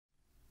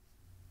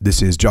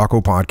This is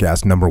Jocko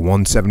Podcast number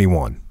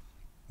 171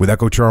 with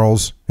Echo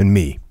Charles and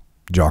me,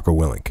 Jocko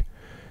Willink.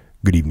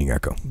 Good evening,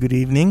 Echo. Good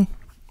evening.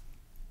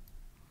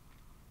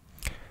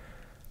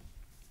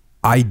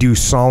 I do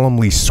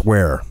solemnly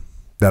swear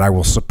that I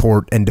will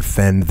support and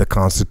defend the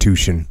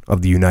Constitution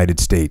of the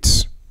United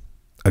States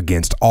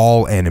against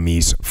all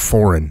enemies,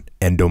 foreign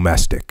and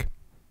domestic,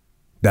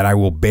 that I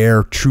will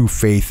bear true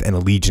faith and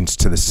allegiance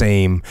to the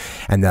same,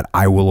 and that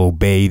I will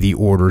obey the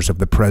orders of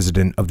the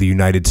President of the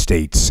United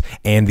States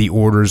and the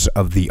orders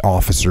of the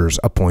officers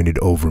appointed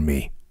over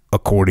me,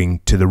 according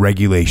to the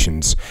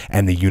regulations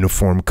and the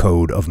Uniform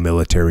Code of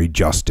Military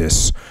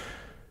Justice.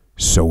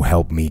 So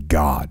help me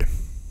God.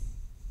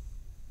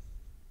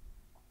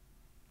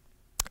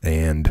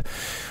 And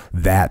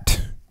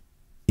that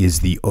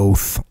is the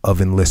oath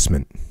of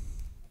enlistment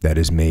that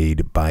is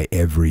made by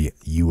every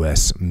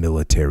U.S.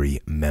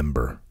 military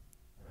member.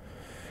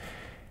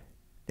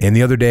 And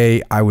the other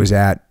day, I was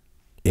at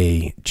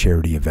a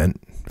charity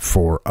event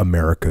for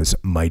America's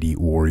Mighty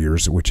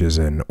Warriors, which is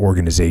an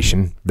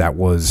organization that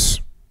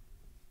was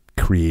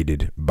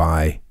created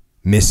by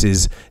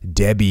Mrs.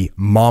 Debbie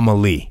Mama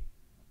Lee,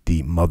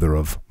 the mother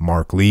of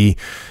Mark Lee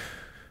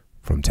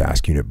from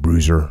Task Unit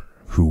Bruiser,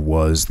 who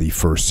was the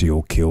first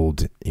SEAL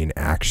killed in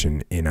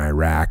action in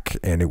Iraq.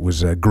 And it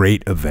was a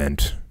great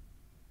event.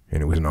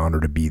 And it was an honor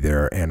to be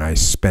there. And I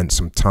spent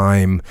some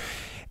time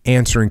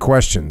answering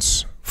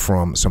questions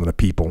from some of the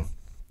people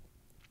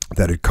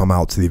that had come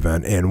out to the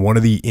event. And one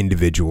of the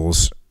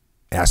individuals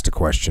asked a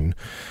question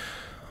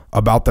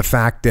about the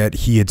fact that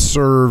he had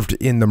served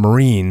in the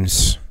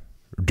Marines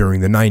during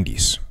the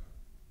 90s,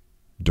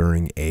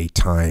 during a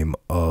time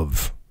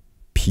of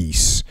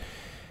peace.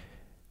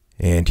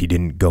 And he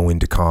didn't go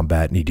into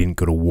combat and he didn't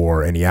go to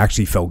war. And he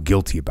actually felt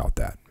guilty about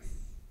that.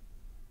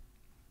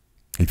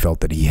 He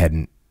felt that he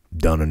hadn't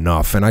done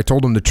enough. And I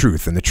told him the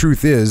truth. And the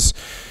truth is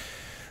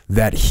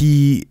that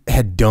he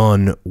had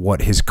done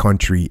what his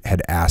country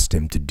had asked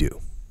him to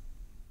do.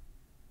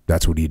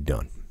 That's what he had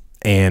done.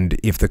 And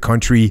if the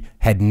country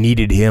had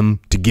needed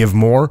him to give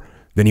more,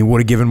 then he would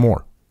have given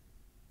more.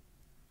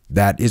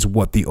 That is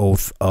what the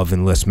oath of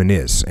enlistment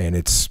is. And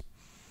it's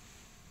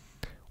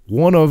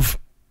one of,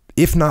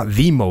 if not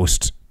the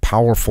most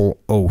powerful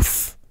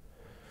oath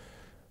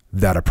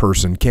that a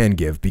person can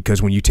give.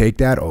 Because when you take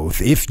that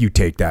oath, if you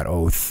take that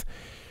oath,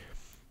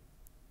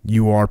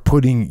 you are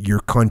putting your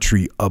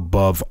country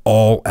above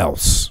all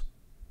else.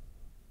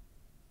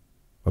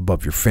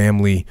 Above your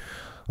family,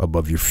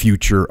 above your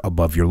future,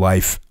 above your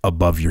life,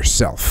 above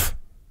yourself.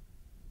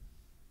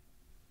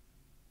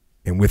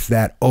 And with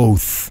that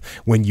oath,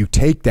 when you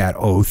take that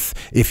oath,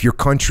 if your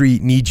country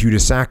needs you to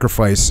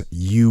sacrifice,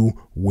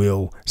 you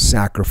will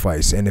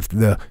sacrifice. And if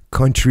the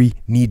country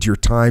needs your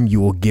time,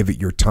 you will give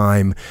it your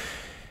time.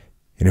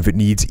 And if it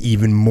needs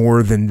even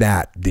more than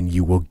that, then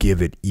you will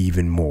give it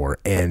even more.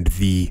 And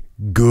the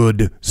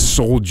good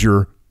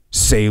soldier,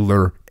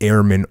 sailor,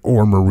 airman,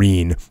 or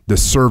Marine, the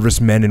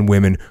servicemen and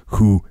women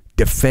who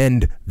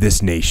defend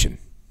this nation,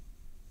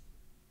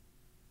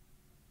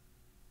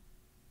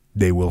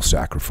 they will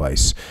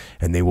sacrifice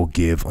and they will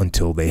give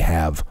until they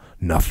have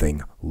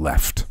nothing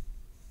left.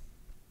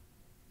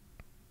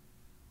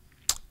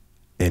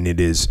 And it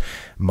is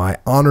my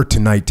honor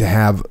tonight to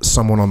have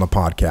someone on the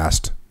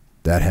podcast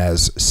that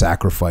has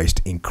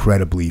sacrificed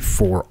incredibly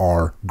for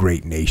our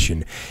great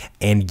nation,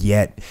 and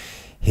yet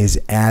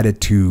his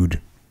attitude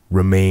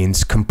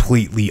remains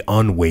completely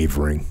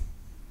unwavering.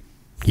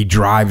 He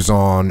drives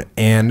on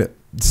and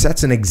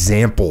sets an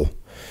example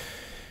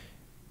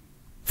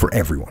for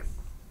everyone.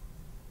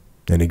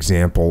 An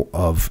example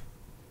of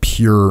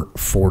pure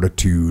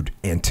fortitude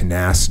and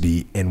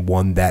tenacity, and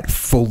one that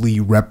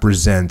fully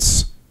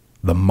represents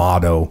the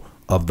motto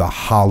of the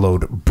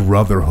hallowed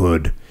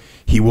brotherhood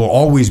he will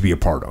always be a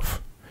part of.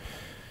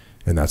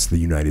 And that's the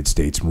United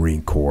States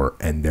Marine Corps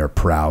and their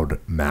proud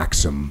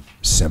maxim,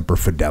 Semper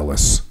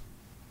Fidelis,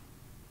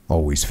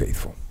 always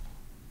faithful.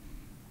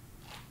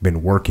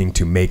 Been working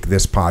to make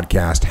this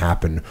podcast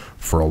happen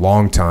for a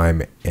long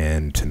time,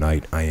 and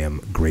tonight I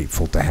am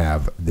grateful to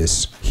have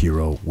this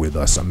hero with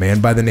us, a man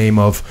by the name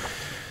of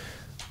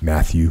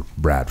Matthew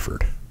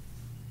Bradford.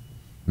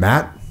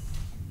 Matt,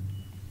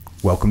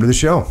 welcome to the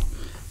show.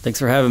 Thanks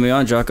for having me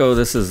on, Jocko.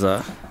 This is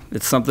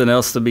it's something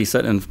else to be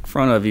sitting in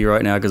front of you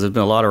right now, because there's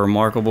been a lot of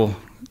remarkable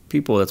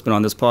people that's been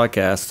on this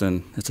podcast,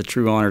 and it's a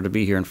true honor to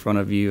be here in front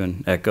of you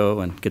and Echo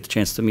and get the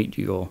chance to meet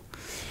you all.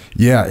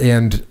 Yeah,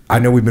 and I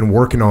know we've been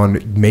working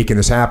on making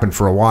this happen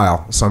for a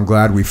while, so I'm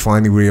glad we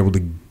finally were able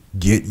to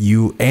get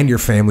you and your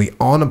family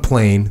on a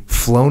plane,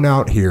 flown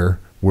out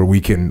here, where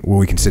we can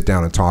sit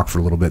down and talk for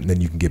a little bit, and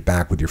then you can get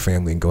back with your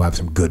family and go have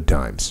some good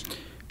times.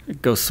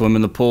 Go swim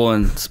in the pool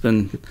and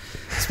spend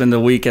the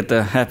week at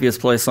the happiest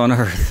place on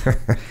earth.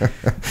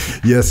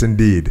 Yes,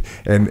 indeed.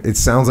 And it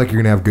sounds like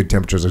you're going to have good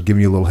temperatures. I'll give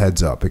you a little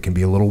heads up. It can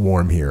be a little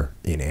warm here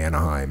in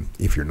Anaheim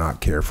if you're not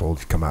careful.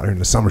 If you come out here in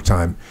the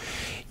summertime,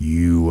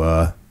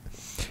 you'll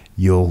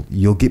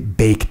get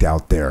baked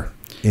out there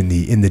in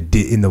the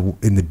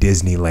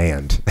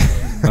Disneyland.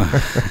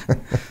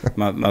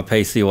 my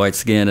pasty white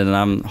skin, and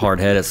I'm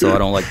hard-headed, so I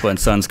don't like putting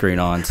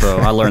sunscreen on. So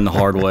I learned the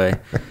hard way.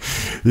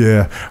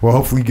 Yeah. Well,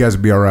 hopefully you guys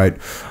will be all right.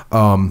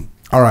 All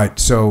right.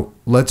 So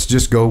let's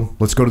go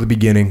to the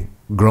beginning.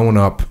 Growing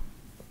up,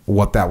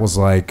 what that was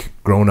like,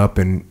 growing up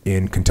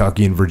in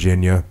Kentucky and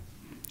Virginia.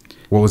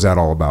 What was that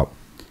all about?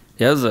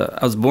 Yeah,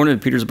 I was born in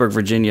Petersburg,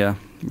 Virginia,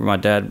 where my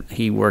dad,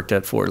 he worked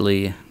at Fort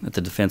Lee at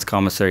the Defense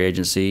Commissary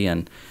Agency.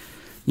 And,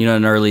 at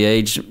an early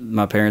age,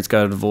 my parents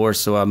got a divorce,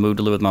 so I moved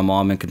to live with my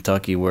mom in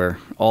Kentucky, where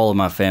all of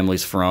my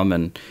family's from.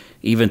 And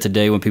even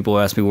today, when people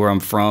ask me where I'm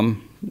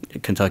from,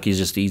 Kentucky is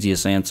just the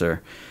easiest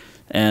answer.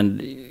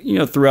 And,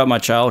 throughout my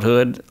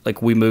childhood,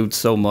 we moved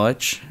so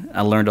much.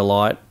 I learned a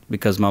lot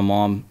because my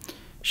mom,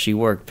 she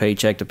worked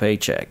paycheck to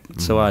paycheck.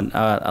 Mm-hmm. So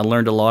I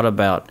learned a lot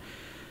about,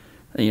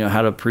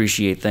 how to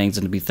appreciate things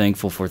and to be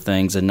thankful for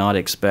things and not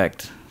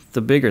expect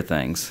the bigger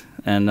things.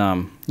 And,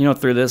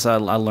 through this, I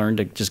learned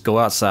to just go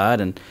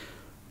outside and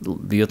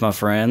be with my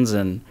friends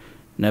and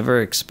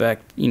never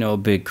expect, a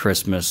big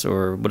Christmas.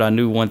 But I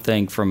knew one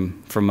thing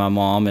from my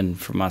mom and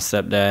from my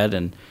stepdad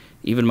and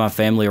even my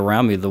family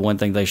around me, the one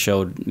thing they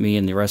showed me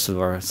and the rest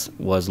of us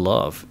was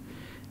love.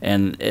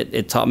 And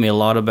it taught me a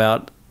lot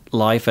about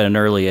life at an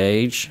early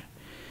age.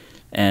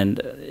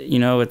 And,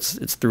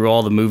 it's through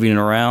all the moving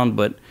around,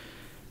 but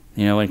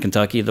in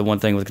Kentucky, the one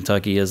thing with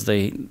Kentucky is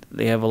they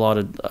have a lot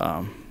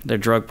of their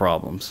drug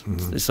problems.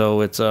 Mm-hmm.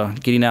 So it's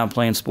getting out and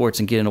playing sports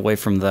and getting away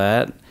from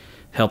that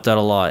helped out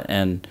a lot.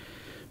 And,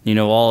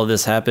 all of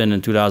this happened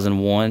in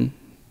 2001.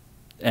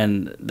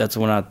 And that's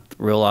when I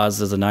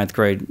realized as a ninth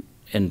grade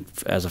and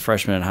as a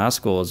freshman in high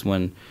school is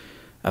when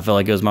I felt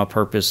like it was my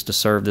purpose to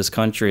serve this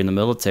country in the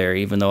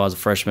military, even though I was a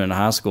freshman in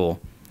high school.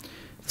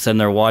 Sitting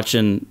there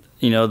watching,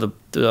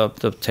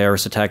 the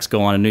terrorist attacks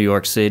go on in New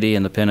York City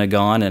and the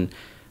Pentagon, and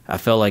I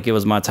felt like it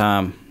was my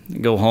time to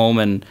go home,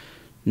 and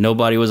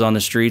nobody was on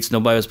the streets.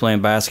 Nobody was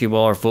playing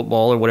basketball or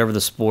football or whatever the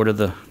sport of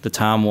the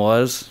time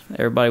was.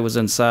 Everybody was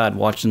inside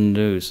watching the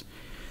news.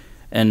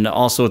 And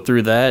also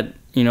through that,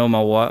 my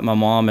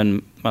mom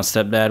and my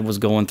stepdad was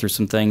going through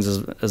some things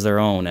as their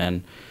own.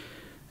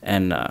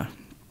 And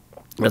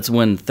that's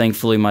when,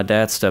 thankfully, my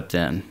dad stepped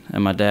in.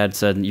 And my dad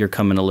said, "You're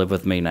coming to live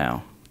with me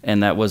now."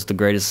 And that was the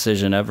greatest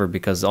decision ever,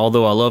 because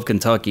although I love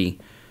Kentucky,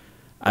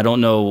 I don't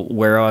know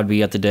where I'd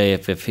be at today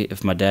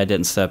if my dad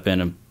didn't step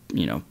in and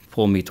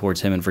pull me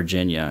towards him in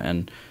Virginia.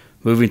 And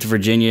moving to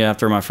Virginia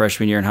after my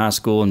freshman year in high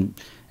school and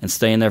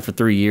staying there for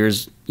 3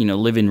 years,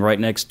 living right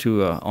next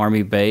to an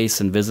Army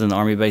base and visiting the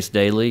Army base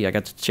daily, I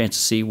got the chance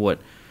to see what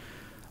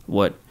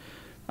the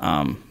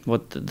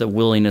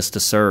willingness to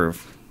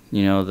serve,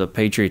 the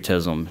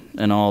patriotism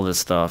and all this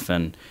stuff,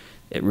 and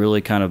it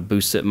really kind of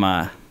boosted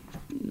my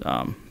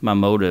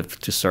motive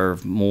to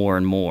serve more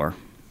and more.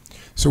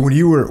 So when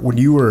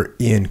you were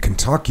in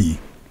Kentucky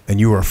and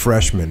you were a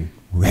freshman,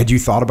 had you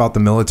thought about the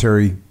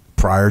military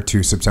prior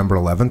to September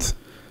 11th?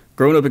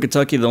 Growing up in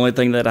Kentucky, the only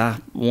thing that I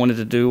wanted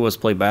to do was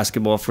play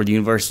basketball for the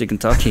University of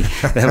Kentucky.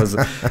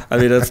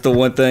 That's the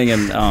one thing.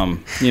 And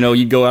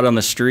you'd go out on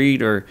the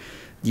street or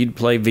you'd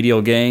play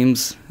video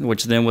games,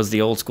 which then was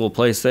the old school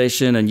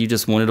PlayStation, and you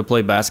just wanted to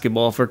play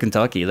basketball for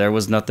Kentucky. There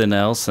was nothing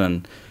else.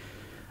 And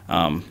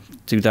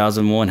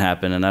 2001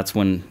 happened, and that's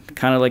when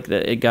kind of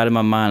it got in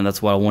my mind.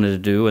 That's what I wanted to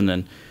do. And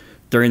then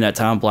during that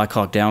time, Black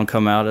Hawk Down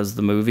come out as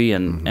the movie,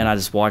 and I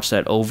just watched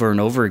that over and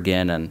over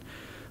again. And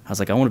I was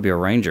like, I want to be a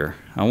Ranger.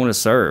 I want to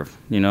serve,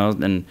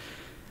 And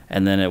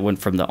then it went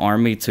from the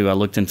Army to I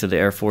looked into the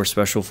Air Force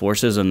Special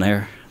Forces, and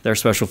their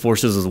Special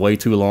Forces was way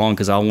too long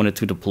because I wanted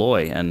to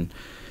deploy. And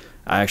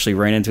I actually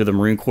ran into the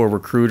Marine Corps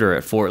recruiter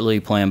at Fort Lee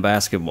playing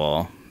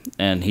basketball,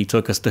 and he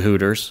took us to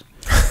Hooters.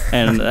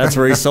 And that's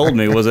where he sold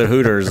me, was at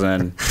Hooters.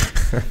 And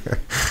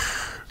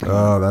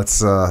oh,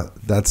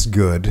 that's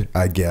good,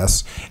 I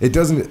guess. It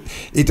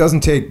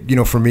doesn't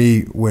take, for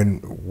me,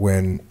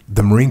 when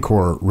the Marine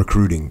Corps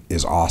recruiting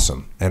is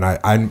awesome. And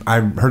I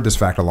heard this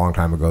fact a long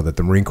time ago, that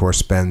the Marine Corps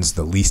spends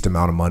the least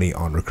amount of money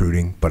on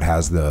recruiting but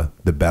has the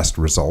best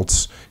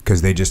results,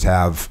 because they just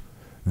have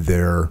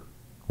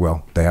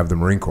they have the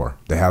Marine Corps.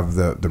 They have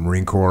the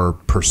Marine Corps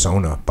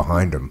persona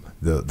behind them,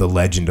 the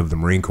legend of the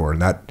Marine Corps.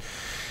 And that,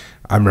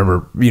 I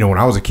remember, when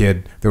I was a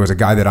kid, there was a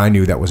guy that I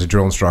knew that was a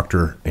drill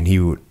instructor, and he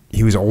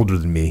was older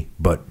than me,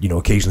 but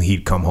occasionally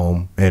he'd come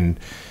home, and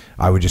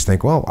I would just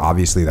think, well,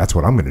 obviously that's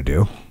what I'm going to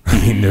do.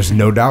 I mean, there's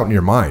no doubt in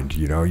your mind.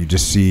 You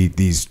just see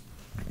these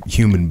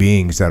human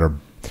beings that are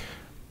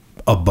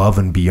above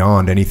and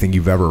beyond anything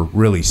you've ever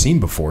really seen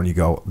before, and you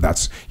go,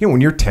 that's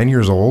when you're 10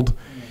 years old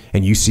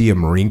and you see a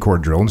Marine Corps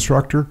drill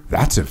instructor,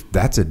 that's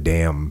a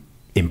damn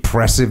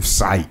impressive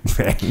sight,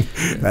 man.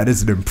 That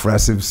is an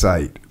impressive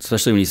sight.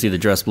 Especially when you see the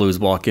dress blues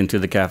walk into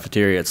the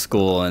cafeteria at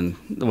school and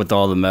with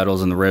all the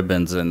medals and the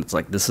ribbons, and it's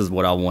like, this is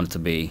what I want it to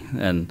be.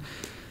 And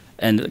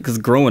because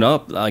growing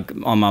up, like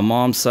on my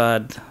mom's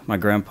side, my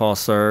grandpa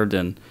served,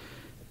 and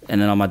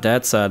then on my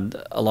dad's side,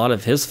 a lot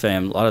of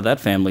that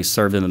family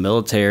served in the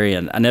military,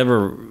 and I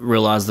never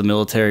realized the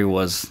military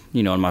was,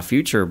 in my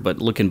future. But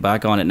looking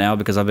back on it now,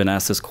 because I've been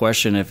asked this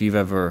question, if you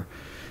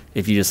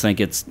just think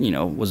it's,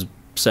 was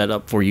set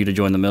up for you to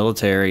join the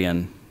military.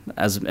 And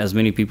as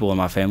many people in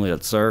my family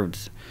that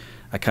served,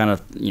 I kind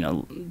of,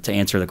 to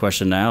answer the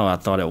question now, I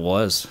thought it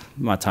was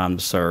my time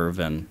to serve.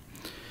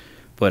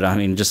 But I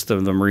mean, just the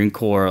Marine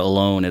Corps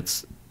alone,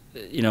 it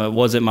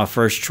wasn't my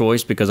first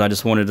choice because I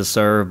just wanted to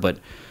serve. But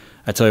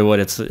I tell you what,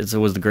 it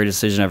was the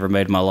greatest decision I ever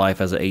made in my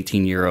life as an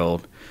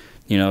 18-year-old.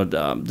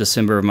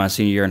 December of my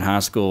senior year in high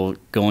school,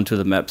 going to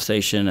the MEP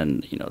station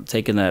and,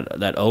 taking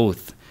that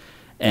oath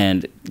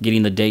and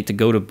getting the date to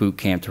go to boot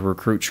camp to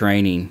recruit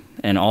training.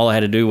 And all I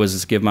had to do was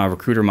just give my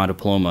recruiter my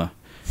diploma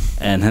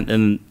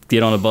and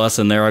get on a bus,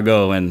 and there I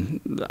go. And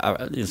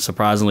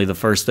surprisingly, the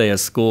first day of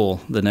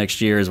school the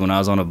next year is when I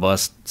was on a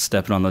bus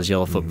stepping on those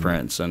yellow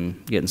footprints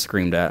and getting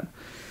screamed at.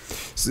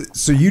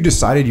 So you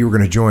decided you were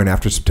going to join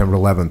after September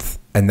 11th,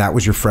 and that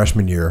was your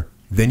freshman year.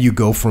 Then you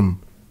go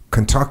from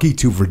Kentucky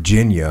to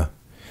Virginia,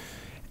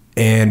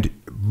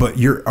 but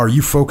are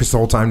you focused the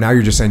whole time? Now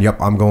you're just saying,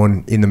 "Yep, I'm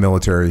going in the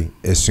military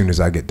as soon as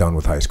I get done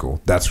with high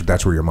school."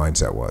 That's where your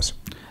mindset was.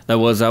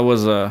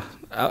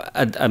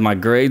 My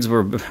grades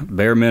were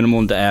bare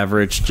minimum to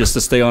average, just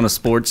to stay on a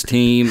sports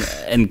team,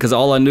 and because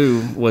all I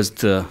knew was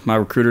my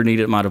recruiter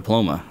needed my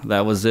diploma.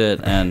 That was it.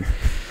 And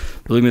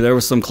believe me, there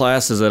were some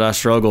classes that I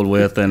struggled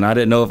with, and I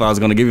didn't know if I was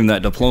going to give him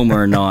that diploma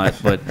or not.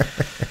 But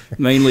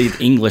mainly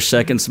English,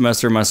 second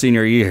semester of my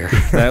senior year.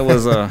 That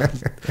was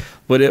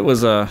but it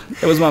was my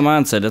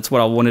mindset. That's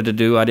what I wanted to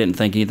do. I didn't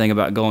think anything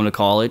about going to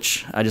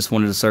college. I just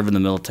wanted to serve in the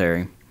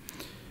military.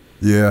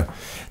 Yeah,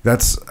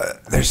 there's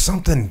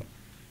something.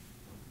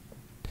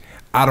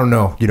 I don't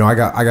know. I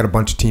got a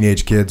bunch of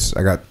teenage kids.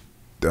 I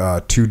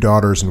got 2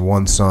 daughters and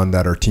 1 son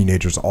that are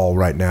teenagers all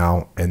right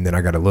now, and then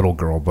I got a little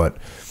girl. But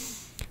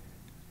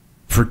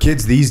for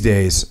kids these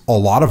days, a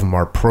lot of them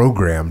are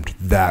programmed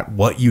that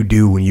what you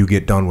do when you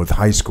get done with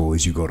high school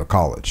is you go to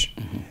college.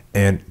 Mm-hmm.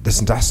 And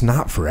that's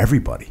not for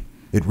everybody.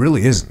 It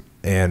really isn't.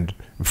 And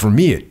for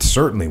me, it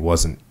certainly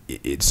wasn't.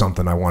 It's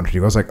something I wanted to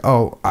do. I was like,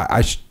 oh,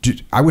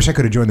 I wish I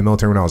could have joined the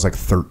military when I was like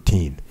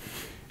 13,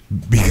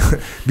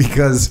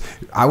 because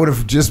I would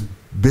have just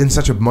been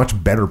such a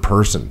much better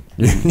person,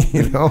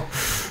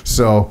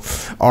 So,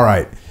 all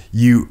right,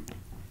 you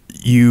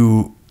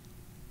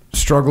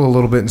struggle a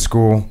little bit in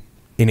school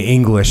in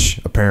English,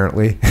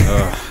 apparently.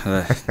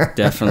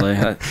 Definitely.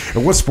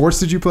 And what sports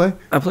did you play?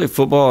 I played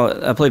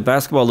football. I played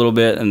basketball a little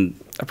bit, and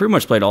I pretty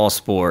much played all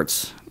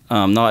sports.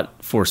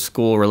 Not for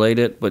school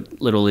related,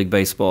 but Little League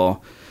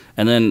baseball.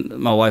 And then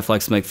my wife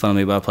likes to make fun of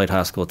me, but I played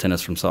high school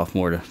tennis from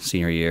sophomore to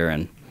senior year.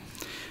 And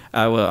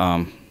I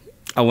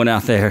went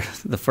out there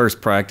the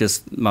first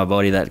practice. My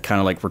buddy that kind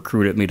of like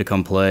recruited me to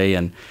come play,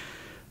 and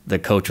the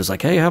coach was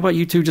like, "Hey, how about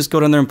you two just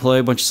go down there and play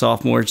a bunch of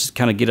sophomores, just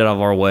kind of get it out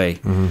of our way."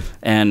 Mm-hmm.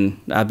 And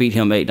I beat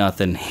him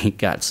 8-0. He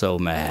got so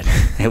mad.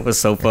 It was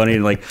so funny,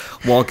 like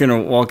walking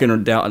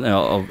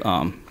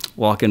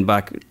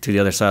back to the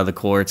other side of the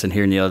courts and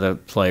hearing the other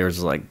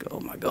players like, "Oh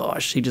my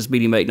gosh, he just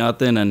beat him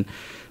 8-0." And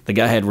the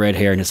guy had red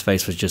hair and his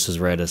face was just as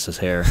red as his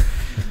hair.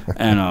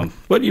 And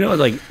but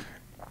like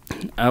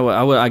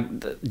I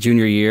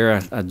junior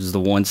year, I was the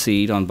 1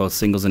 seed on both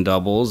singles and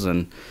doubles,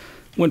 and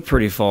went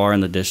pretty far in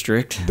the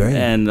district.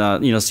 Dang.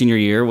 And senior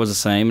year was the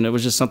same, and it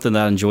was just something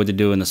that I enjoyed to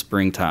do in the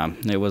springtime.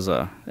 It was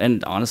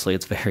and honestly,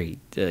 it's very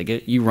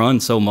you run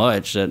so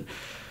much that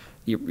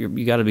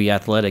you got to be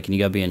athletic and you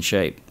got to be in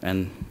shape,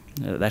 and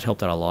that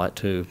helped out a lot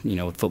too.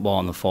 With football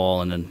in the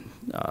fall and then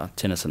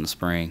tennis in the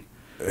spring.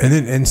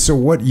 And so,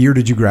 what year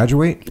did you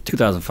graduate?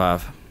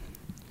 2005.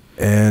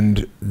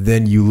 And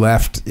then you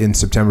left in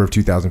September of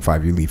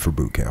 2005. You leave for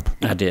boot camp.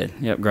 I did.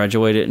 Yep.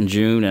 Graduated in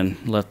June and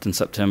left in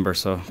September.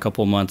 So a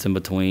couple of months in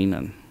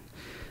between.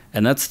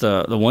 And that's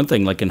the one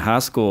thing. Like in high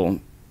school,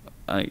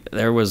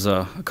 there was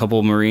a couple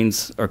of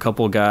Marines or a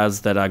couple of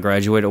guys that I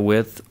graduated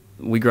with.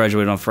 We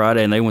graduated on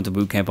Friday, and they went to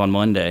boot camp on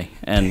Monday.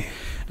 And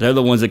they're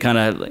the ones that kind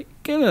of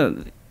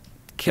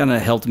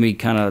helped me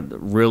kind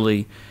of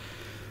really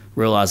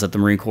realize that the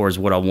Marine Corps is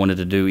what I wanted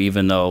to do,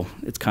 even though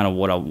it's kind of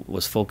what I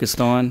was focused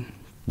on.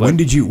 But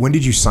when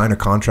did you sign a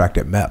contract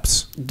at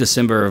MEPS?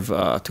 December of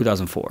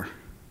 2004.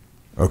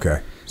 Okay,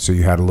 so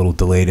you had a little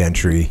delayed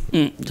entry.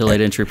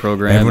 Delayed entry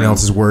program. Everyone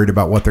else is worried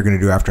about what they're going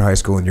to do after high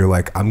school, and you're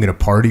like, I'm going to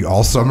party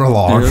all summer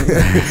long,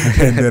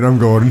 and then I'm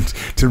going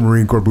to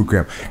Marine Corps boot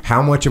camp.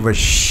 How much of a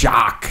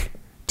shock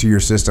to your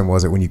system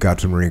was it when you got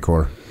to Marine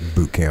Corps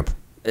boot camp?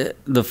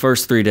 The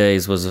first 3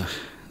 days was...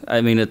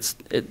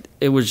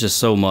 it was just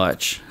so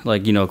much.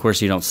 Like, of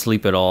course you don't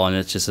sleep at all, and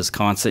it's just this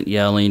constant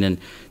yelling, and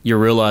you're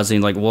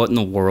realizing, like, what in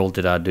the world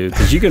did I do?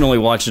 Because you can only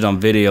watch it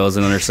on videos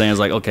and understand, it's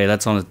like, okay,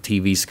 that's on a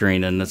TV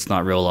screen, and it's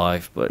not real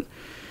life. But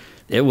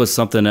it was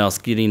something else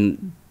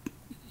getting,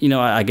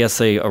 I guess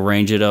they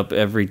arrange it up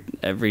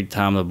every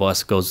time the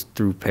bus goes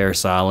through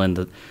Parris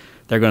Island.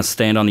 They're going to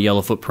stand on the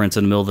yellow footprints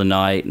in the middle of the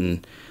night,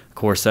 and, of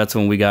course, that's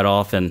when we got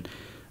off. And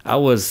it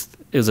was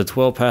a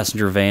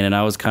 12-passenger van, and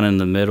I was kind of in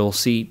the middle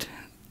seat.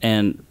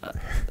 And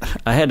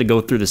I had to go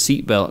through the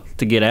seatbelt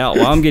to get out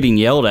while I'm getting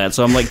yelled at.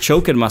 So I'm like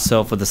choking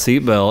myself with the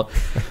seatbelt.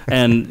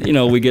 And,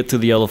 we get to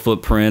the yellow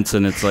footprints,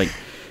 and it's like,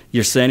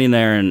 you're standing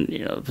there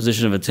in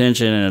position of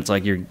attention, and it's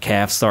like your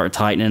calves start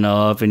tightening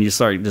up, and you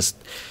start just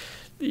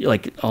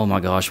like, oh my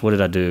gosh, what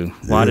did I do?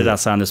 Why did I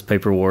sign this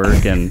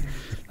paperwork? And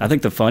I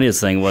think the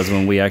funniest thing was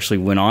when we actually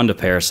went on to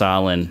Parris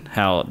Island,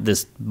 how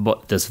this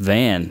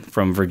van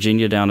from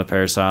Virginia down to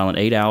Parris Island,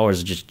 8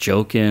 hours just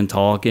joking,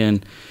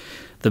 talking.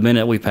 The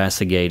minute we passed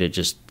the gate, it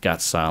just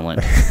got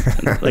silent.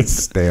 Like,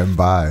 stand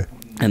by.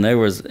 And there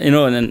was,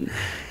 and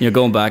then,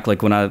 going back, like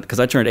because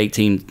I turned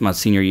 18 my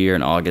senior year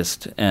in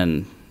August,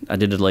 and I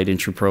did a late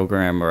entry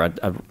program, or I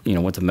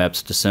went to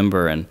MEPS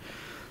December, and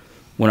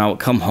when I would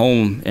come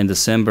home in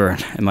December,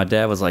 and my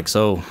dad was like,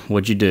 so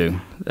what'd you do?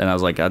 And I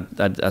was like,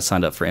 I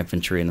signed up for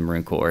infantry in the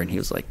Marine Corps. And he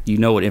was like, you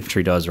know what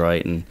infantry does,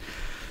 right? And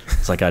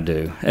it's like, I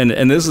do.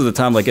 And this is the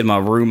time, like in my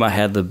room, I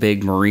had the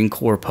big Marine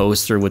Corps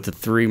poster with the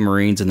 3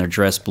 Marines in their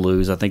dress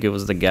blues. I think it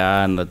was the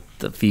guy and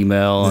the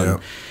female. Yeah.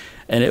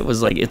 And it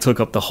was like, it took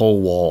up the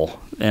whole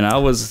wall. And I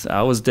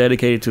was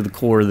dedicated to the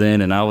Corps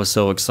then, and I was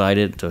so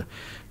excited to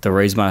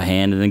raise my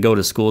hand and then go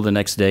to school the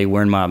next day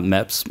wearing my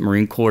MEPS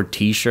Marine Corps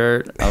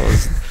T-shirt.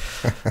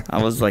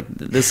 I was like,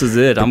 this is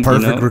it. I'm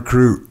perfect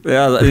recruit.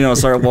 Yeah, I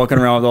started walking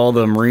around with all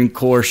the Marine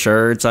Corps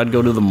shirts. I'd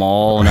go to the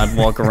mall and I'd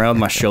walk around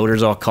with my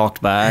shoulders all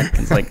cocked back.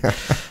 It's like,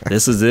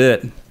 this is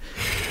it.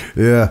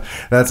 Yeah,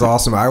 that's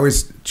awesome. I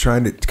was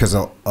trying to, because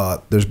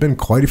there's been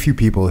quite a few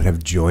people that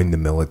have joined the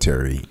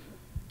military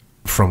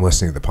from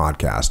listening to the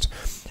podcast.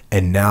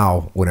 And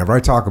now, whenever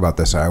I talk about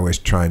this, I always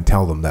try and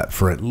tell them that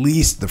for at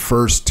least the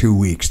first 2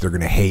 weeks, they're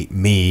going to hate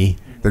me.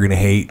 They're going to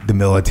hate the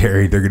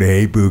military. They're going to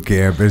hate boot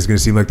camp. It's going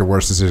to seem like the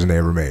worst decision they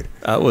ever made.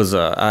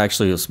 I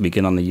actually was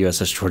speaking on the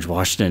USS George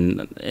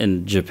Washington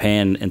in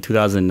Japan in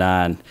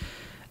 2009.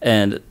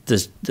 And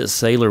this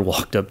sailor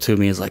walked up to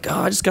me and was like,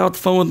 oh, I just got off the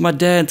phone with my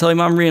dad and telling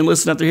him I'm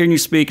re-enlisted after hearing you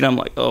speak. And I'm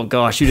like, oh,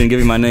 gosh, you didn't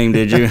give me my name,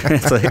 did you?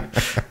 It's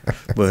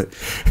like, but.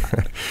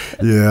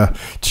 Yeah,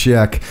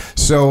 check.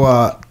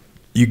 So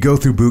you go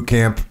through boot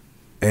camp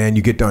and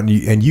you get done,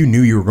 and you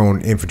knew you were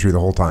going infantry the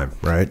whole time,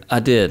 right? I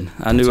did.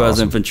 I knew I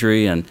was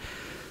infantry. And,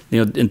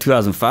 in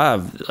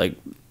 2005, like,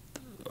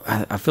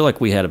 I feel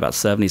like we had about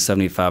 70,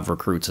 75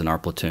 recruits in our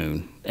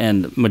platoon.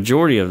 And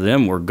majority of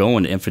them were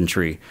going to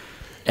infantry.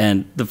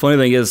 And the funny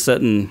thing is,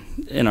 sitting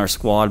in our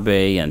squad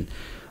bay, and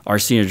our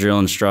senior drill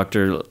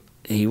instructor,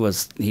 he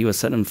was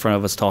sitting in front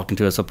of us talking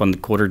to us up on the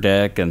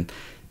quarterdeck, and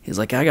he's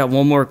like, I got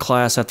one more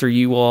class after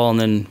you all, and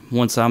then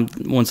once I'm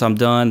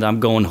done, I'm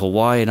going to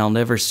Hawaii, and I'll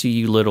never see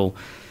you little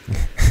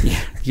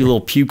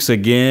pukes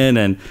again.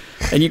 And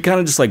you kind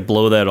of just like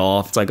blow that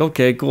off. It's like,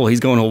 okay, cool, he's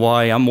going to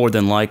Hawaii. I'm more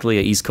than likely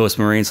an East Coast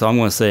Marine, so I'm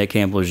going to stay at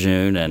Camp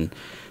Lejeune and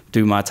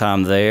do my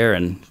time there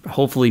and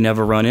hopefully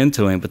never run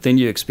into him. But then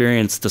you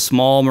experience the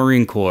small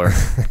Marine Corps.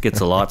 It gets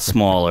a lot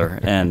smaller.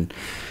 And,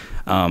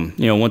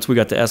 once we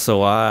got to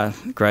SOI,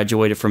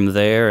 graduated from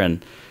there,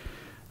 and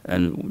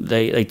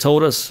they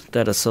told us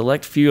that a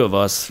select few of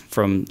us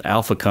from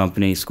Alpha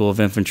Company, School of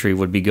Infantry,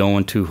 would be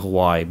going to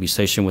Hawaii, be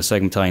stationed with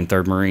 2nd Battalion,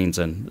 3rd Marines.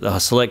 And a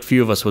select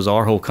few of us was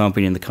our whole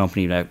company and the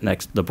company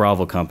next, the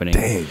Bravo Company.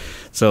 Dang.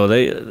 So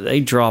they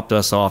dropped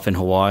us off in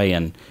Hawaii,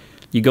 and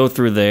you go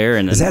through there.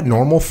 And is that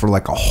normal for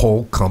like a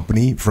whole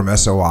company from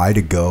SOI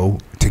to go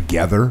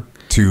together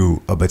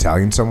to a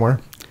battalion somewhere?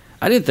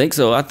 I didn't think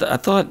so. I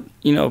thought,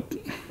 in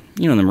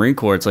the Marine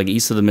Corps, it's like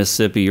east of the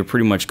Mississippi, you're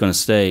pretty much going to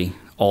stay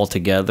all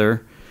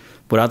together.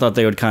 But I thought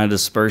they would kind of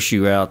disperse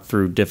you out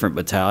through different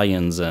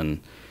battalions.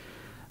 And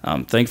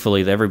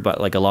thankfully,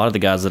 everybody, like a lot of the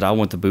guys that I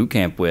went to boot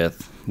camp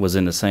with, was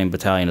in the same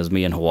battalion as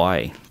me in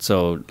Hawaii.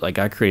 So like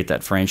I created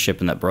that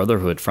friendship and that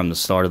brotherhood from the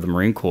start of the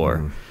Marine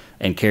Corps.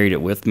 And carried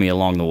it with me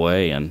along the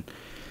way. And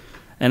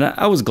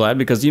I was glad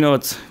because,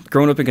 it's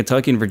growing up in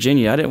Kentucky and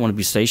Virginia, I didn't want to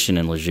be stationed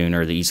in Lejeune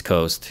or the East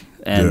Coast.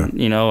 And,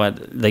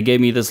 they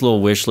gave me this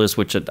little wish list,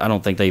 which I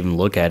don't think they even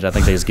look at it. I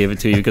think they just give it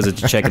to you because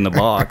it's a check in the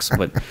box.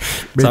 But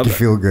Make you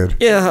feel good.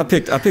 Yeah, I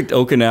picked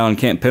Okinawa and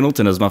Camp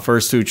Pendleton as my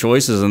first 2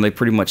 choices, and they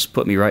pretty much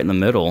put me right in the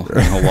middle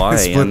in Hawaii.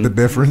 Split the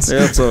difference.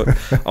 Yeah, so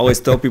I always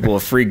tell people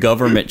a free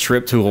government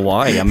trip to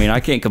Hawaii. I mean,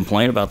 I can't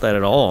complain about that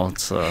at all.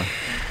 It's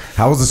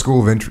How was the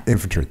School of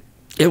Infantry?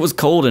 It was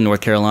cold in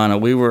North Carolina.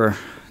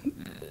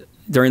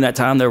 During that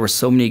time, there were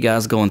so many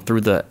guys going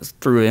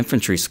through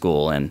infantry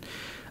school, and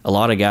a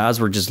lot of guys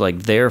were just like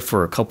there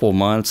for a couple of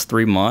months,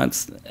 3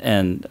 months,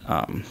 and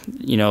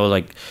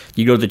like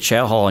you go to the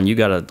chow hall and you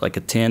got a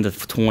 10 to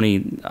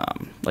 20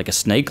 like a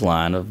snake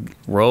line of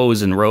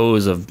rows and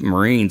rows of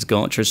Marines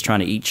going just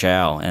trying to eat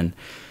chow. And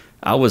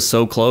I was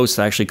so close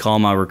to actually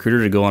calling my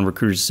recruiter to go on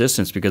recruiter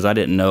assistance because I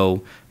didn't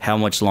know how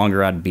much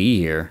longer I'd be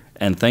here.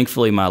 And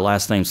thankfully, my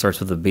last name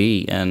starts with a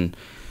B. And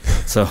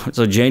so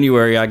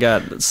January, I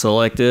got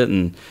selected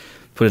and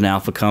put in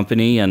Alpha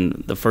Company.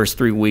 And the first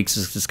 3 weeks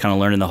is just kind of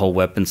learning the whole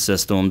weapon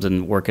systems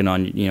and working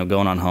on,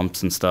 going on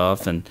humps and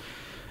stuff. And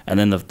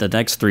then the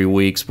next 3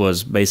 weeks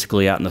was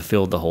basically out in the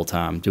field the whole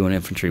time, doing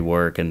infantry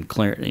work and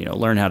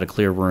learn how to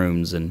clear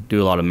rooms and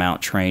do a lot of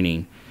mount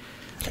training.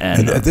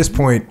 And at this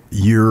point,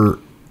 you're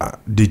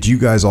Did you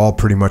guys all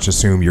pretty much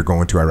assume you're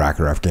going to Iraq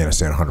or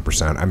Afghanistan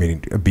 100%? I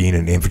mean, being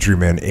an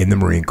infantryman in the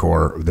Marine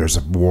Corps, there's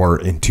a war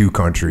in two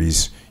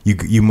countries.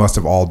 You must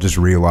have all just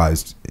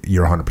realized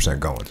you're 100%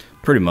 going.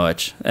 Pretty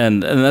much.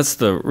 And that's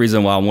the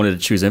reason why I wanted to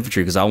choose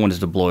infantry, because I wanted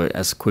to deploy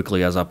as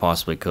quickly as I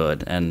possibly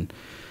could. And,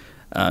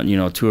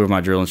 two of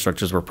my drill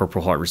instructors were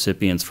Purple Heart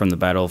recipients from the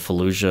Battle of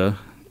Fallujah.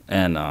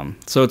 And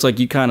so it's like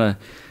you kind of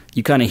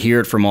hear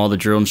it from all the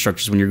drill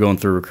instructors when you're going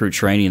through recruit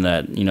training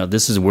that,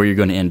 this is where you're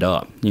going to end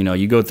up.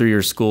 You go through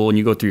your school and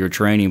you go through your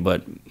training,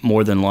 but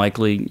more than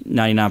likely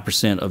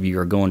 99% of you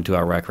are going to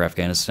Iraq or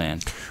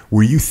Afghanistan.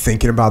 Were you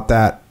thinking about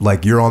that?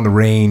 Like, you're on the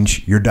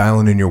range, you're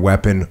dialing in your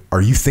weapon.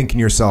 Are you thinking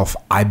to yourself,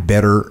 I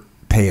better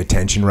pay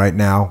attention right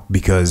now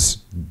because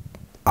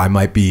I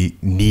might be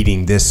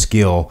needing this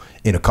skill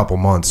in a couple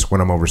months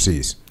when I'm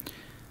overseas?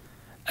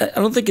 I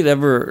don't think it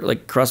ever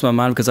crossed my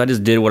mind, because I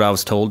just did what I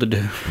was told to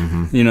do,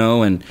 and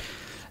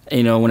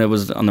when it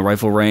was on the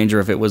rifle range, or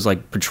if it was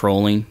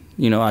patrolling,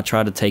 I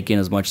tried to take in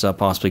as much as I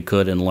possibly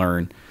could and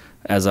learn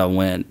as I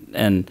went.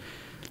 And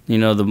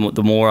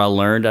the more I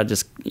learned, I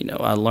just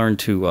I learned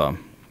to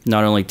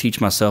not only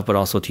teach myself but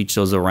also teach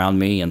those around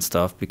me and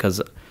stuff,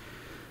 because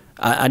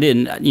I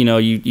didn't,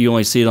 you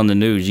only see it on the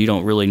news. You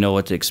don't really know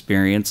what to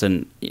experience.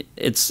 And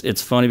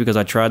it's funny because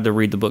I tried to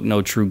read the book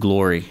No True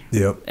Glory.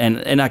 Yep.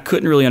 And I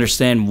couldn't really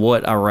understand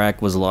what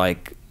Iraq was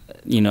like,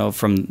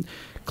 from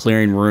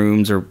clearing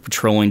rooms or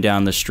patrolling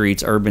down the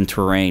streets, urban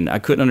terrain. I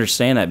couldn't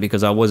understand that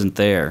because I wasn't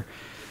there.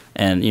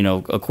 And,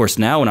 of course,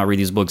 now when I read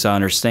these books, I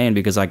understand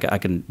because I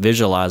can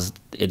visualize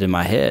it in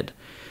my head.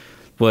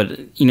 But,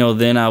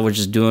 then I was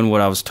just doing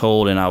what I was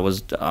told, and I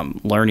was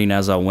learning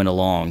as I went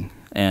along.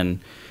 And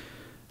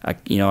I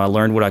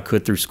learned what I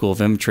could through School of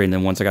Infantry, and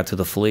then once I got to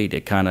the fleet,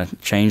 it kind of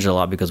changed a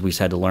lot because we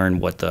had to learn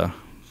what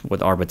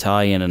our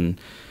battalion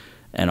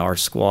and our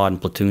squad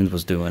and platoons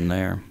was doing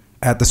there.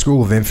 At the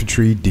School of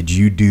Infantry, did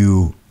you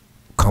do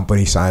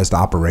company-sized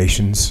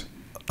operations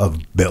of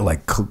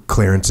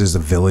clearances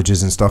of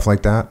villages and stuff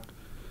like that?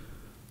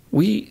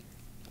 We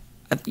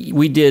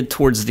did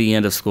towards the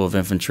end of School of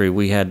Infantry.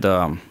 We had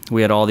all the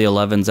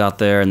 11s out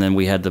there, and then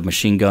we had the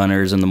machine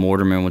gunners and the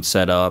mortarmen would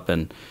set up,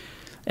 and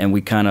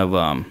we kind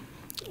of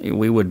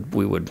we would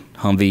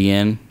Humvee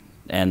in,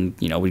 and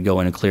we'd go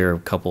in and clear a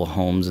couple of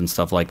homes and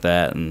stuff like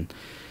that.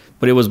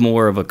 But it was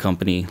more of a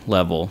company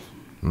level.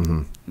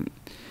 Mm-hmm.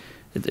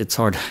 It's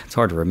hard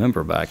to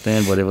remember back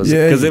then, but it was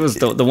because it was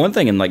the one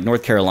thing in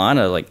North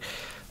Carolina,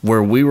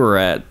 where we were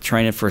at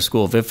training for a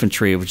School of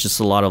Infantry. It was just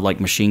a lot of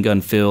machine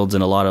gun fields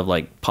and a lot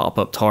of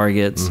pop-up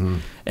targets. Mm-hmm.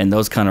 And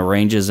those kind of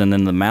ranges. And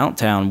then the Mount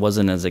Town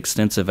wasn't as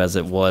extensive as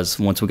it was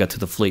once we got to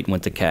the fleet and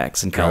went to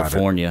CAX in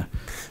California.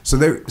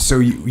 So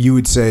you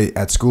would say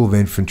at School of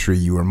Infantry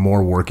you were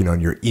more working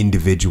on your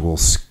individual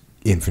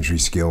infantry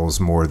skills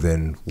more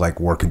than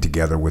working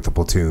together with a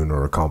platoon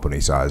or a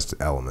company-sized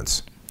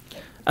elements.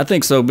 I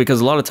think so,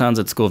 because a lot of times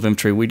at School of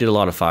Infantry we did a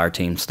lot of fire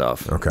team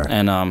stuff. Okay.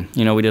 And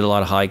we did a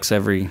lot of hikes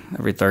every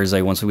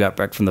Thursday once we got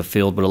back from the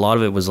field. But a lot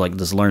of it was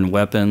just learning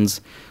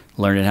weapons,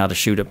 learning how to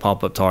shoot at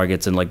pop-up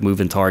targets and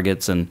moving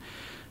targets, and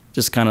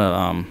just kind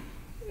of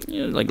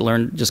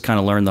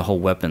learn the whole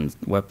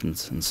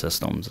weapons and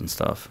systems and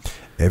stuff.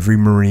 Every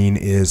Marine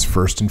is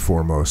first and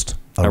foremost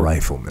a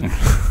rifleman.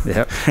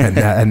 Yep.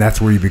 and that's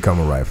where you become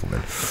a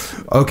rifleman.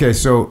 Okay,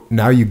 so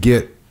now you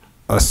get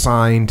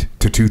assigned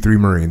to 2-3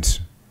 Marines,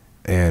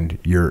 and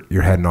you're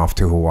heading off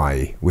to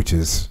Hawaii, which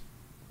is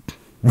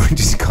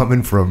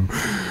coming from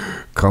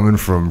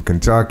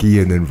Kentucky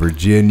and then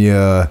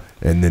Virginia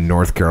and then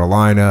North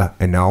Carolina,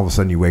 and now all of a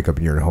sudden you wake up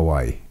and you're in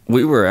Hawaii.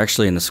 We were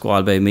actually in the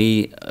squad bay,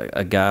 me,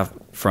 a guy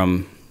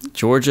from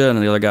Georgia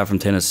and the other guy from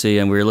Tennessee,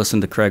 and we were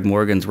listening to Craig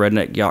Morgan's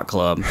Redneck Yacht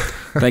Club,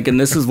 thinking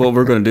this is what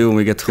we're going to do when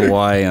we get to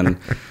Hawaii. And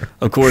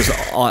of course,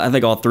 I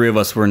think all three of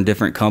us were in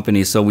different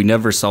companies, so we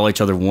never saw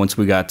each other once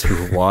we got to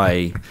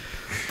Hawaii.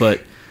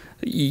 But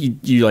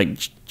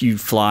you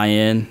fly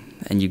in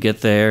and you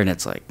get there, and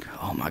it's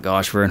oh my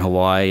gosh, we're in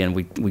Hawaii. And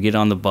we get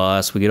on the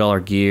bus, we get all our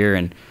gear,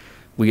 and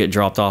we get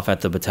dropped off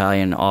at the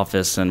battalion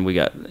office, and we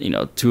got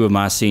two of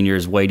my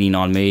seniors waiting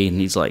on me, and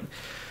he's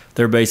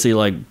they're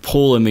basically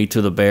pulling me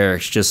to the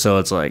barracks just so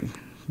it's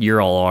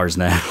you're all ours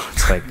now.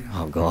 It's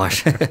oh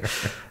gosh.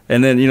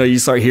 And then you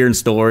start hearing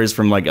stories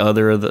from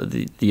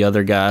the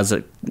other guys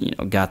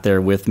that got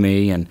there with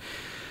me, and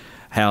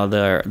how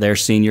their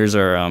seniors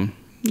are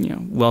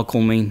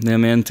welcoming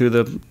them into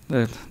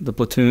the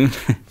platoon.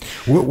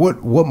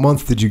 What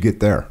month did you get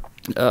there?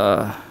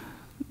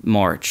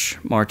 March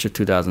of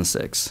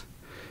 2006.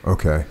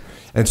 Okay.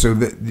 And so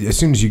as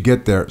soon as you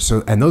get there,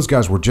 and those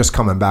guys were just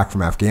coming back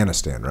from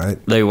Afghanistan,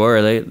 right? They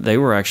were. They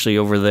were actually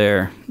over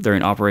there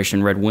during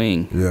Operation Red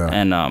Wing. Yeah.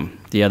 And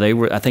they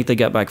were. I think they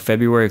got back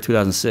February of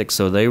 2006.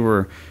 So they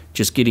were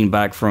just getting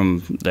back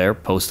from their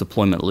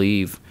post-deployment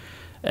leave,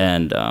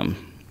 and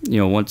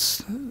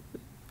once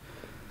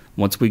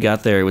we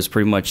got there, it was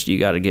pretty much you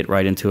got to get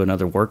right into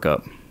another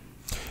workup.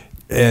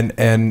 And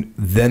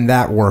then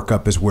that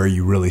workup is where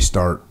you really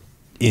start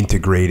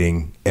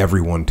integrating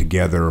everyone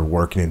together,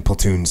 working in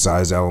platoon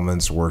size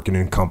elements, working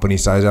in company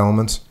size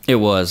elements? It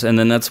was. And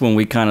then that's when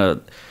we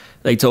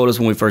they told us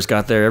when we first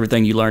got there,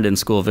 everything you learned in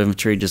School of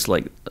Infantry, just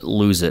like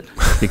lose it,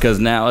 because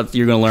now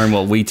you're going to learn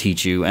what we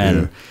teach you.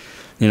 And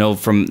you know,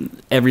 from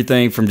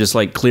everything from just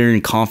like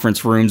clearing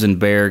conference rooms and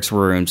barracks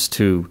rooms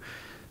to,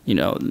 you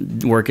know,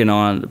 working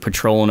on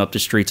patrolling up the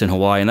streets in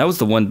Hawaii. And that was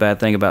the one bad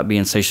thing about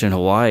being stationed in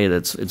Hawaii.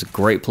 It's a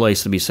great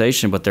place to be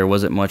stationed, but there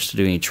wasn't much to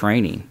do any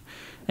training.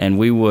 And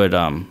we would,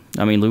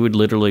 we would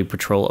literally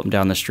patrol up and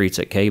down the streets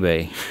at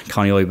K-Bay,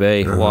 Kaneohe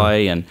Bay,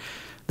 Hawaii, and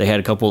they had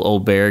a couple of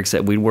old barracks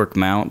that we'd work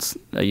mounts,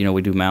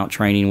 we do mount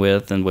training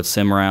with and with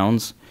sim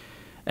rounds.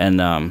 And,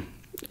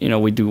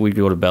 we'd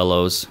go to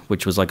Bellows,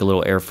 which was like a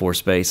little Air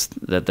Force base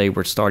that they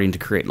were starting to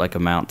create like a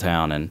mount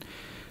town. And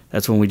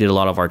that's when we did a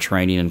lot of our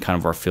training and kind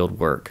of our field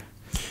work.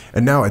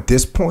 And now at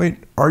this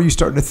point, are you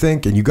starting to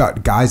think, and you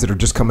got guys that are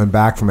just coming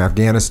back from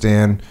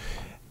Afghanistan,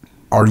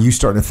 are you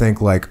starting to think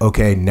like,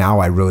 okay, now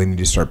I really need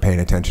to start paying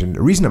attention?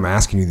 The reason I'm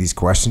asking you these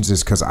questions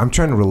is because I'm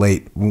trying to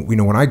relate. You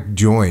know, when I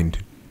joined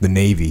the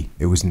Navy,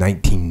 it was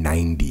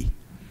 1990.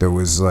 There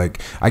was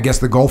like, I guess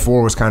the Gulf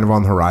War was kind of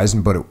on the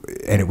horizon, but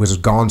it was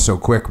gone so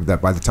quick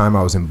that by the time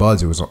I was in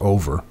BUD/S, it was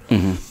over.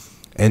 Mm-hmm.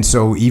 And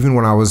so even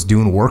when I was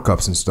doing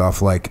workups and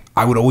stuff, like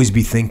I would always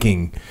be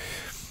thinking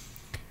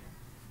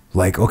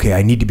like, okay,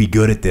 I need to be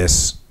good at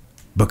this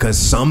because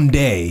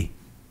someday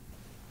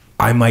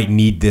I might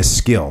need this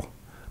skill.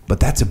 But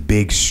that's a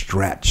big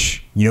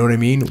stretch. You know what I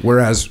mean?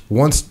 Whereas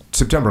once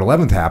September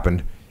 11th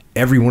happened,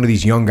 every one of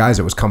these young guys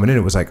that was coming in,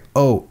 it was like,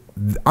 oh,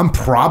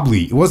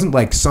 it wasn't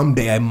like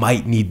someday I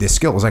might need this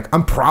skill. It was like,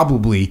 I'm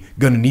probably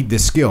going to need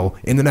this skill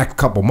in the next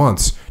couple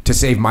months to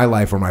save my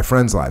life or my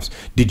friends' lives.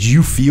 Did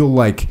you feel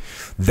like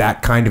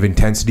that kind of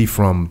intensity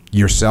from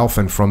yourself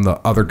and from the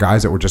other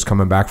guys that were just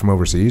coming back from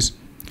overseas?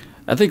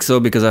 I think so,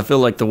 because I feel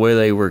like the way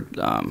they were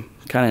kind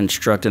of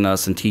instructing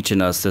us and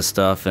teaching us this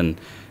stuff, and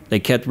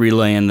they kept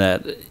relaying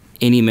that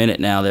any minute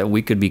now that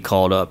we could be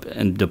called up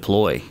and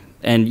deploy.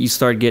 And you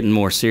start getting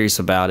more serious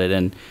about it.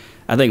 And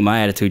I think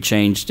my attitude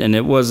changed, and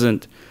it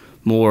wasn't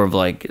more of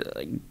like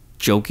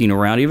joking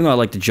around, even though I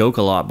like to joke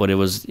a lot, but it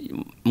was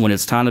when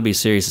it's time to be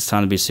serious, it's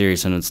time to be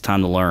serious, and it's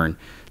time to learn,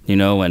 you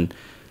know. And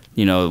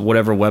you know,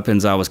 whatever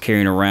weapons I was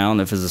carrying around,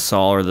 if it's a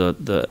saw or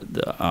the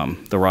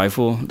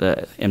rifle,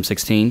 the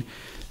M16,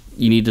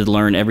 you need to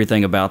learn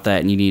everything about that,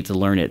 and you need to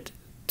learn it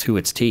to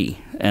its T.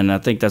 And I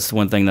think that's the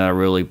one thing that I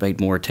really paid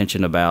more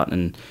attention about.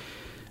 And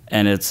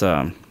it's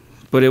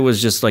but it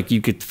was just like you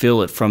could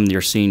feel it from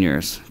your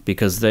seniors,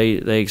 because they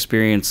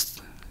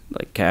experienced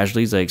like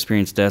casualties, they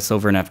experienced deaths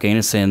over in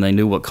Afghanistan. They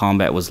knew what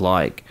combat was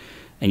like,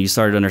 and you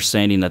started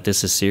understanding that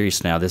this is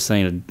serious now. This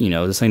ain't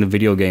a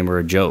video game or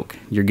a joke.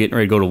 You're getting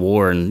ready to go to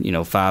war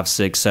in 5,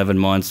 6, 7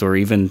 months, or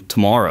even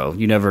tomorrow.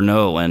 You never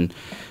know. And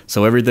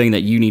so everything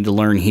that you need to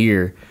learn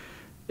here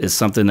is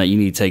something that you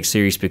need to take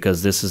serious,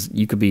 because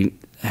you could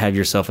have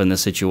yourself in this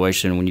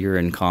situation when you're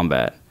in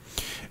combat.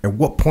 At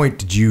what point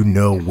did you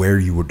know where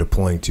you were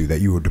deploying to,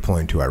 that you were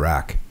deploying to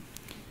Iraq?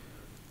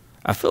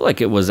 I feel like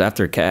it was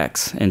after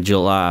CAX in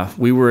July.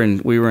 We were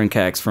in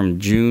CAX from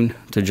June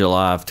to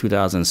July of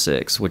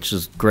 2006, which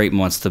is great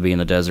months to be in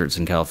the deserts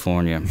in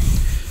California.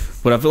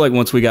 But I feel like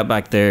once we got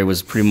back there, it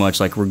was pretty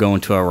much like we're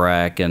going to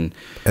Iraq. And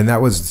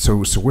that was,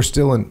 so we're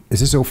still in,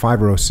 is this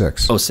 05 or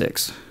 06?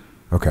 06.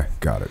 Okay,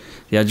 got it.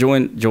 Yeah, I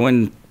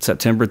joined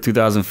September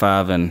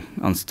 2005, and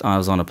I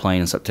was on a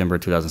plane in September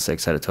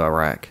 2006, headed to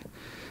Iraq.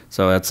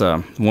 So that's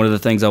one of the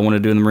things I wanted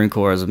to do in the Marine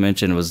Corps, as I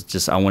mentioned, was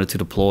just I wanted to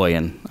deploy,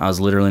 and I was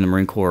literally in the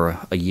Marine Corps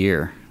a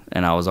year,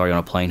 and I was already on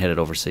a plane headed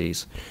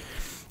overseas.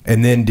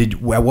 And then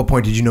at what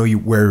point did you know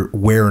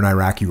where in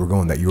Iraq you were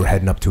going, that you were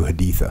heading up to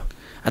Haditha?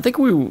 I think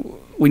we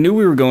knew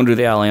we were going to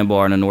the Al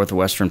Anbar in the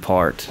northwestern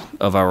part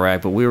of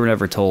Iraq, but we were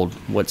never told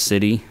what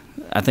city.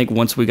 I think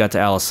once we got to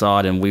Al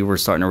Assad and we were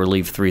starting to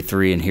relieve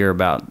 3-3 and hear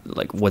about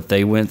like what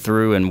they went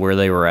through and where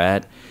they were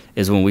at,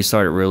 is when we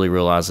started really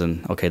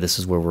realizing, okay, this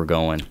is where we're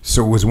going.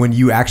 So it was when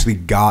you actually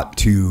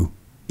got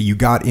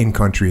in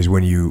country is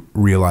when you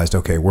realized,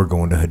 okay, we're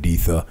going to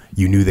Haditha.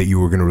 You knew that you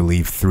were going to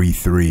relieve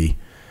 3-3.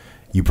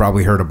 You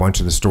probably heard a bunch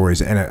of the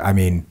stories. And I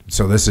mean,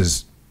 so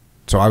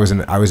I was in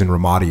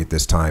Ramadi at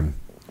this time,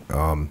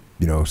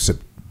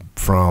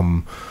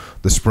 from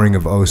the spring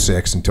of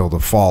 06 until the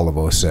fall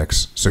of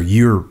 06. So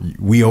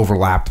we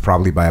overlapped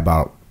probably by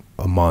about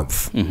a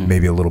month,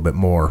 maybe a little bit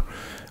more,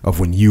 of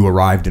when you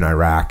arrived in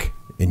Iraq.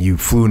 And you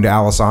flew into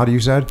Al Assad, you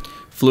said?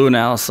 Flew in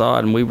Al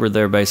Assad, and we were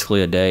there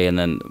basically a day. And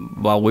then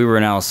while we were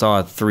in Al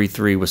Assad,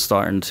 3-3 was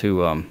starting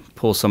to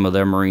pull some of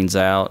their Marines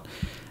out.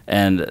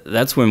 And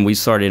that's when we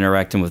started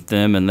interacting with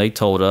them, and they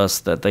told us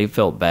that they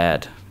felt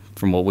bad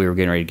from what we were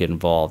getting ready to get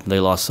involved. They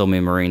lost so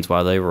many Marines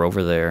while they were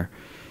over there.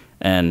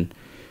 And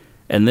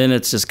then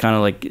it's just kind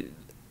of like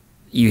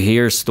you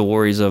hear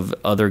stories of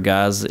other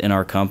guys in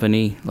our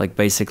company, like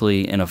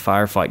basically in a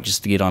firefight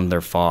just to get on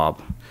their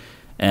fob.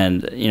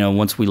 And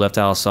once we left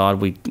Al Assad,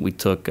 we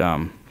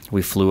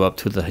flew up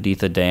to the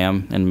Haditha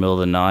Dam in the middle of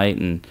the night,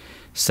 and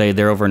stayed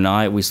there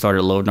overnight. We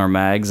started loading our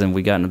mags, and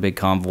we got in a big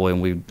convoy,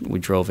 and we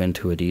drove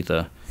into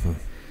Haditha.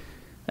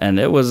 And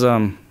it was,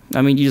 I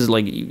mean, you just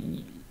like,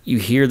 you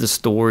hear the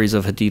stories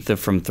of Haditha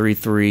from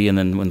 3-3, and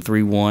then when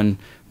 3-1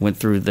 went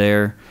through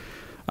their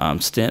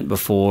stint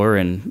before,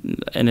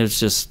 and it's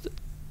just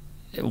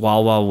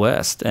Wild Wild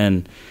West.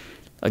 And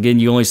again,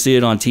 you only see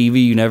it on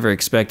TV. You never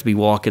expect to be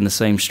walking the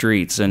same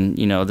streets and,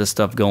 you know, this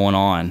stuff going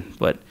on.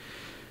 But,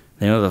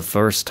 you know, the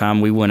first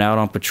time we went out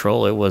on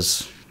patrol, it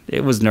was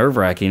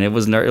nerve-wracking. It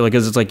was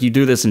because it's like you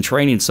do this in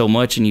training so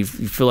much, and you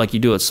feel like you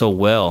do it so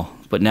well.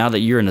 But now that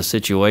you're in a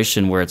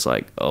situation where it's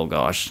like, oh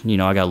gosh, you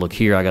know, I gotta look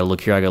here, I gotta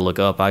look here, I gotta look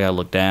up, I gotta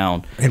look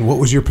down. And what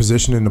was your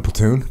position in the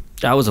platoon?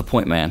 I was a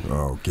point man.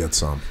 Oh, get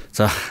some.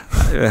 So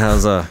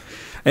it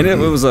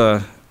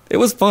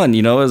was fun,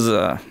 you know. It was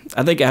I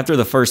think after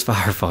the first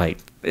firefight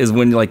is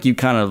when like you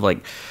kind of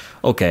like,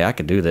 okay, I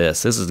could do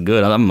this. This is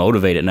good. I'm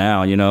motivated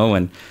now, you know.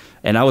 And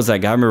I was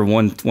that guy. I remember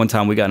one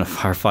time we got in a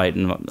firefight,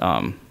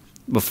 and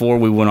before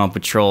we went on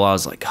patrol, I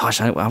was like,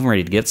 gosh, I'm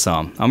ready to get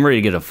some. I'm ready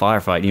to get a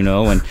firefight, you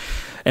know.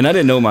 And I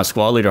didn't know my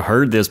squad leader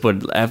heard this,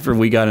 but after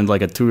we got into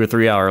like a 2 or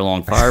 3 hour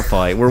long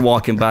firefight, we're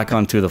walking back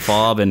onto the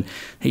fob, and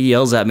he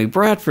yells at me,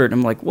 Bradford.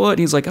 I'm like, what? And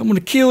he's like, I'm going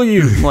to kill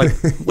you. I'm like,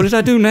 what did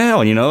I do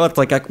now? You know, it's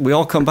like we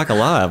all come back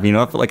alive. You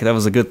know, I feel like that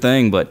was a good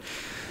thing. But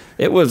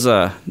it was,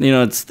 you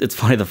know, it's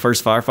funny. The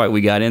first firefight we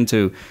got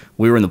into,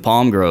 we were in the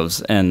palm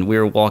groves, and we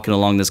were walking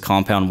along this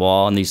compound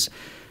wall, and these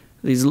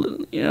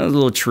you know,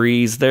 little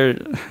trees. They're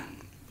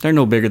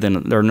no wider than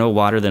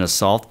a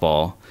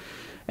softball.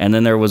 And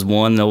then there was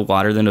one no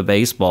wider than a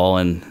baseball,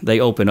 and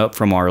they open up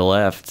from our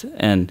left.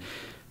 And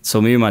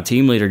so me and my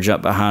team leader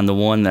jumped behind the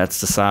one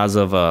that's the size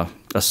of a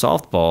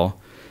softball.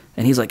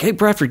 And he's like, hey,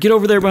 Bradford, get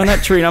over there behind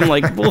that tree. And I'm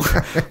like, bull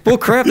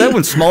crap, that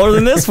one's smaller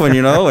than this one,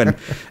 you know. And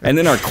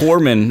then our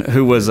corpsman,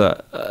 who was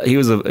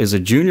a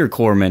junior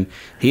corpsman,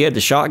 he had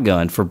the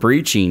shotgun for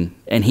breaching,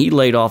 and he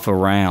laid off a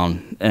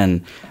round.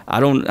 And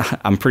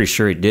I'm pretty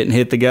sure it didn't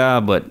hit the guy,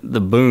 but the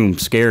boom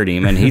scared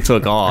him, and he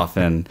took off.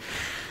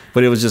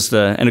 But it was just,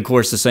 and of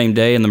course, the same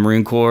day in the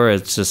Marine Corps,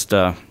 it's just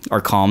our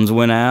comms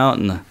went out,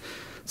 and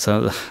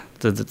so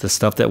the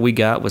stuff that we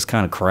got was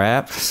kind of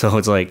crap. So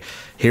it's like,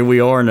 here we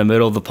are in the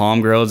middle of the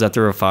palm groves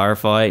after a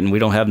firefight, and we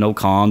don't have no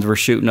comms. We're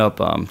shooting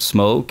up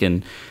smoke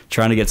and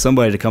trying to get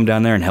somebody to come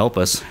down there and help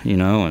us, you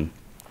know. And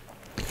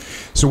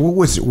so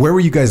where were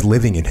you guys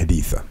living in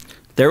Haditha?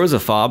 There was a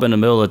fob in the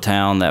middle of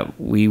town that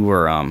we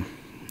were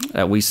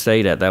that we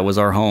stayed at. That was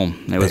our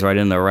home. It was right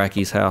in the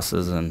Iraqis'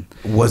 houses. And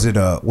was it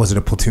a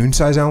platoon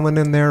size element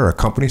in there, or a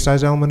company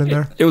size element in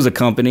there? It was a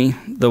company.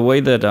 The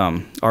way that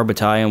our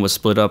battalion was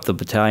split up, the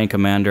battalion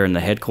commander and the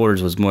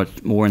headquarters was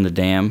much more in the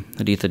dam,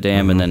 Haditha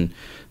Dam, and then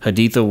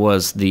Haditha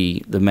was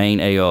the main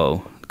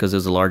AO, because it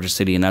was the largest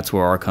city, and that's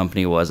where our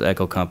company was,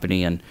 Echo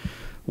Company. And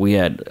we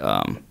had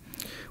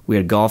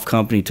Golf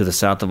Company to the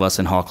south of us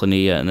in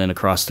Hoklania, and then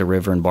across the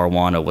river in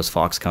Barwana was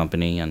Fox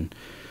Company,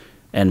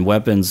 and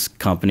Weapons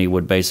Company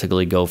would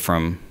basically go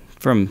from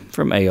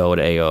AO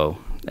to AO.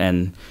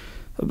 And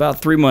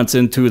about 3 months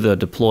into the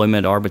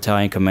deployment, our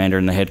battalion commander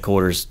and the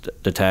headquarters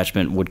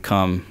detachment would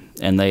come,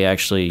 and they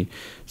actually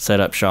set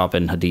up shop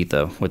in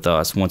Haditha with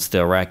us once the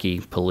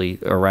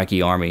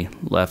Iraqi army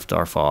left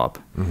our FOB.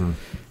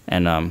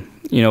 And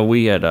you know,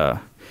 we had it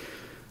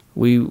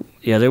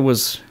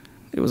was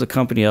a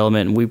company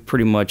element, and we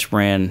pretty much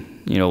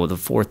ran, you know, the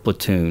 4th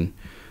platoon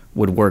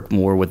would work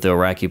more with the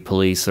Iraqi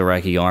police, the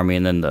Iraqi army,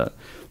 and then the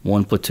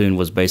one platoon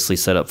was basically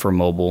set up for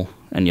mobile,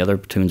 and the other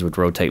platoons would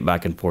rotate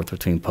back and forth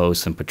between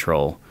posts and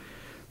patrol.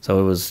 So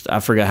it was,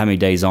 I forgot how many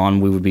days on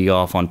we would be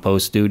off on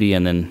post duty,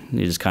 and then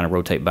you just kind of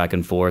rotate back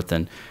and forth.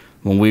 And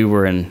when we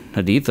were in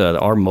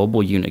Haditha, our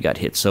mobile unit got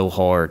hit so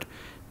hard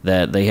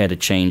that they had to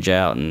change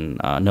out,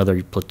 and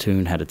another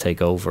platoon had to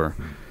take over,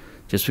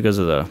 just because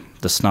of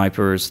the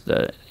snipers,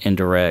 the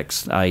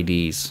indirects,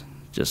 IEDs.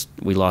 Just,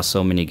 we lost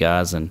so many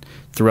guys, and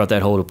throughout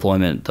that whole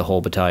deployment, the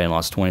whole battalion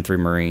lost 23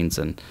 Marines,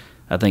 and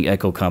I think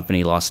Echo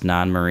Company lost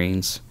 9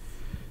 Marines,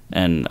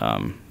 and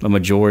the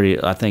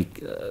majority, I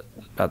think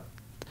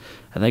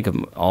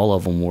all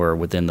of them were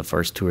within the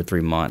first 2 or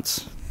 3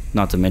 months.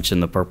 Not to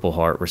mention the Purple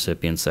Heart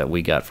recipients that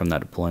we got from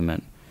that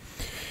deployment.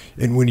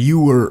 And when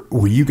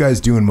were you guys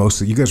doing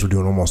mostly? You guys were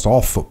doing almost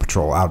all foot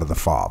patrol out of the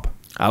FOB.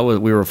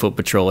 We were foot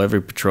patrol,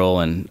 every patrol,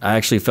 and I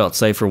actually felt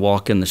safer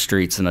walking the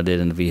streets than I did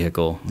in the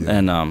vehicle. Yeah.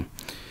 And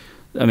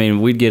I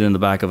mean, we'd get in the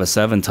back of a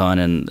 7-ton,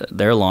 and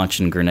they're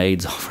launching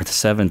grenades over the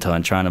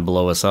 7-ton trying to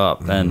blow us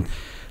up. And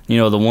you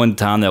know, the one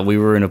time that we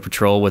were in a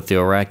patrol with the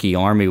Iraqi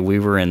army, we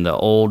were in the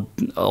old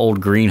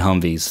green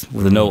Humvees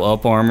with no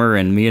up armor,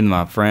 and me and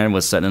my friend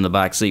was sitting in the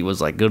back seat, was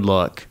like, good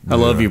luck. I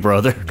love you,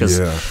 brother, because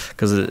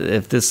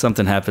if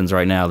something happens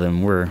right now,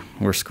 then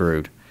we're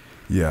screwed.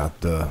 Yeah,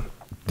 the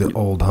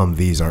old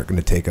Humvees aren't going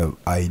to take a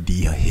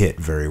ID hit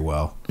very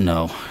well.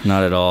 No,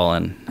 not at all.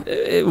 And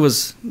it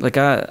was like,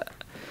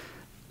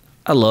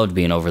 I loved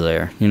being over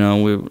there. You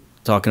know, we were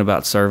talking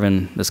about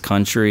serving this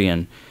country,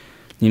 and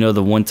you know,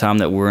 the one time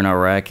that we're in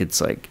Iraq, it's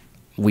like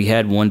we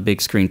had one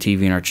big screen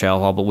TV in our chow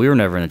hall, but we were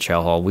never in a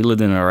chow hall. We lived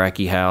in an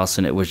Iraqi house,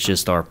 and it was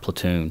just our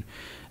platoon.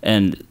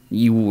 And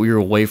you're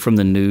away from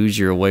the news,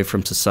 you're away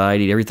from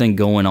society, everything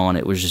going on.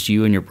 It was just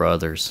you and your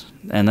brothers.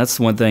 And that's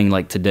one thing,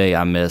 like, today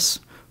I miss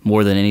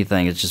more than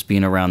anything. It's just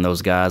being around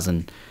those guys,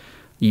 and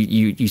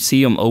you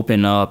see them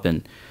open up.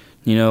 And,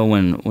 you know,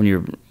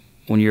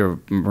 when your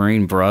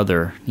Marine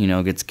brother, you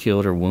know, gets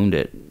killed or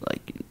wounded,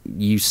 like,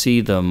 you see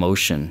the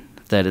emotion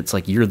that it's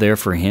like you're there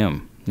for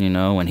him, you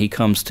know, and he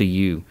comes to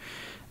you.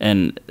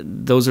 And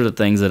those are the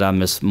things that I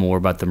miss more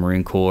about the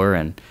Marine Corps.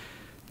 And,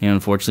 you know,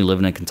 unfortunately,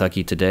 living in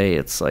Kentucky today,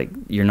 it's like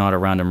you're not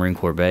around a Marine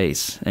Corps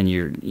base. And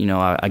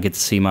I get to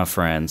see my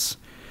friends,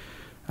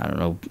 I don't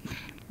know,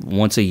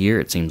 once a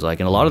year, it seems like.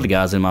 And a lot of the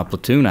guys in my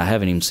platoon I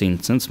haven't even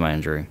seen since my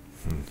injury.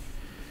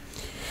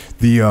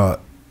 How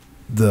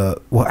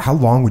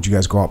long would you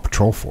guys go out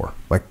patrol for?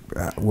 Like,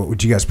 what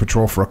would you guys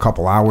patrol for? A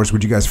couple hours?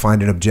 Would you guys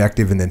find an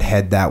objective and then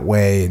head that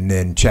way and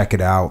then check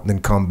it out and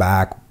then come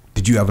back?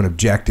 Did you have an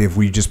objective?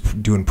 Were you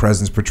just doing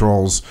presence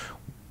patrols?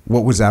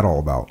 What was that all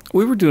about?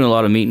 We were doing a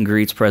lot of meet and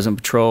greets, present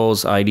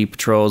patrols, ID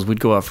patrols. We'd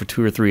go out for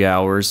 2 or 3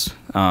 hours.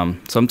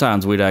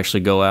 Sometimes we'd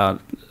actually go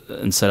out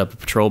and set up a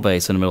patrol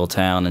base in the middle of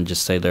town and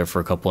just stay there for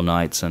a couple of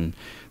nights and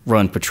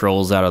run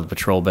patrols out of the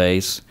patrol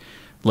base.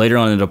 Later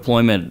on in the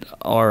deployment,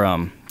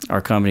 our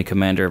company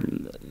commander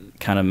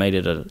kind of made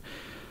it an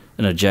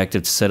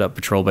objective to set up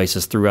patrol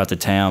bases throughout the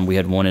town. We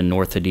had one in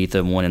North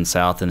Haditha, one in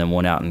South, and then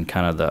one out in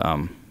kind of the,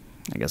 I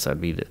guess that'd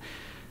be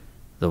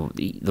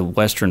the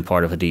western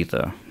part of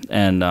Haditha.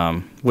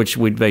 And which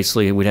we'd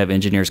have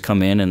engineers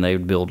come in and they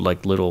would build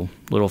like little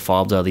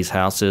fobs out of these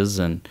houses,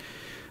 and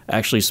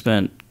actually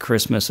spent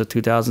Christmas of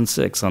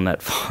 2006 on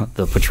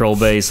the patrol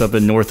base up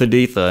in North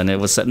Haditha, and it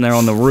was sitting there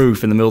on the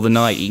roof in the middle of the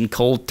night eating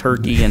cold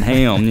turkey and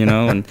ham, you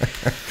know. And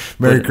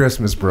Merry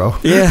Christmas, bro.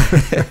 Yeah.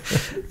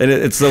 And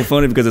it's so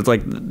funny because it's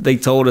like they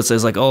told us,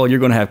 it's like, oh, you're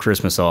going to have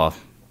Christmas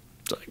off.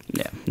 It's like,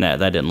 yeah, nah,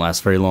 that didn't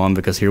last very long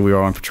because here we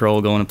are on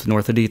patrol going up to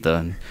North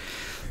Haditha.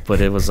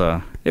 But it was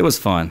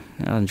fun.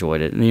 I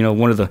enjoyed it. And, you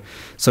know,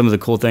 some of the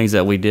cool things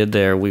that we did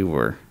there,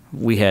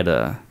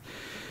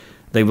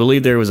 they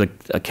believed there was a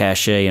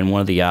cache in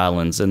one of the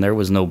islands, and there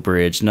was no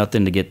bridge,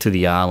 nothing to get to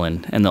the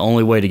island. And the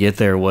only way to get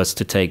there was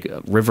to take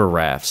river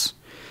rafts.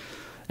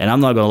 And I'm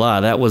not going to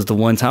lie, that was the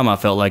one time I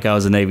felt like I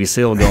was a Navy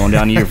SEAL going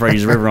down the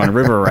Euphrates River on a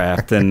river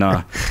raft. And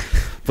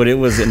but it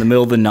was in the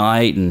middle of the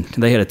night, and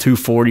they had a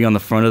 240 on the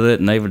front of it,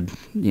 and they would,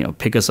 you know,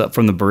 pick us up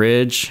from the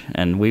bridge,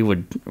 and we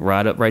would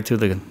ride up right to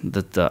the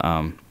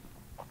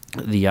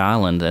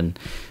island. And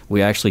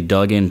we actually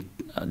dug in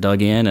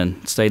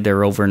and stayed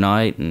there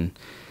overnight. And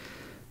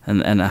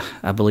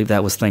I believe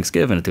that was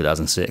Thanksgiving in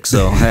 2006.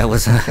 So that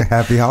was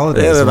happy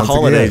holidays. Yeah, the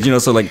holidays. Again. You know,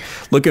 so like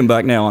looking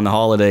back now on the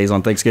holidays,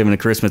 on Thanksgiving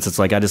and Christmas, it's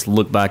like I just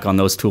look back on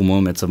those 2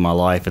 moments of my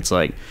life. It's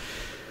like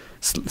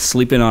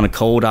sleeping on a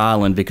cold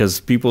island, because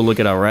people look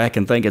at Iraq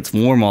and think it's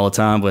warm all the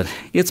time, but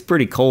it's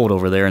pretty cold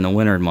over there in the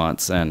winter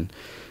months. And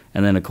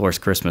then of course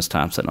Christmas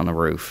time, sitting on the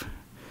roof.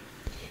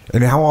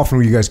 And how often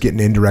were you guys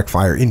getting indirect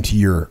fire into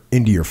your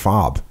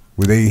fob?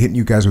 Were they hitting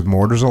you guys with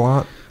mortars a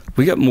lot?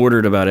 We got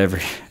mortared about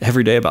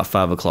every day about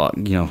 5 o'clock,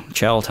 you know,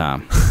 chow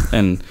time.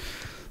 And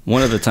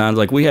one of the times,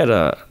 like, we had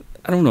I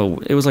don't know,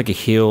 it was like a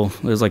hill.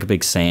 It was like a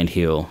big sand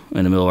hill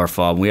in the middle of our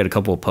fob. We had a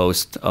couple of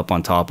posts up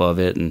on top of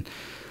it. And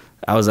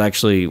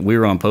we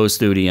were on post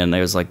duty, and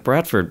they was like,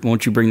 Bradford,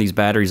 won't you bring these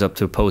batteries up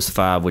to post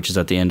 5, which is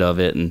at the end of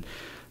it? And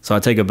so I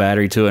take a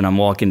battery to it, and I'm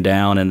walking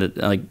down, and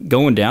like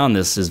going down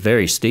this is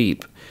very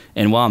steep.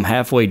 And while I'm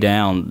halfway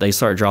down, they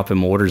start dropping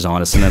mortars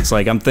on us. And it's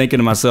like, I'm thinking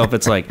to myself,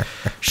 it's like,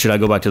 should I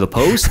go back to the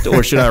post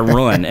or should I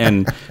run?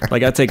 And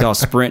like, I take off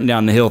sprinting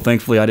down the hill.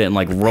 Thankfully, I didn't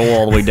like roll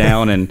all the way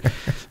down. And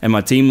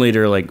my team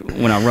leader, like,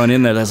 when I run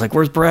in there, I was like,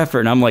 where's Bradford?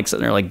 And I'm like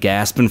sitting there like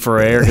gasping for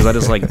air because I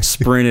just like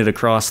sprinted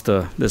across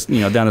down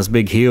this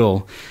big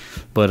hill.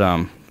 But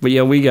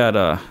yeah, we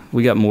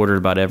got mortared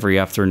about every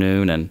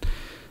afternoon.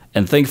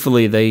 And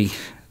thankfully,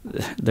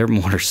 their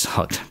mortar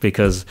sucked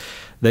because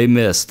they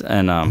missed.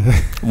 And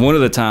one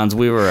of the times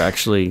we were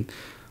actually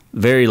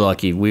very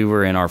lucky. We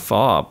were in our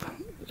fob.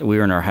 We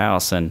were in our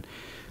house, and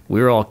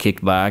we were all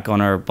kicked back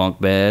on our bunk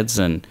beds.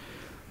 And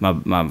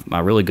my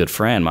really good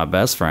friend, my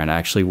best friend,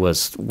 actually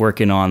was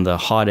working on the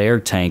hot air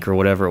tank or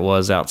whatever it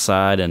was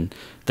outside. And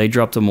they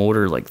dropped a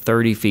mortar like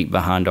 30 feet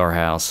behind our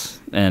house.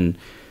 And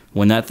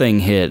when that thing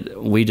hit,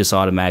 we just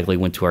automatically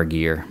went to our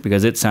gear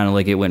because it sounded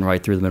like it went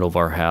right through the middle of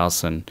our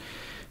house. And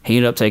he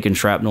ended up taking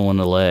shrapnel in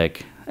the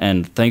leg.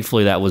 And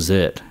thankfully that was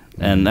it.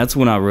 And that's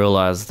when I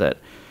realized that,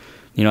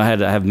 you know, I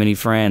have many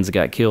friends that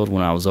got killed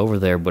when I was over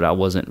there, but I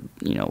wasn't,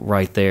 you know,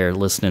 right there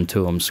listening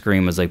to them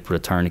scream as they put a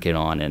tourniquet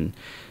on. And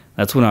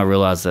that's when I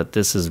realized that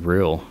this is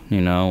real,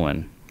 you know.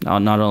 And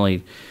not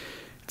only,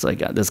 it's like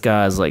this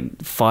guy is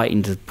like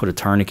fighting to put a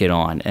tourniquet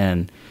on,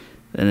 and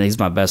he's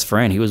my best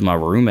friend. He was my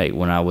roommate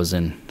when I was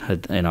in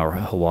our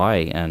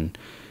Hawaii, and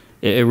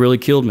it really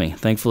killed me.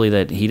 Thankfully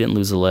that he didn't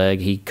lose a leg.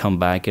 He come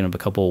back in a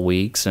couple of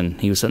weeks, and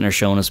he was sitting there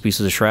showing us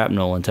pieces of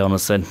shrapnel and telling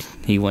us that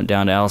he went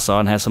down to Al-Assad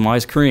and had some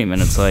ice cream. And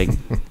it's like,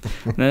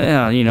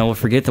 yeah, you know,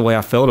 forget the way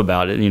I felt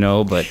about it, you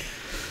know, but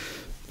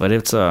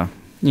it's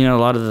you know,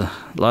 a lot of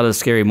the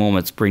scary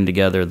moments bring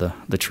together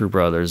the true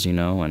brothers, you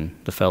know, and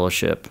the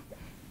fellowship.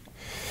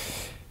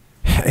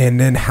 And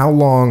then how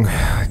long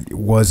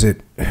was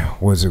it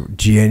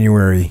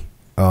January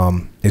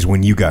is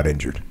when you got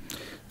injured?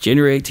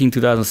 January 18,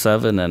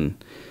 2007,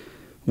 and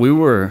we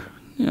were,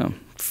 you know,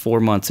 4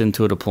 months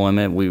into a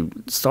deployment. We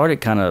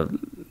started kind of,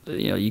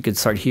 you know, you could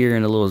start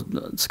hearing a little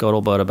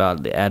scuttlebutt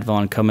about the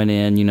Advon coming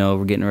in. You know,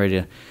 we're getting ready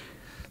to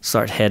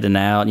start heading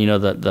out. You know,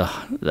 the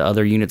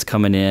other units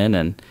coming in,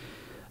 and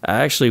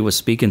I actually was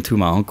speaking to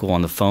my uncle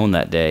on the phone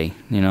that day.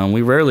 You know, and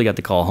we rarely got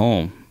to call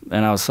home.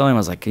 And I was telling him, I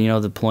was like, you know,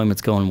 the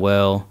deployment's going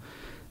well.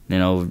 You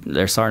know,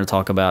 they're starting to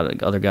talk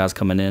about other guys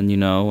coming in. You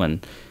know,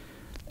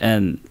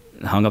 and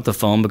hung up the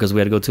phone because we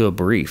had to go to a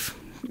brief,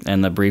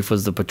 and the brief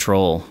was the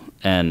patrol.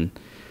 And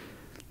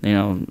you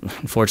know,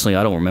 unfortunately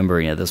I don't remember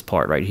any of this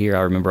part right here. I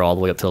remember all the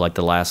way up to like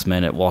the last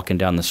minute walking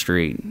down the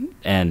street,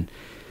 and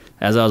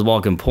as I was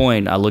walking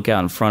point, I look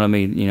out in front of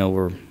me. You know,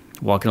 we're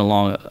walking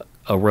along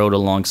a road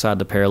alongside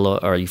the parallel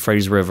or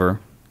Euphrates River.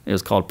 It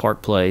was called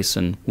Park Place,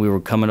 and we were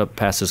coming up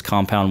past this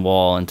compound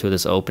wall into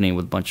this opening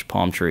with a bunch of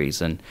palm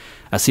trees, and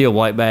I see a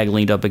white bag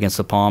leaned up against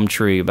a palm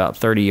tree about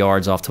 30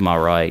 yards off to my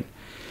right.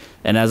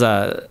 And as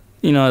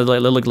you know, it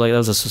looked like that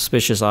was a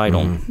suspicious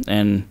item.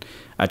 And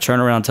I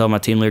turned around and tell my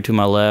team leader to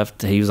my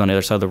left, he was on the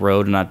other side of the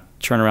road, and I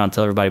turned around and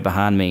tell everybody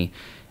behind me.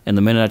 And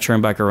the minute I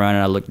turned back around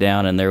and I looked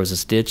down, and there was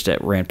this ditch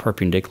that ran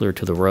perpendicular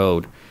to the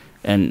road.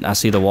 And I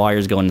see the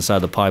wires going inside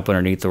the pipe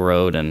underneath the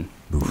road, and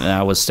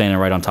I was standing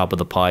right on top of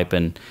the pipe.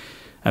 And,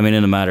 I mean,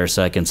 in a matter of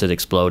seconds, it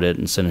exploded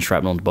and sending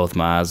shrapnel into both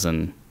my eyes.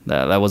 And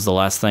that was the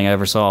last thing I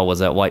ever saw, was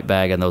that white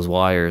bag and those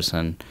wires.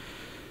 And,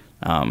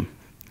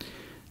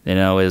 you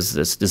know, is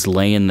just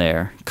laying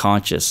there,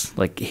 conscious,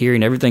 like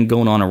hearing everything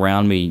going on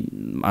around me.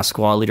 My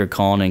squad leader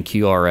calling in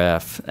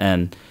QRF,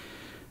 and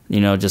you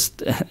know,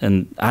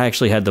 and I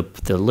actually had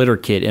the litter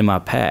kit in my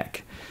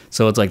pack,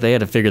 so it's like they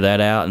had to figure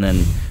that out. And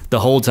then the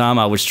whole time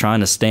I was trying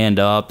to stand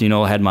up, you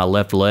know, I had my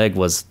left leg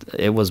was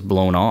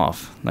blown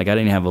off. Like I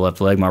didn't have a left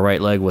leg. My right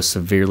leg was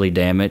severely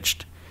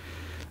damaged,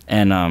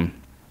 and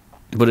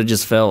but it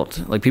just felt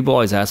like, people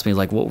always ask me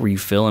like, what were you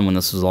feeling when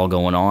this was all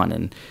going on?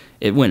 And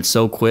it went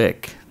so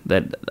quick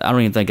that I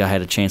don't even think I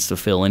had a chance to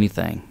feel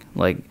anything.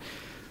 Like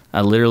I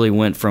literally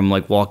went from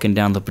like walking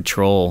down the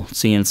patrol,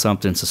 seeing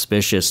something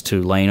suspicious,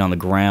 to laying on the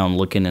ground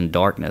looking in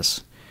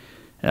darkness.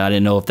 And I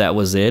didn't know if that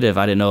was it,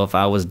 I didn't know if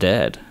I was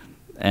dead.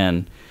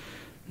 And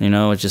you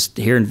know, it's just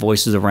hearing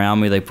voices around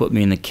me. They put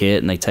me in the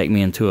kit and they take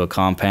me into a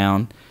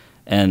compound.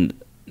 And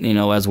you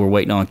know, as we're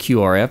waiting on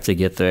QRF to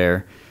get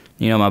there,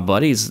 you know, my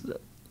buddies,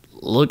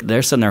 look,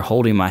 they're sitting there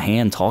holding my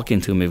hand,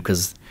 talking to me,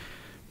 because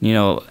you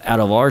know, out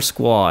of our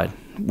squad,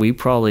 we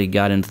probably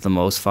got into the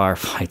most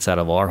firefights out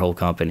of our whole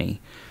company.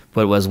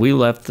 But as we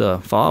left the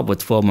FOB with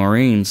 12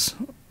 Marines,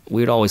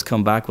 we'd always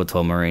come back with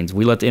 12 Marines.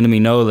 We let the enemy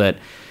know that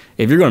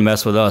if you're going to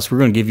mess with us, we're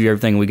going to give you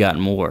everything we got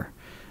and more.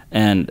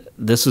 And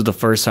this was the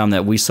first time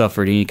that we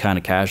suffered any kind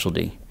of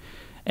casualty.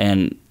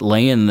 And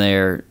laying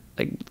there,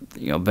 like,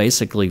 you know,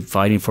 basically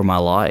fighting for my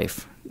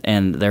life.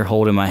 And they're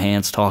holding my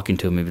hands, talking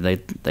to me. They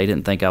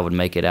didn't think I would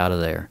make it out of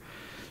there.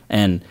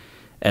 And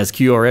as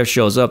QRF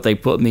shows up, they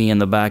put me in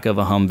the back of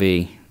a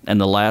Humvee. And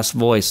the last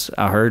voice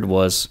I heard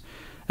was,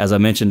 as I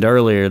mentioned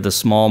earlier, the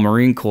small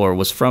Marine Corps,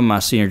 was from my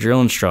senior drill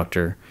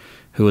instructor,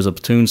 who was a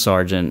platoon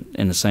sergeant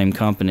in the same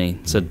company.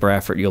 Said,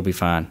 "Bradford, you'll be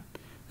fine."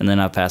 And then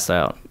I passed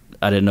out.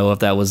 I didn't know if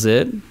that was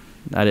it.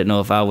 I didn't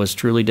know if I was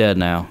truly dead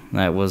now.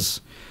 That was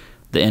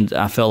the end.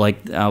 I felt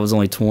like I was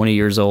only 20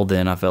 years old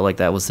then. I felt like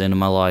that was the end of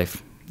my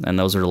life. And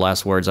those are the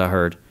last words I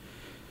heard.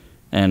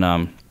 And,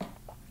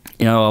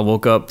 you know, I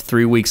woke up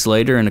 3 weeks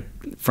later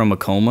from a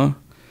coma.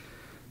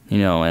 You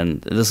know,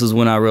 and this is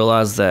when I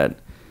realized that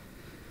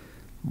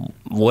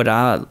what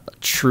I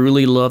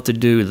truly love to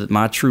do, that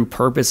my true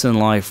purpose in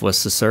life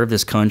was to serve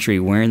this country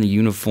wearing the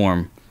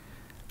uniform,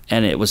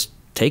 and it was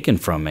taken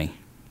from me.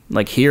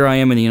 Like, here I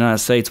am in the United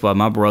States while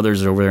my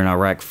brothers are over there in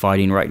Iraq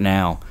fighting right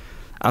now.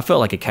 I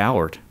felt like a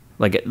coward.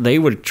 Like, they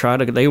would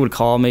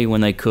call me when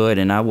they could,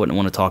 and I wouldn't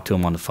want to talk to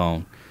them on the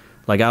phone.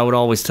 Like, I would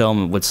always tell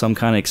them with some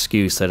kind of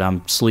excuse that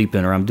I'm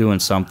sleeping or I'm doing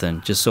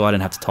something, just so I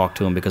didn't have to talk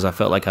to them, because I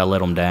felt like I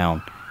let them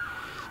down.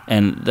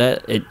 And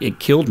that it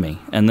killed me.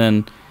 And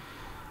then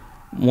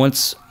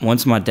once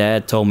my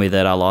dad told me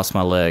that I lost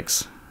my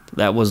legs,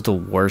 that was the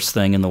worst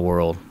thing in the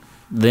world.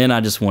 Then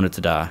I just wanted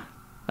to die.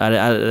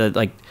 I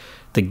like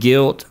the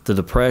guilt, the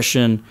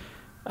depression.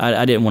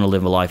 I didn't want to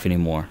live a life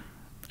anymore.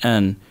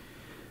 And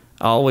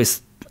I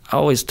always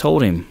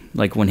told him,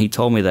 like, when he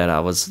told me that,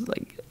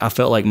 I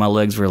felt like my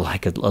legs were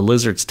like a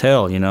lizard's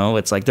tail, you know?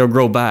 It's like they'll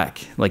grow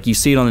back. Like, you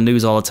see it on the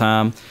news all the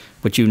time,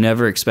 but you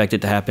never expect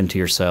it to happen to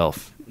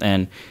yourself.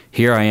 And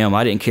here I am.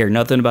 I didn't care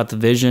nothing about the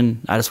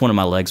vision. I just wanted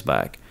my legs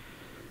back,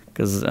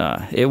 because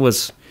it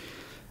was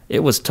it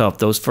was tough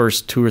those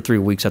first 2 or 3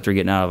 weeks after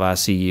getting out of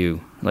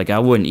ICU. Like, I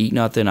wouldn't eat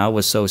nothing. I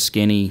was so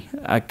skinny.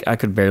 I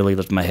could barely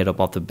lift my head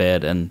up off the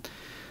bed, and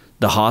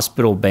the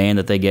hospital band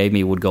that they gave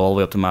me would go all the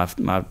way up to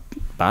my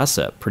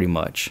bicep pretty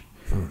much,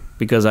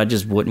 because I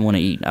just wouldn't want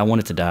to eat. I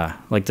wanted to die.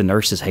 Like, the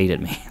nurses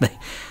hated me.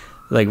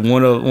 Like,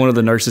 one of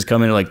the nurses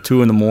come in at like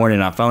 2 in the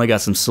morning. I finally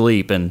got some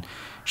sleep, and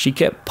she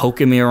kept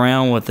poking me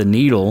around with the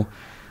needle,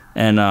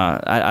 and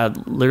I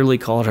literally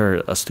called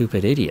her a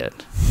stupid idiot.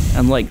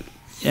 I'm like,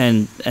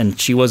 and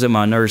she wasn't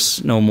my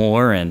nurse no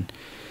more, and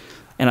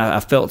I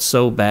felt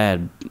so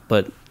bad.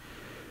 But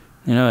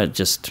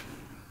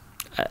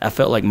I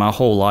felt like my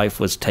whole life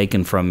was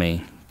taken from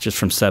me just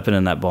from stepping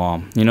in that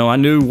bomb. I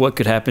knew what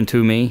could happen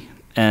to me,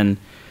 and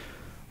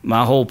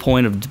my whole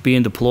point of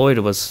being deployed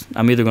was,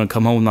 I'm either going to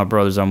come home with my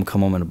brothers or I'm going to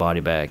come home in a body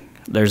bag.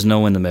 There's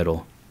no in the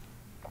middle.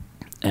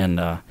 And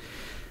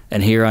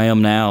here I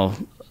am now,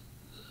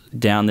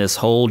 down this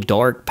whole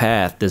dark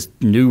path, this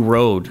new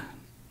road.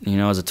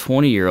 As a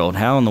 20-year-old,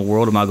 how in the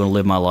world am I going to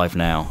live my life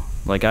now?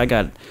 Like, I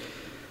don't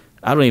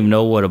even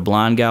know what a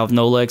blind guy with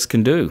no legs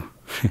can do.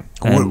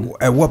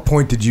 At what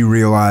point did you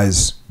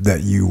realize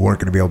that you weren't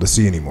going to be able to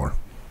see anymore?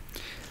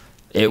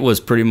 It was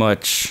pretty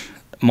much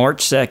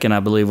March 2nd, I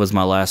believe, was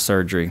my last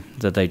surgery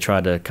that they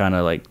tried to kind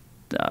of like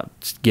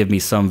give me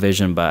some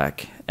vision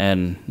back,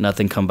 and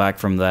nothing come back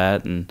from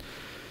that. And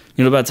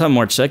by the time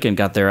March 2nd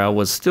got there, I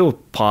was still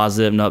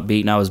positive and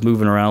upbeat, and I was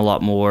moving around a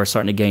lot more,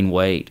 starting to gain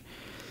weight.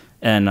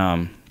 And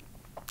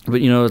but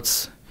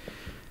it's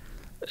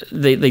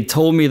they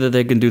told me that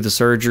they can do the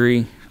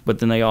surgery, but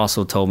then they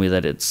also told me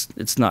that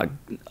it's not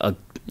a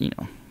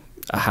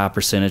high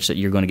percentage that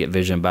you're going to get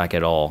vision back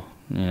at all.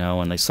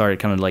 And they started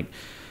kind of like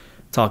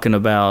talking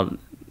about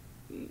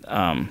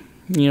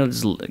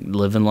just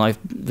living life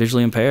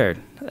visually impaired.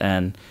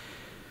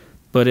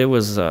 But it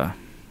was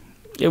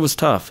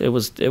tough. It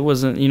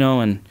wasn't,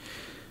 and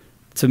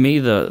to me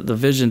the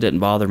vision didn't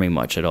bother me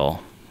much at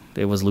all.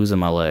 It was losing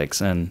my legs.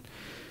 And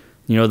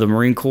the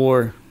Marine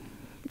Corps,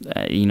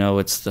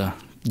 it's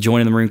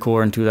joining the Marine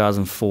Corps in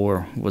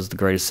 2004 was the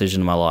greatest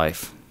decision of my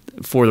life,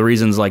 for the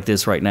reasons like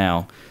this right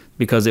now,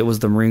 because it was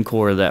the Marine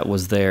Corps that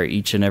was there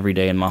each and every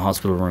day in my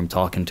hospital room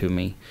talking to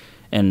me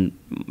and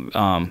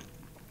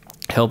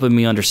helping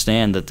me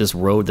understand that this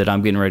road that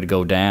I'm getting ready to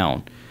go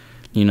down,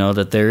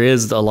 that there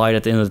is a light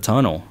at the end of the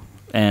tunnel.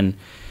 And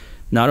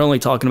not only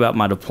talking about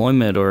my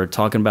deployment or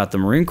talking about the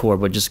Marine Corps,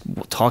 but just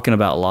talking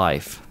about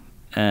life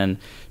and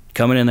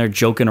coming in there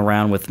joking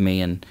around with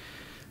me. And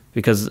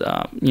because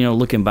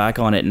looking back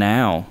on it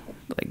now,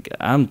 like,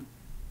 I'm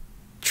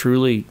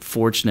truly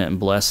fortunate and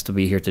blessed to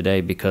be here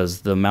today,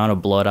 because the amount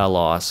of blood I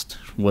lost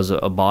was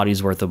a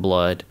body's worth of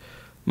blood.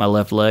 My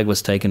left leg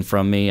was taken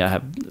from me. I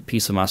have a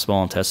piece of my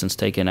small intestines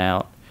taken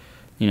out.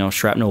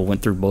 Shrapnel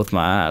went through both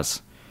my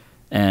eyes,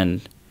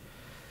 and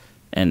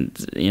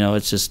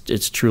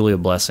it's truly a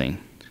blessing.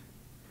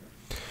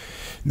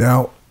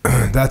 Now,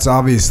 that's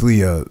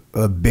obviously a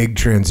big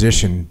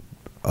transition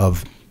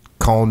of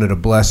calling it a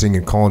blessing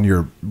and calling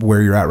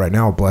where you're at right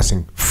now a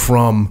blessing,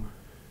 from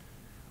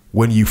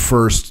when you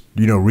first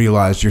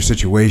realized your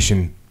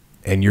situation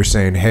and you're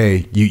saying,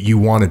 hey, you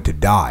wanted to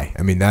die.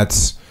 I mean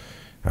that's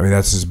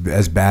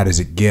as bad as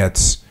it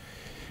gets.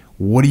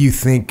 What do you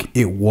think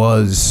it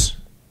was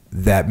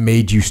that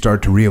made you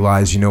start to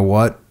realize,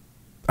 what,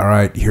 all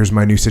right, here's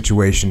my new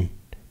situation,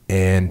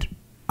 and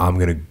I'm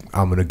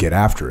gonna get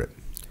after it?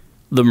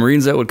 The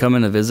Marines that would come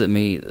in to visit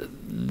me,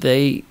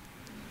 they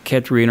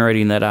kept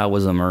reiterating that I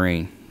was a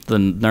Marine. The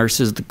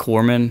nurses, the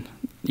corpsmen,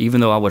 even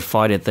though I would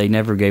fight it, they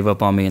never gave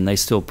up on me, and they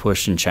still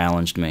pushed and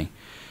challenged me.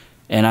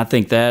 And I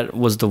think that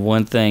was the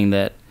one thing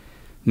that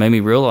made me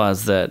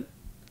realize that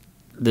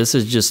this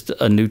is just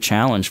a new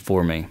challenge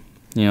for me.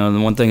 The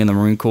one thing in the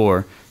Marine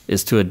Corps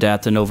is to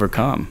adapt and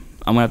overcome.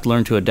 I'm going to have to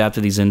learn to adapt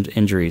to these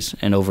injuries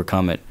and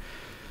overcome it.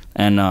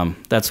 And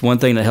that's one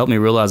thing that helped me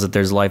realize that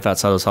there's life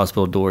outside those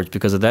hospital doors,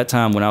 because at that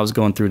time when I was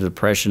going through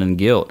depression and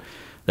guilt,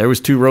 there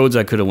was 2 roads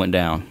I could have went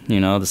down.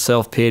 The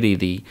self-pity,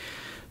 the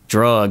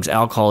drugs,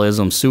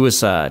 alcoholism,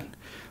 suicide.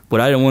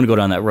 But I didn't want to go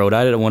down that road.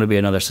 I didn't want to be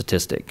another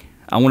statistic.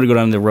 I wanted to go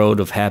down the road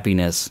of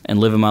happiness and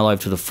living my life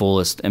to the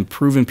fullest and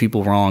proving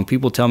people wrong.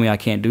 People tell me I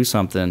can't do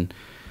something,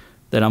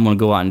 that I'm going to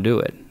go out and do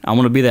it. I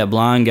want to be that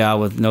blind guy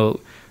with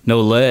no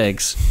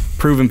legs,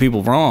 proving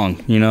people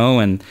wrong,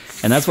 and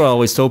that's what I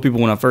always told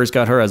people when I first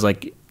got hurt. I was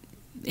like,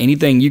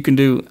 anything you can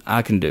do,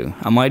 I can do.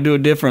 I might do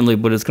it differently,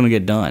 but it's going to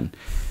get done.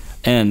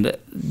 And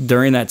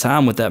during that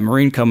time with that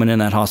Marine coming in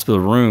that hospital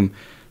room,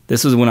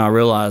 this is when I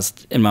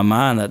realized in my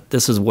mind that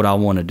this is what I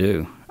want to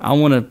do. I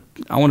want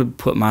to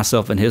put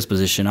myself in his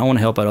position. I want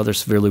to help out other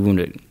severely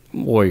wounded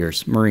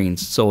warriors,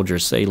 Marines,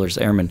 soldiers, sailors,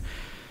 airmen.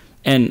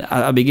 And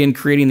I began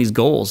creating these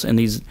goals and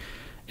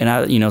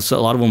so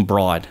a lot of them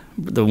broad.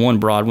 The one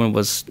broad one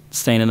was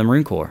staying in the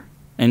Marine Corps.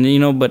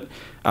 And, but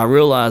I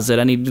realized that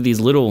I need to do these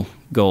little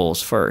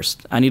goals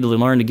first. I need to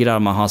learn to get out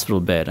of my hospital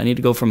bed. I need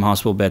to go from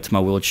hospital bed to my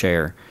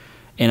wheelchair.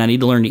 And I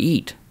need to learn to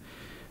eat.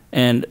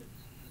 And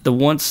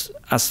once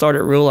I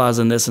started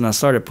realizing this and I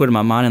started putting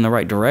my mind in the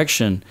right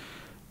direction,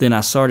 then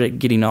I started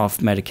getting off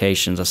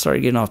medications. I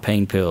started getting off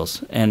pain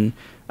pills, and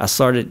I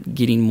started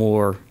getting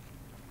more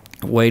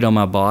weight on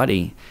my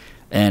body.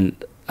 And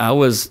I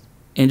was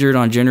injured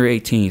on January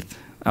 18th.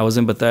 I was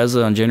in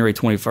Bethesda on January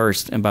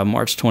 21st, and by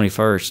March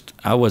 21st,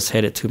 I was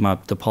headed to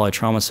the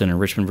Polytrauma Center in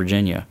Richmond,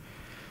 Virginia,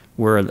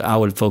 where I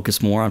would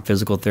focus more on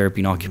physical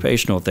therapy and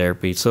occupational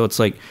therapy. So it's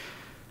like,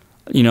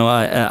 you know,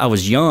 I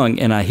was young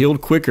and I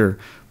healed quicker,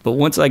 but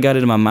once I got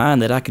it in my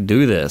mind that I could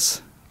do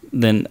this,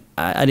 then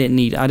I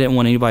didn't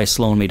want anybody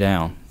slowing me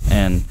down.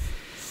 And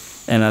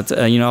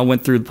I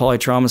went through the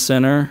Polytrauma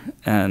Center,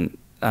 and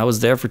I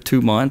was there for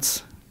 2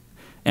 months.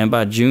 And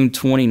by June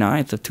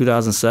 29th of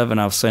 2007,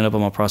 I was standing up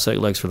on my prosthetic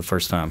legs for the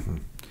first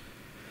time.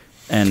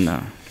 And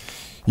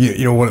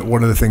you know,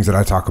 one of the things that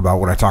I talk about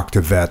when I talk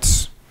to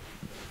vets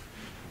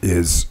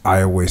is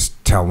I always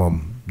tell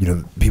them, you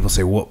know, people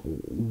say, "Well,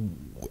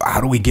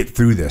 how do we get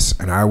through this?"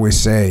 And I always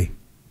say,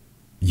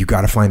 you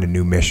got to find a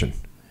new mission.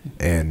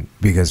 And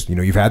because, you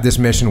know, you've had this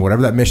mission,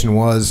 whatever that mission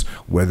was,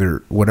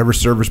 whatever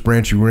service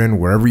branch you were in,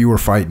 wherever you were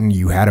fighting,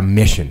 you had a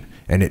mission.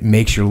 And it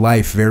makes your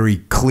life very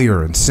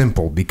clear and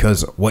simple,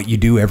 because what you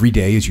do every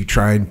day is you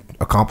try and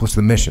accomplish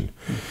the mission.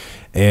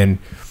 And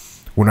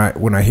when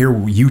I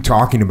hear you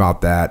talking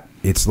about that,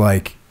 it's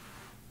like,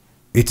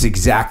 it's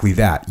exactly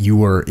that. You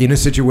were in a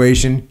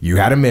situation, you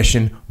had a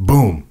mission,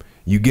 boom,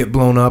 you get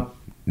blown up.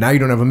 Now you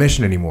don't have a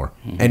mission anymore.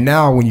 Mm-hmm. And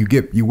now when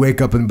you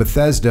wake up in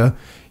Bethesda,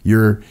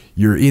 you're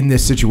in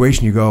this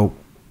situation, you go,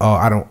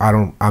 oh,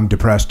 I'm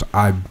depressed.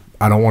 I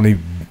don't want to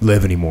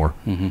live anymore.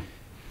 Mm-hmm.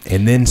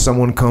 And then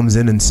someone comes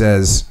in and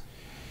says,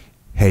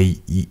 hey,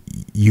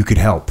 you could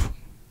help.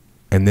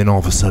 And then all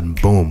of a sudden,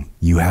 boom,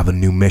 you have a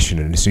new mission.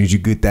 And as soon as you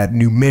get that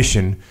new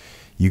mission,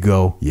 you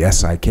go,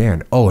 yes, I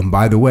can. Oh, and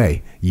by the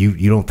way,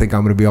 you don't think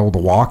I'm going to be able to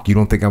walk? You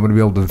don't think I'm going to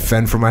be able to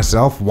fend for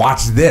myself?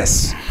 Watch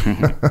this.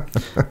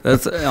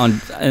 That's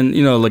and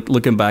you know, like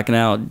looking back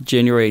now,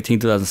 January 18,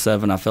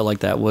 2007, I felt like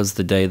that was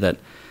the day that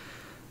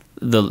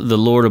the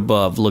Lord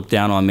above looked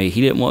down on me.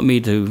 He didn't want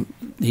me to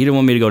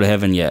go to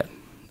heaven yet.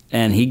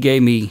 And he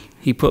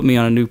put me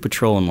on a new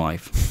patrol in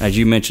life, as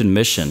you mentioned,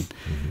 mission.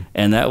 Mm-hmm.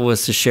 And that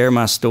was to share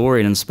my story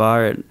and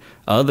inspire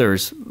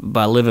others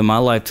by living my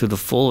life to the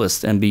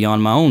fullest and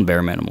beyond my own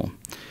bare minimum.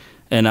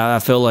 And I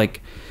feel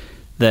like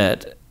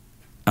that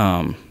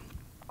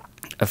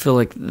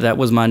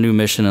was my new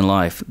mission in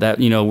life. That,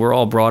 you know, we're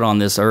all brought on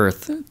this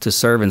earth to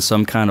serve in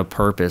some kind of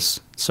purpose,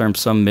 serve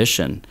some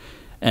mission.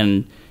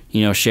 And,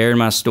 you know, sharing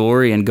my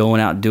story and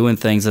going out doing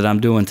things that I'm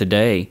doing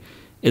today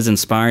is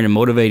inspiring and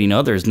motivating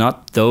others,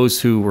 not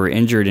those who were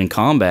injured in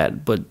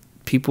combat, but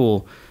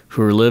people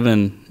who are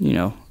living, you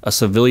know, a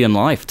civilian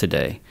life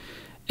today.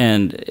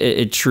 And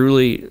it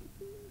truly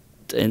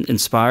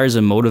inspires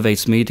and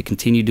motivates me to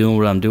continue doing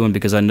what I'm doing,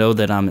 because I know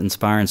that I'm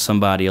inspiring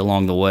somebody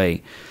along the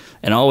way.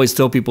 And I always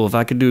tell people, if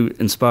I could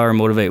inspire and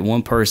motivate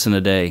one person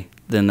a day,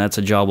 then that's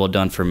a job well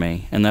done for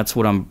me. And that's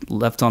what I'm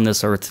left on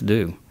this earth to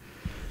do.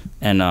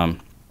 And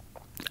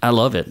I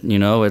love it. You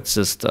know, it's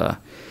just,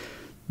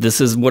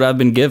 this is what I've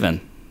been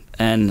given.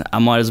 And I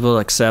might as well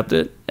accept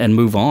it and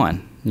move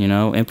on, you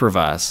know,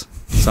 improvise.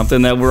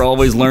 Something that we're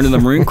always learning in the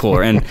Marine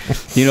Corps. And,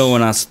 you know,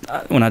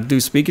 when I do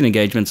speaking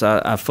engagements,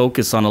 I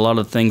focus on a lot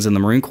of things in the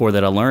Marine Corps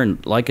that I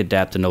learned, like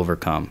adapt and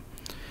overcome.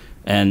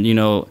 And, you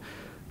know,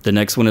 the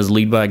next one is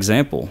lead by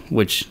example,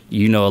 which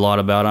you know a lot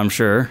about, I'm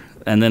sure.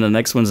 And then the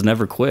next one's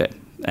never quit.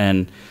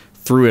 And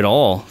through it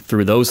all,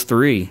 through those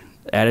three,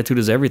 attitude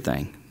is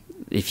everything.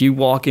 If you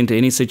walk into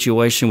any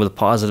situation with a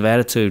positive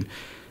attitude,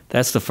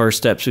 that's the first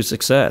step to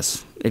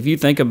success. If you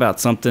think about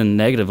something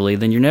negatively,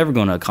 then you're never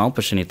going to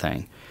accomplish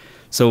anything.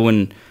 So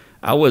when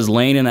I was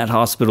laying in that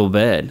hospital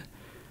bed,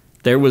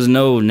 there was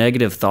no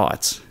negative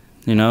thoughts,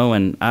 you know,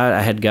 and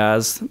I had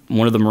guys,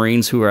 one of the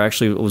Marines who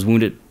was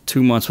wounded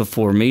 2 months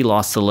before me,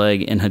 lost a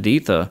leg in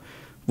Haditha,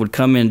 would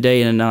come in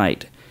day and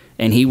night,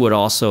 and he would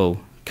also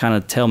kind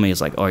of tell me,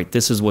 it's like, all right,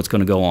 this is what's going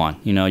to go on.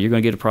 You know, you're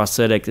going to get a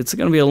prosthetic. It's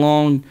going to be a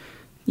long,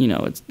 you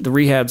know, the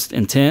rehab's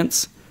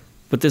intense,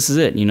 but this is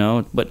it, you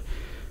know, but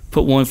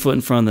put one foot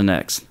in front of the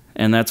next.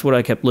 And that's what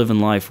I kept living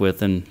life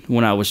with. And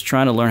when I was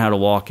trying to learn how to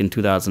walk in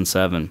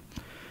 2007,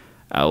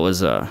 I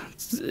was,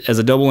 as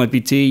a double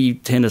amputee, you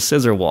tend to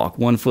scissor walk,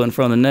 one foot in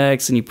front of the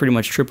next, and you pretty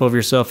much trip over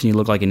yourself and you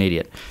look like an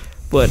idiot.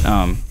 But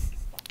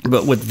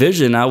with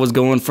vision, I was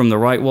going from the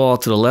right wall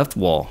to the left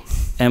wall.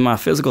 And my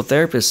physical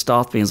therapist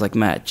stopped me and was like,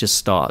 Matt, just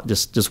stop,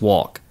 just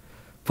walk.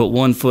 Put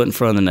one foot in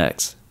front of the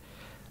next.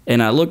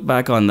 And I look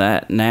back on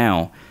that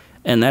now,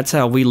 and that's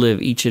how we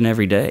live each and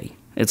every day.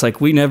 It's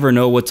like we never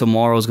know what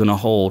tomorrow's going to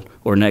hold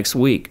or next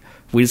week.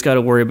 We just got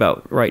to worry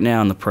about right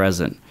now in the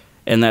present.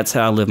 And that's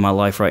how I live my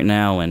life right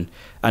now. And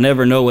I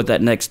never know what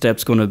that next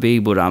step's going to be,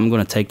 but I'm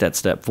going to take that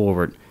step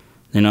forward,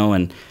 you know.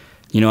 And,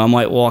 you know, I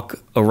might walk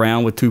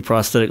around with 2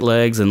 prosthetic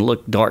legs and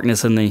look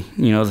darkness in the,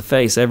 you know, the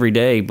face every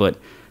day. But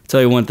I'll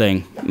tell you one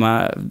thing,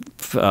 my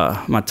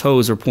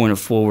toes are pointed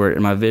forward,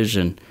 and my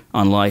vision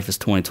on life is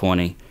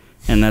 2020.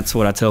 And that's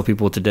what I tell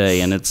people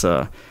today. And it's,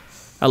 I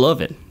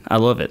love it. I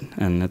love it.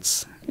 And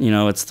it's, you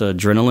know, it's the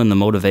adrenaline, the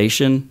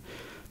motivation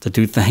to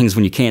do things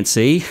when you can't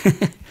see.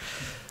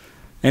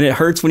 And it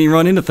hurts when you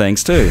run into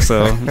things too.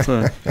 So,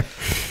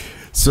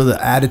 So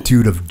the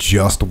attitude of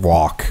just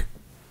walk,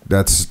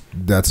 that's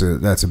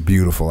a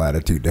beautiful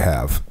attitude to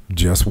have.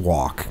 Just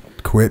walk.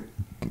 Quit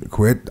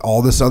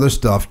all this other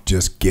stuff.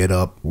 Just get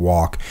up,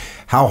 walk.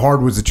 How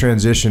hard was the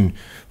transition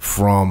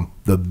from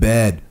the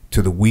bed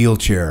to the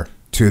wheelchair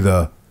to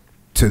the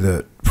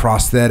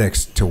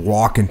prosthetics to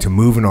walking to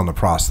moving on the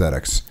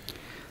prosthetics?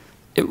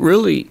 It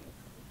really,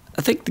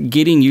 I think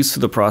getting used to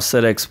the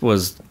prosthetics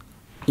was,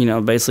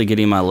 basically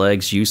getting my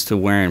legs used to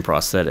wearing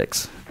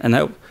prosthetics. And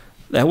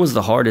that was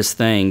the hardest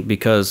thing,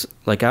 because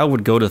like I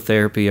would go to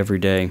therapy every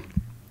day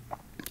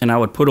and I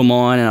would put them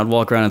on and I'd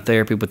walk around in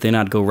therapy, but then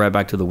I'd go right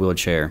back to the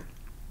wheelchair.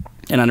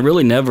 And I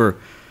really never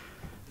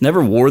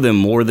wore them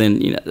more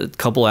than a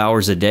couple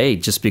hours a day,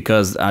 just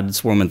because I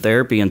just wore them in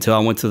therapy until I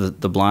went to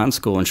the blind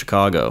school in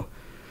Chicago.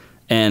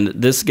 And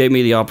this gave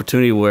me the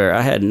opportunity where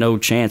I had no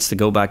chance to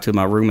go back to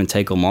my room and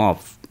take them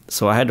off.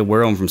 So I had to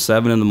wear them from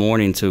 7 in the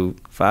morning to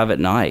 5 at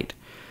night.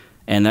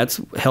 And that's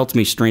helped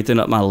me strengthen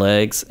up my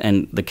legs,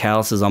 and the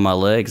calluses on my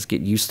legs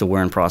get used to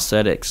wearing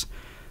prosthetics.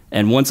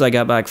 And once I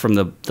got back from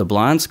the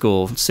blind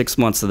school, 6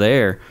 months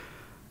there,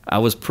 I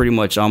was pretty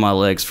much on my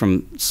legs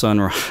from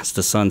sunrise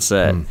to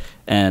sunset.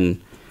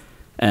 And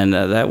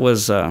that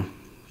was,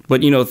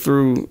 but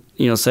through,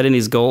 setting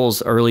these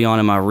goals early on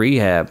in my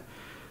rehab,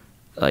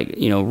 like,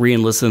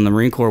 re-enlisting in the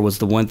Marine Corps was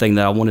the one thing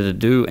that I wanted to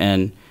do.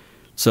 And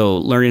so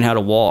learning how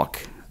to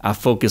walk, I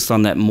focused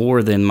on that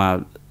more than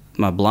my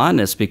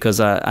blindness, because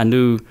I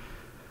knew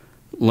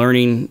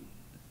learning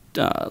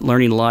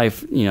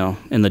life,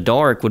 in the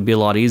dark would be a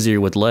lot easier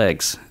with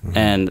legs.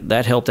 And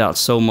that helped out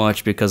so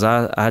much, because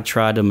I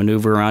tried to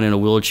maneuver around in a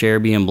wheelchair,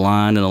 being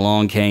blind, and a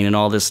long cane and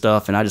all this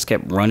stuff, and I just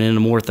kept running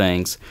into more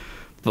things.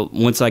 But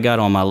once I got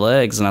on my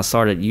legs and I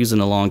started using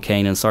the long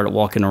cane and started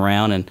walking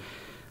around, and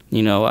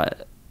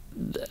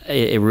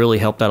it really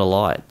helped out a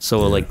lot.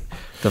 So like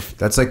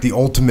that's like the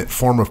ultimate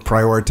form of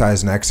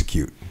prioritize and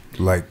execute.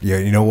 Like,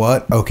 you know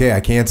what? Okay,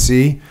 I can't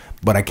see,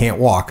 but I can't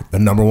walk. The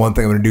number one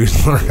thing I'm going to do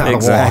is learn how to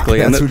walk.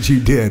 That's what you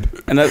did.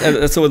 And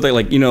that's what they,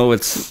 like,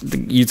 it's,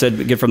 you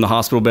said get from the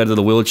hospital bed to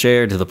the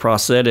wheelchair to the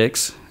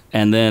prosthetics,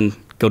 and then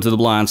go to the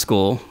blind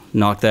school,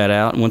 knock that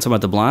out. And once I'm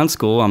at the blind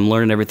school, I'm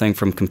learning everything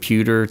from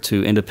computer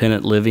to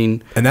independent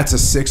living. And that's a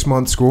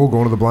 6-month school,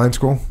 going to the blind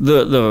school?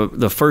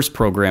 The first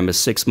program is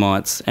 6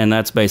 months, and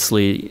that's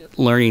basically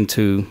learning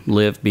to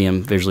live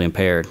being visually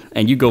impaired.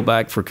 And you go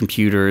back for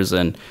computers,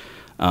 and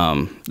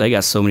they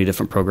got so many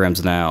different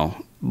programs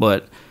now.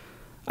 But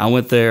I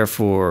went there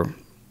for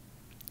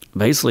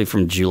basically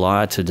from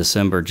July to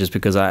December, just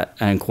because I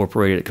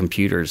incorporated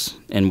computers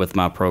in with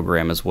my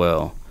program as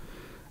well.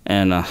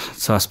 And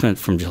so I spent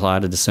from July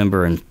to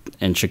December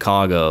in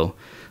Chicago.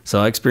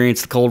 So I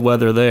experienced the cold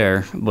weather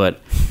there.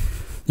 But,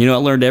 I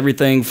learned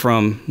everything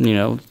from,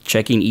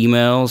 checking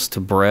emails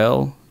to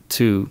Braille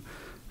to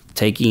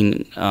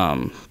taking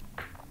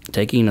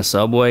a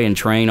subway and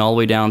train all the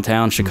way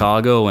downtown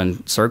Chicago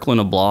and circling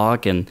a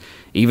block, and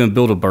even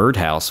built a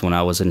birdhouse when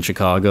I was in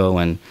Chicago.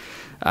 And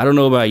I don't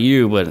know about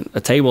you, but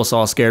a table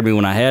saw scared me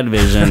when I had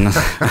vision.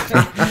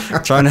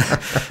 trying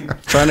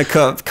to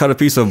cut a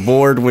piece of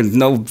board with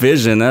no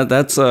vision,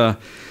 that's a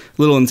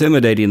little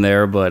intimidating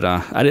there. But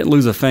I didn't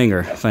lose a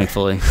finger,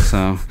 thankfully.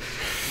 So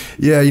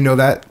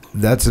yeah,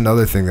 that's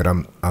another thing that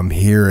I'm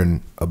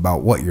hearing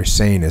about what you're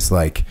saying is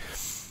like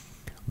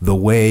the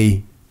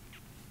way,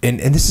 and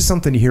this is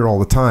something you hear all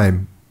the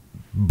time,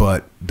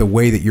 but the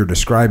way that you're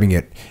describing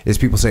it is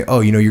people say,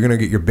 oh, you're going to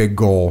get your big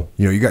goal.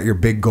 You got your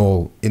big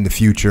goal in the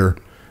future,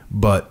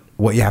 but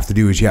what you have to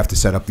do is you have to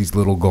set up these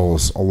little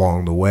goals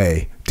along the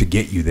way to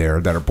get you there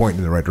that are pointing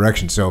in the right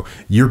direction. So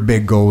your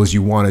big goal is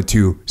you wanted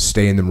to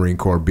stay in the Marine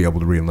Corps, be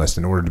able to re-enlist.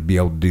 In order to be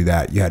able to do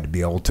that, you had to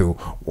be able to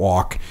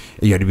walk,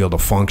 you had to be able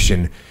to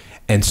function.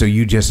 And so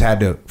you just had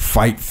to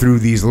fight through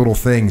these little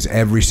things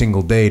every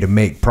single day to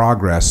make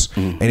progress.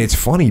 And it's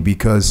funny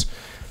because,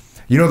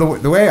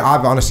 the way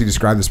I've honestly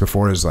described this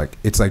before is like,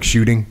 it's like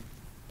shooting.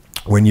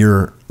 When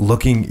you're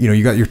looking,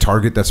 you got your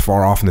target that's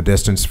far off in the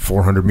distance,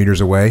 400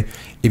 meters away.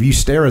 If you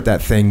stare at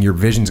that thing, your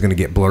vision's going to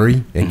get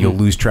blurry and you'll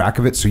lose track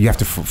of it. So you have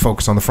to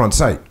focus on the front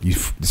sight.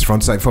 This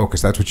front sight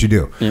focus, that's what you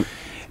do. Yep.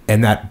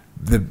 And that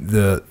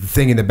the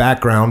thing in the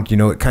background,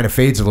 it kind of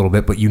fades a little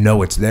bit, but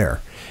it's there.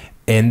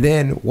 And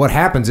then what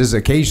happens is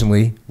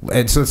occasionally,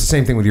 and so it's the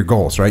same thing with your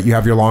goals, right? You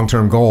have your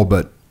long-term goal,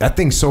 but that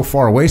thing's so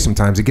far away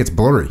sometimes it gets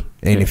blurry.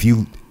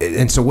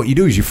 And so what you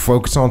do is you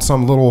focus on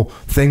some little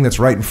thing that's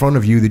right in front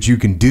of you that you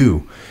can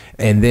do.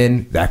 And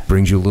then that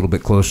brings you a little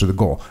bit closer to the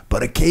goal.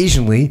 But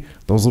occasionally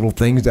those little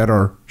things that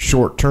are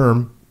short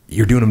term,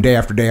 you're doing them day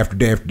after day after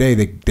day after day,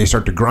 they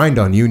start to grind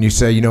on you, and you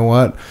say, you know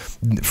what,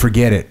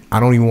 forget it.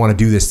 I don't even want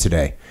to do this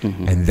today.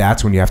 And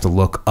that's when you have to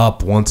look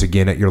up once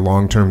again at your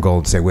long-term goal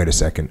and say, wait a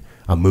second,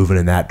 I'm moving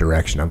in that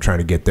direction. I'm trying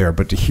to get there.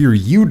 But to hear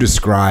you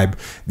describe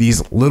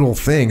these little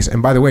things,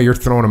 and by the way, you're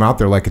throwing them out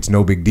there like it's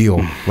no big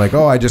deal. Like,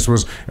 oh, I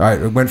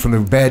went from the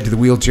bed to the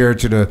wheelchair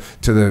to the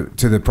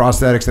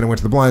prosthetics, then I went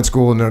to the blind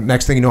school, and the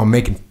next thing you know, I'm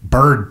making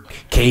bird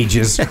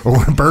cages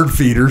or bird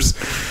feeders.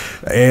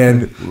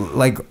 And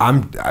like I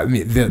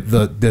mean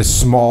the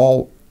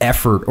small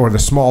effort or the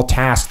small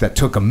task that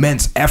took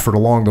immense effort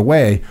along the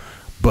way,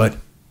 but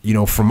you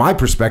know, from my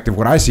perspective,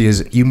 what I see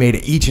is you made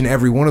each and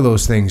every one of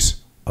those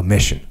things a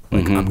mission.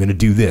 Like, I'm going to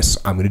do this,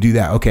 I'm going to do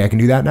that. Okay, I can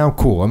do that now.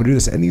 Cool, I'm going to do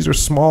this. And these are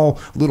small,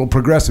 little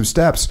progressive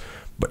steps,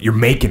 but you're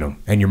making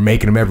them, and you're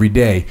making them every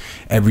day.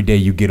 Every day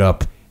you get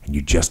up and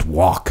you just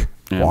walk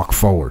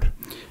forward.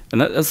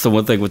 And that's the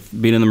one thing with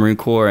being in the Marine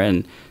Corps,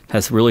 and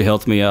has really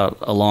helped me out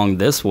along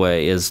this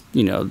way, is,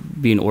 you know,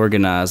 being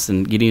organized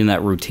and getting in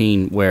that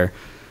routine where,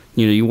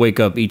 you know, you wake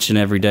up each and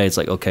every day. It's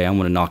like, okay, I'm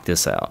going to knock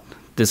this out.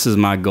 This is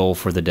my goal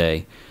for the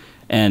day.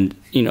 And,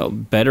 you know,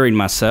 bettering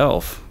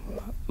myself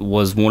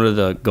was one of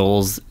the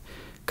goals,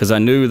 because I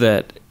knew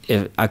that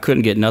if I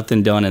couldn't get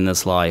nothing done in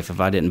this life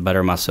if I didn't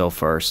better myself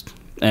first.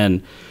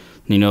 And,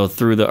 you know,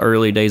 through the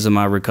early days of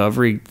my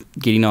recovery,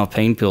 getting off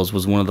pain pills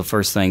was one of the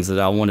first things that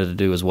I wanted to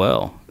do as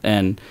well.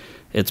 And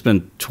it's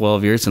been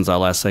 12 years since I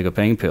last took a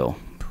pain pill.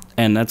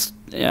 And that's,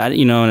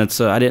 you know, and it's,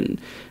 I didn't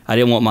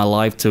want my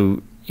life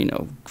to, you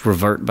know,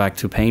 revert back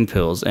to pain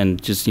pills.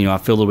 And just, you know, I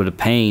feel a little bit of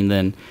pain,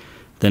 then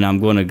I'm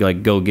going to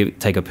like go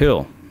take a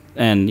pill.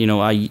 And, you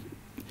know, I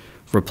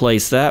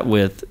replace that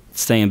with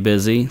staying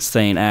busy,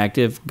 staying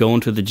active, going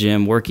to the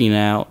gym, working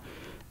out,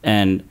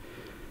 and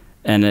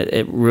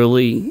it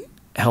really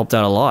helped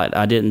out a lot.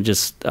 I didn't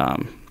just,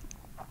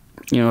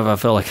 you know, if I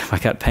felt like if I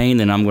got pain,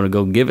 then I'm going to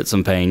go give it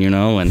some pain, you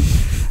know, and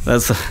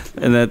that's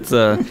and it's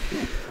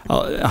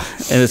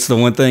the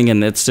one thing,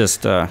 and it's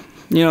just, you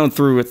know,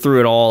 through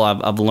it all,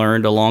 I've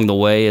learned along the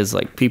way is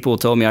like people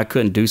told me I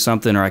couldn't do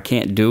something or I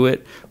can't do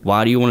it.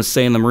 Why do you want to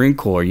stay in the Marine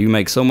Corps? You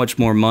make so much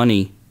more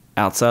money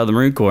outside of the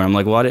Marine Corps. I'm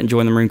like, well, I didn't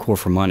join the Marine Corps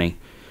for money,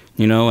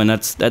 you know, and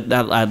that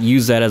I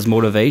use that as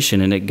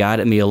motivation, and it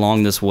guided me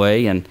along this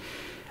way. And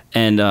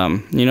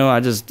you know,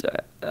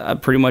 I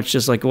pretty much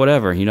just like,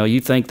 whatever, you know,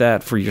 you think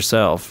that for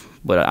yourself,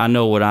 but I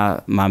know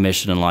what my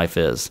mission in life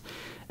is.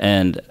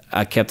 And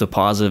I kept a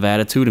positive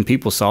attitude, and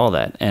people saw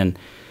that. And,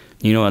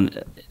 you know,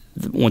 and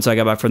once I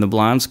got back from the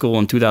blind school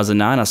in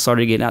 2009, I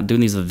started getting out doing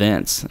these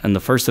events. And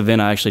the first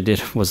event I actually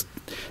did was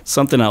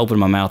something I opened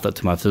my mouth up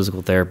to my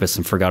physical therapist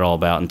and forgot all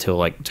about until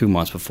like 2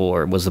 months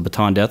before. It was the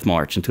Baton Death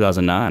March in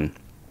 2009.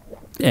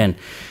 And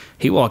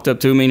he walked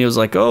up to me and he was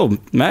like, "Oh,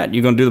 Matt,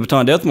 you're going to do the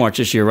Baton Death March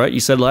this year, right? You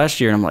said last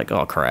year." And I'm like,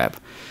 "Oh, crap."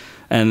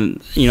 And,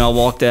 you know, I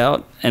walked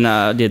out and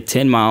I did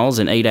 10 miles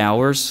in 8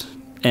 hours.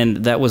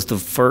 And that was the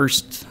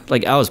first,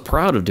 like, I was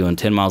proud of doing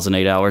 10 miles in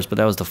 8 hours, but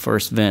that was the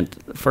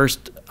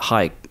first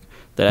hike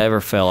that I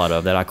ever fell out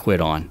of, that I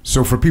quit on.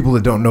 So for people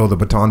that don't know, the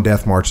Baton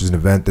Death March is an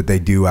event that they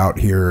do out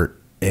here,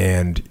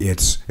 and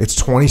it's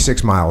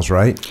 26 miles,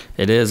 right?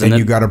 It is. And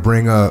you got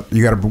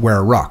to wear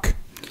a ruck.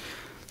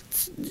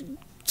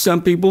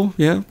 Some people,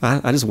 yeah.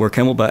 I just wear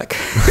Camelback.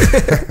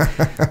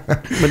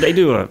 But they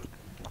do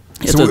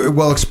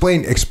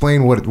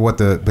explain what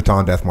the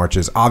Baton Death March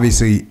is.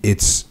 Obviously,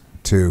 it's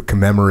to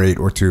commemorate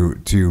or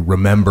to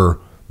remember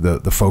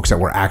the folks that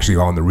were actually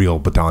on the real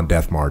Baton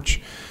Death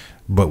March.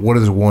 But what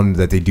is the one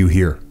that they do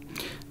here?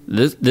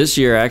 This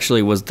year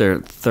actually was their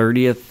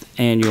 30th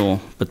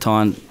annual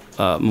Baton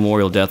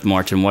Memorial Death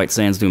March in White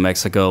Sands, New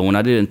Mexico. When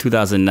I did it in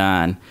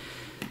 2009,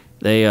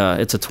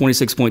 it's a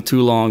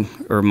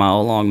 26.2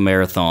 mile long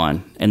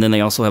marathon, and then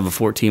they also have a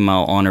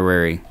 14-mile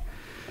honorary.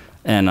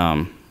 And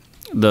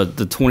the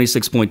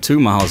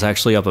 26.2 miles is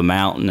actually up a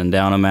mountain and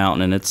down a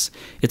mountain, and it's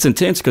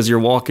intense because you're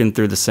walking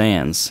through the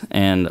sands,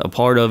 and a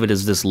part of it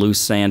is this loose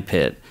sand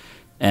pit,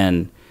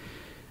 and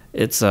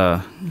it's you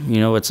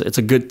know, it's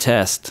a good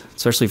test,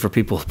 especially for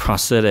people with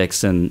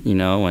prosthetics, and you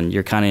know, and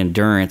your kind of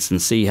endurance,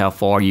 and see how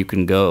far you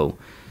can go.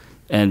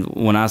 And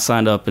when I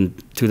signed up in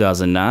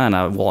 2009,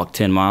 I walked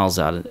 10 miles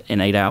out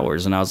in 8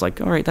 hours, and I was like,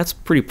 all right, that's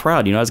pretty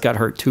proud. You know, I just got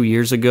hurt 2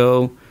 years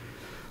ago,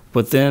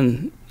 but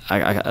then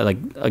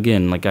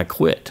I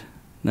quit.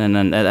 And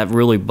then that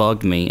really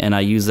bugged me, and I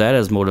used that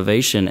as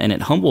motivation, and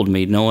it humbled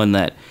me knowing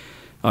that,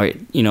 all right,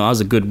 you know, I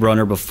was a good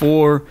runner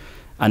before.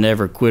 I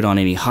never quit on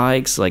any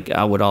hikes. Like,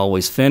 I would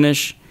always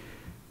finish.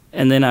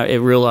 And then I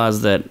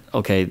realized that,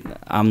 okay,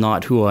 I'm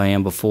not who I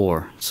am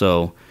before.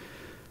 So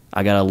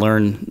I got to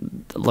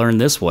learn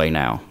this way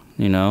now,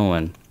 you know,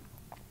 and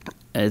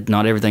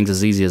not everything's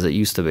as easy as it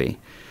used to be.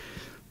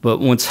 But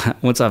once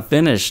I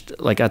finished,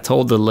 like, I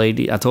told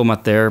my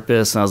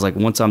therapist, and I was like,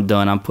 once I'm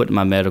done, I'm putting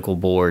my medical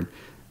board,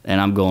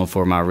 and I'm going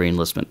for my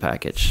re-enlistment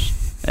package.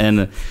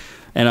 And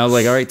I was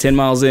like, all right, 10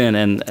 miles in,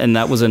 and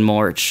that was in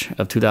March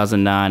of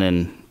 2009,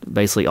 and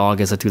basically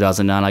August of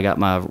 2009, I got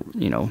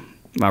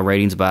my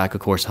ratings back,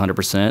 of course,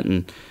 100%,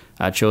 and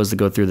I chose to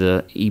go through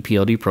the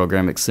EPLD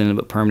program, extended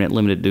but permanent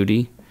limited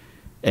duty,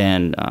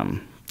 and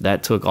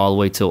that took all the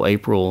way till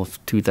April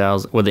of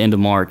 2000, or the end of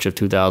March of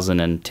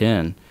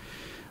 2010,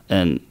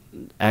 and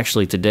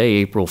actually today,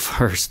 April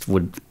 1st,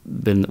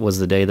 was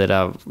the day that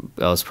I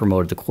was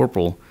promoted to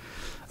corporal.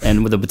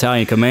 And with the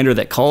battalion commander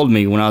that called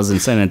me when I was in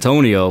San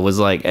Antonio was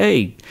like,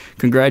 "Hey,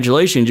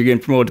 congratulations, you're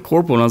getting promoted to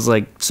corporal." And I was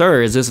like,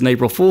 "Sir, is this an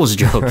April Fool's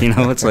joke?" You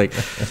know, it's like,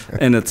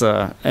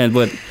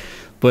 but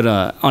But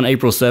on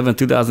April 7th,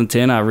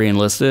 2010, I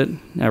re-enlisted.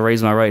 I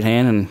raised my right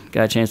hand and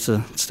got a chance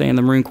to stay in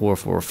the Marine Corps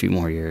for a few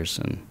more years.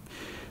 And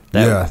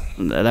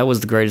that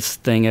was the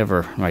greatest thing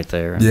ever right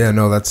there. Yeah,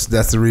 no, that's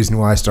the reason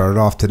why I started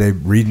off today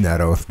reading that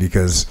oath,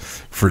 because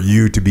for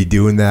you to be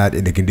doing that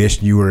in the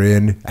condition you were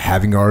in,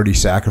 having already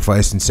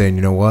sacrificed and saying,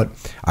 you know what,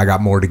 I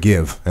got more to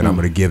give, and I'm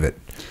going to give it.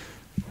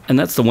 And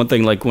that's the one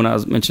thing, like when I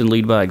was mentioned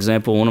lead by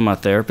example, one of my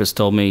therapists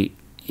told me,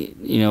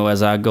 you know,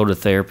 as I go to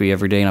therapy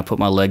every day and I put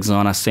my legs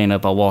on, I stand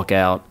up, I walk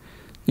out,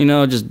 you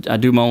know, I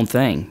do my own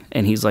thing.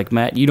 And he's like,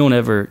 Matt, you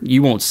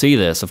won't see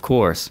this, of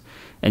course,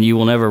 and you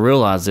will never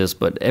realize this,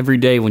 but every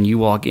day when you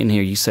walk in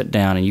here, you sit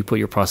down and you put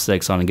your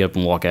prosthetics on and get up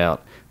and walk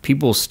out,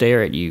 people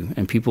stare at you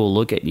and people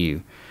look at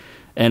you.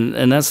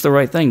 And that's the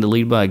right thing, to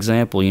lead by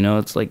example. You know,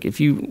 it's like if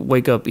you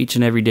wake up each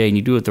and every day and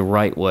you do it the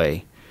right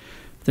way,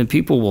 then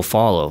people will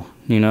follow,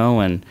 you know.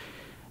 And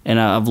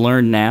I've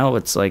learned now,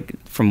 it's like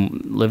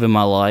from living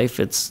my life,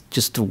 it's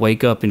just to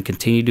wake up and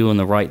continue doing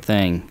the right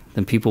thing,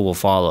 then people will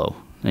follow.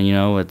 And, you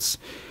know, it's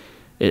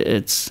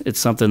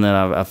something that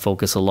I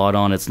focus a lot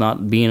on. It's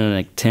not being an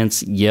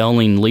intense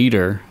yelling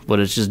leader, but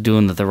it's just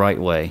doing it the right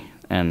way.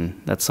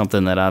 And that's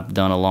something that I've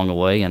done along the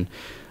way. And,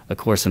 of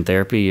course, in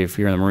therapy, if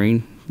you're in the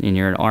Marine and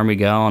you're an Army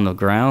guy on the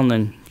ground,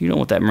 then you don't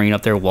want that Marine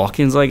up there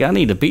walking. It's like, I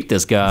need to beat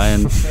this guy.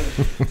 And,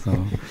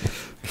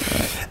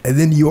 and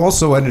then you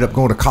also ended up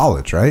going to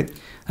college, right?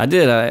 I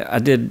did. I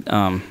did.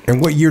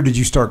 And what year did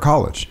you start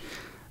college?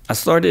 I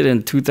started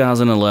in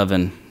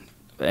 2011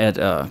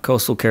 at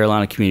Coastal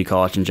Carolina Community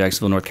College in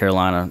Jacksonville, North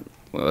Carolina.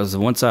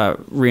 Once I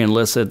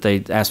re-enlisted,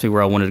 they asked me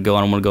where I wanted to go,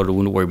 and I wanted to go to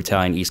Wounded Warrior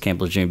Battalion, East Camp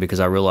Lejeune, because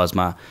I realized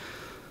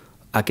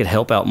I could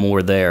help out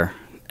more there.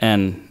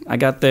 And I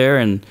got there,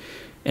 and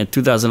in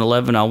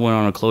 2011, I went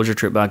on a closure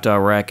trip back to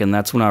Iraq, and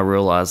that's when I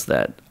realized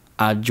that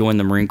I joined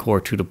the Marine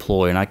Corps to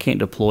deploy. And I can't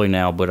deploy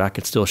now, but I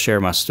could still share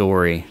my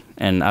story,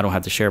 and I don't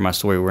have to share my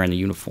story wearing the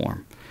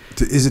uniform.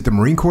 Is it the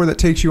Marine Corps that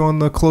takes you on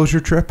the closure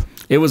trip?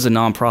 It was a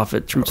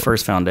nonprofit, Troops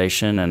First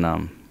Foundation,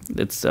 and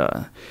it's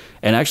and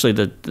actually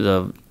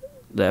the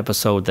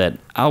episode that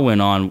I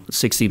went on,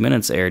 60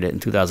 Minutes aired it in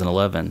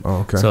 2011.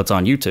 Oh, okay. So it's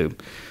on YouTube.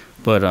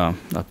 But a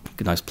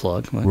nice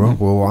plug. Well,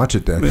 we'll watch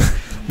it then.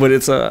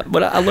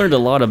 But I learned a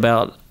lot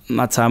about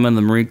my time in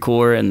the Marine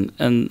Corps, and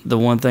the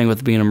one thing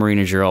with being a Marine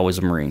is you're always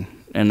a Marine,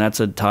 and that's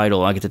a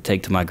title I get to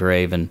take to my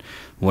grave. And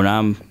when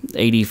I'm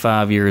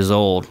 85 years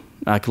old,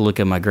 I can look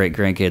at my great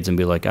grandkids and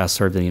be like, I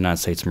served in the United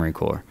States Marine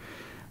Corps.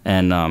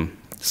 And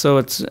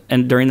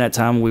and during that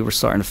time we were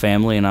starting a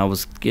family, and I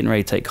was getting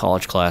ready to take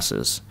college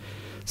classes.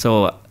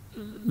 So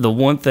the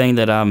one thing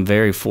that I'm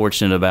very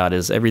fortunate about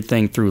is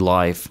everything through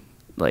life,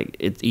 like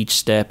each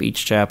step,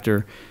 each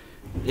chapter,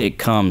 it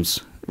comes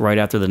right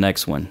after the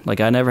next one. Like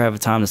I never have a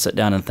time to sit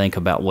down and think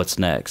about what's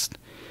next.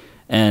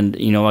 And,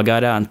 you know, I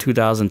got out in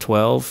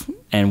 2012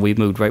 and we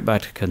moved right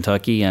back to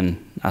Kentucky, and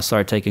I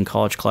started taking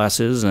college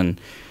classes.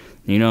 And,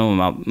 you know,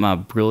 my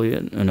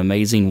brilliant and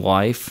amazing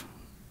wife,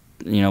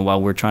 you know,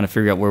 while we're trying to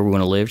figure out where we're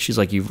going to live, she's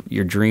like,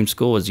 your dream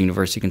school is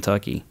University of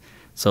Kentucky.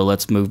 So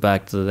let's move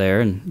back to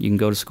there, and you can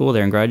go to school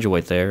there and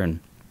graduate there. And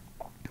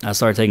I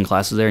started taking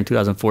classes there in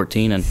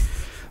 2014, and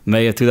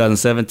May of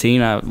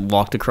 2017, I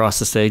walked across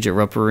the stage at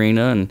Rupp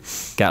Arena and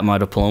got my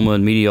diploma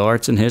in media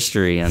arts and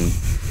history. And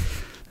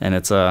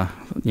it's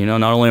you know,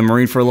 not only a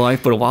Marine for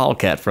life, but a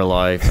Wildcat for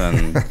life.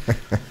 And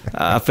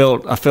I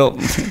felt a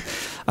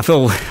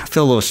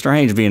little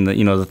strange being the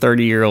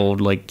 30-year-old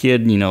like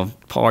kid, you know,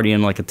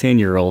 partying like a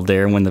 10-year-old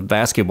there when the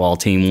basketball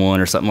team won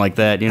or something like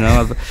that. You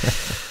know,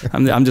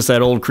 I'm just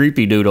that old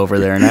creepy dude over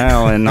there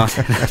now, and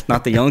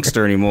not the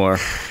youngster anymore.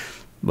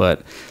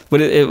 But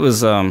it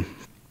was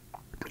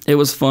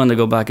fun to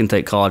go back and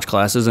take college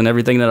classes, and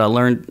everything that I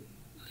learned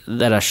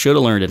that I should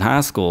have learned in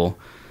high school.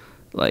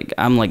 Like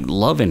I'm like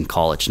loving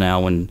college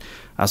now. When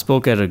I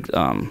spoke at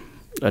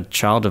a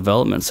child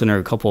development center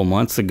a couple of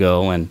months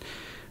ago, and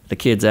the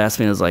kids asked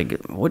me, I was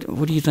like, what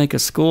do you think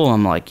of school?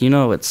 I'm like, you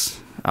know,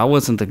 I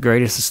wasn't the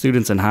greatest of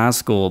students in high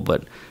school,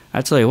 but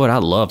I tell you what, I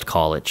loved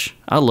college.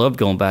 I loved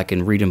going back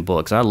and reading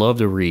books. I love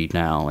to read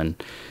now,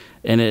 and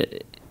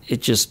it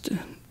just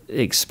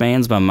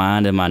expands my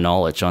mind and my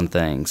knowledge on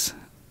things.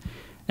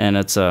 And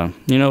it's you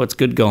know, it's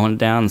good going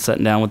down and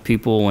sitting down with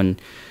people, and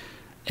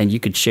you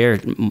could share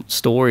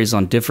stories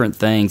on different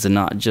things, and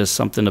not just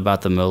something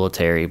about the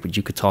military, but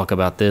you could talk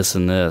about this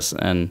and this,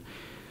 and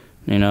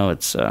you know,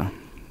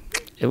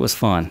 it was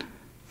fun.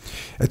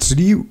 And so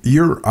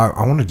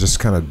I want to just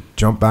kind of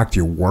jump back to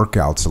your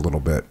workouts a little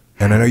bit.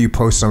 And I know you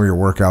post some of your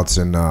workouts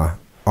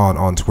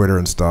on Twitter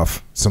and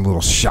stuff, some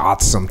little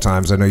shots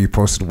sometimes. I know you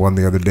posted one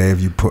the other day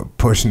of you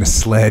pushing the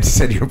sled. You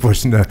said you were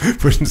pushing the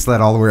sled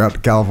all the way out to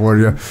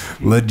California.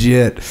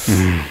 Legit.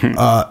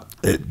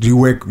 Do you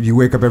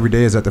wake up every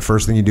day? Is that the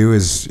first thing you do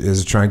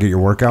is try and get your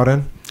workout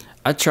in?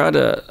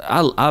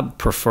 I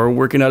prefer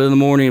working out in the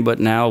morning, but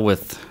now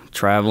with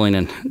traveling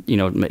and, you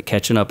know,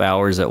 catching up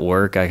hours at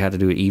work, I had to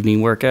do evening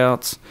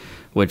workouts,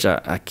 which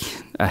I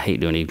hate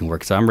doing evening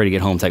work. So I'm ready to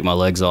get home, take my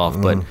legs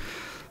off.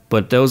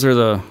 But those are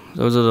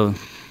the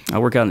I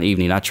work out in the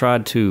evening. I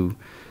tried to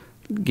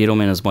get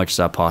them in as much as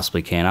I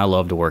possibly can. I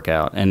love to work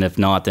out, and if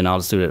not, then I'll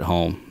just do it at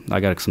home. I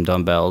got some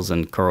dumbbells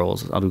and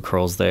curls. I'll do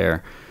curls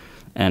there,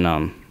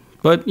 and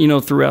but you know,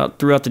 throughout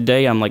the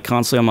day, I'm like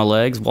constantly on my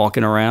legs,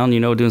 walking around, you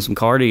know, doing some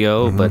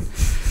cardio. But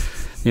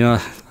you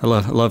know, I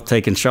love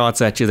taking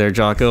shots at you there,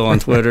 Jocko, on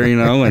Twitter, you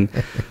know, and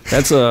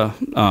that's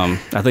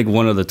I think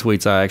one of the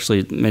tweets I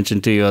actually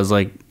mentioned to you, I was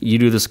like, you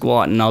do the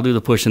squat and I'll do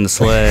the push in the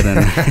sled. And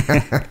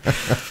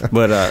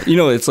but you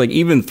know, it's like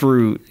even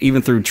through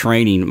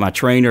training, my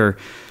trainer,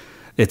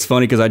 it's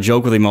funny because I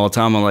joke with him all the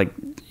time. I'm like,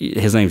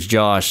 his name's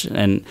Josh,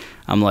 and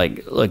I'm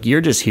like, look,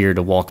 you're just here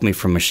to walk me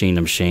from machine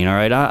to machine, all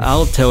right?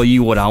 I'll tell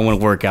you what I want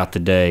to work out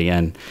today,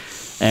 and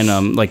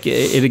like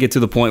it'll get to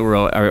the point where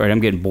I'm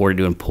getting bored of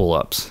doing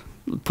pull-ups.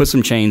 Put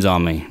some chains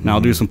on me. Now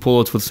I'll do some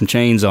pull-ups with some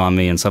chains on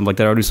me and something like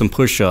that. I'll do some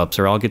push-ups,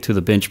 or I'll get to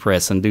the bench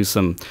press and do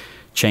some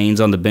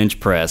chains on the bench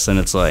press, and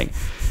it's like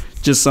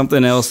just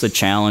something else to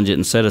challenge it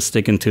instead of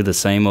sticking to the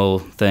same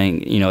old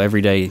thing, you know,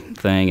 everyday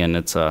thing. And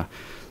it's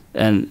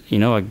and you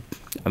know,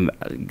 I'm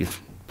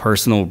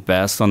personal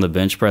best on the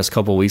bench press a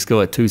couple of weeks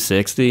ago at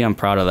 260. I'm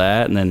proud of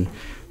that. And then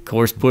of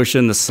course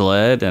pushing the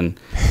sled, and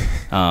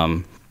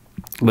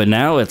but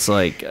now it's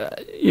like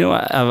you know,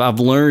 I've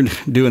learned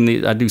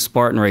I do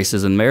Spartan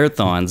races and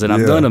marathons, and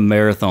I've done a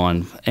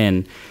marathon,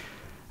 and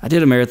I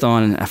did a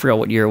marathon, and I forgot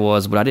what year it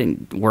was, but I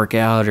didn't work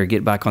out or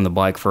get back on the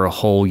bike for a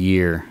whole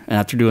year. And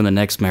after doing the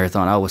next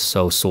marathon, I was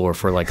so sore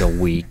for like a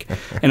week.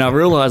 And I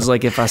realized,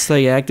 like, if I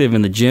stay active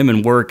in the gym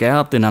and work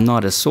out, then I'm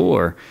not as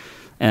sore.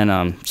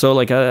 And so,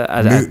 like,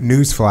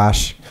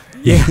 newsflash.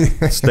 Yeah,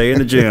 stay in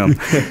the gym.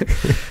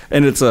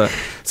 And it's so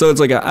it's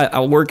like I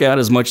work out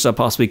as much as I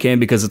possibly can,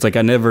 because it's like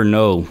I never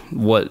know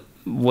what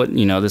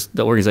you know,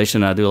 the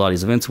organization I do a lot of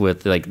these events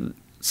with, like,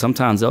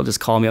 sometimes they'll just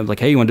call me up like,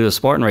 hey, you want to do a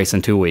Spartan race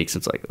in 2 weeks?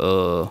 It's like,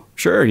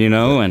 sure, you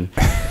know,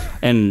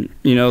 and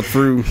you know,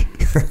 through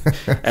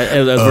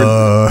as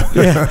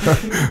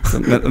so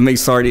let me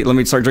start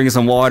drinking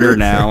some water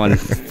now, and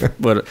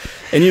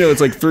you know, it's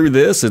like through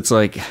this, it's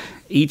like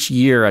each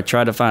year I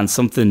try to find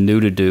something new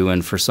to do,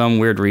 and for some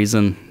weird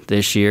reason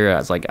this year I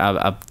was like,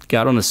 I've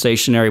got on a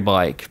stationary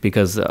bike,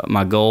 because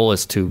my goal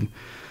is to,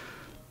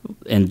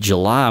 in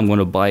July, I'm going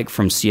to bike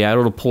from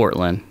Seattle to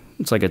Portland.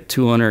 It's like a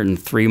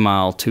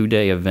 203-mile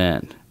 2-day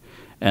event.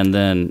 And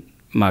then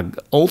my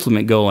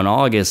ultimate goal in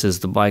August is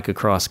to bike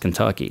across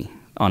Kentucky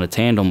on a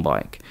tandem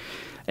bike.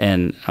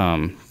 And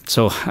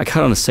so I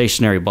got on a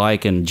stationary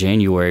bike in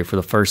January for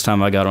the first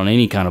time I got on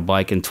any kind of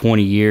bike in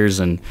 20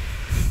 years. And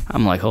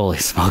I'm like, holy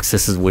smokes,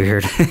 this is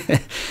weird.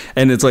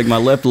 And it's like my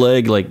left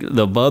leg, like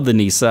the above the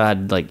knee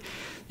side, like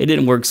it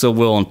didn't work so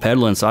well on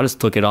pedaling. So I just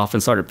took it off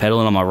and started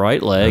pedaling on my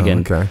right leg.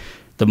 Okay.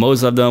 The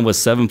most I've done was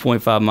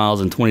 7.5 miles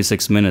in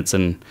 26 minutes.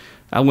 And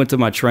I went to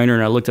my trainer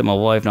and I looked at my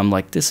wife and I'm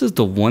like, this is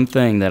the one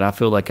thing that I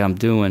feel like I'm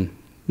doing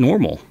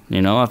normal.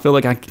 You know, I feel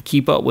like I can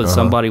keep up with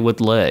somebody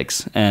with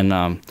legs.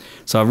 And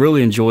so I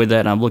really enjoyed that,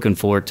 and I'm looking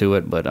forward to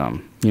it. But,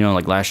 you know,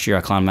 like last year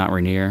I climbed Mount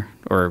Rainier,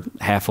 or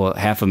half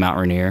of Mount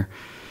Rainier.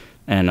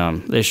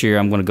 And this year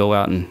I'm going to go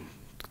out and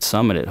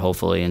summit it,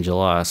 hopefully, in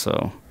July.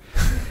 So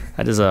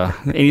I just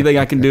anything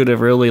I can do to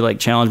really, like,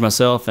 challenge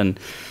myself. And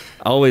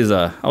I always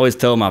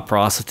tell my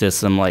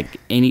prosthetists, I'm like,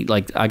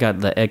 I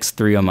got the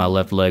X3 on my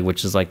left leg,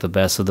 which is like the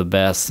best of the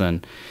best,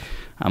 and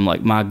I'm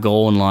like, my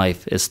goal in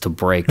life is to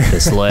break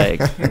this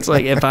leg. It's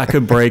like, if I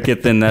could break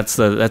it, then that's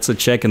a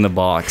check in the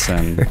box.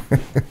 And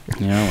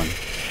you know,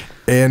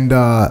 and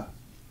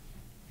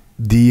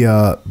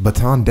the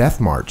Baton Death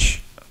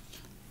March,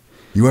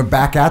 you went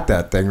back at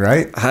that thing,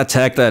 right? I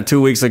attacked that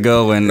 2 weeks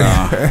ago, and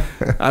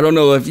I don't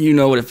know if you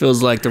know what it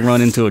feels like to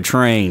run into a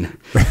train,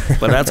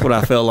 but that's what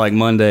I felt like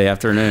Monday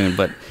afternoon.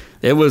 But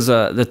it was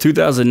the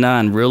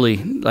 2009 really,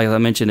 like I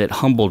mentioned, it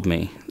humbled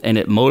me, and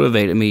it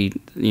motivated me,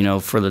 you know,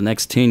 for the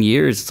next 10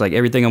 years. It's like,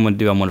 everything I'm going to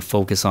do, I'm going to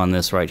focus on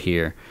this right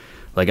here.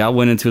 Like, I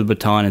went into the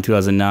Baton in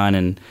 2009,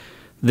 and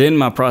then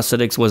my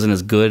prosthetics wasn't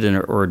as good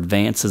or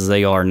advanced as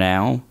they are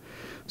now.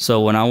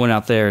 So when I went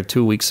out there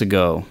 2 weeks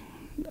ago,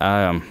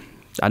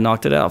 I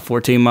knocked it out,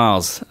 14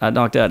 miles. I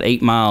knocked out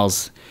 8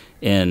 miles,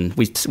 and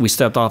we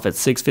stepped off at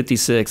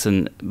 6:56,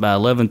 and by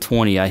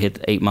 11:20 I hit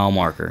the 8-mile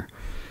marker.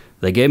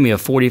 They gave me a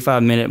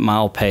 45-minute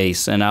mile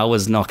pace, and I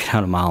was knocking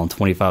out a mile in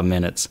 25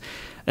 minutes.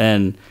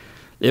 And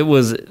it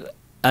was,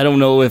 I don't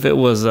know if it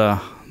was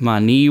my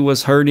knee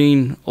was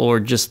hurting or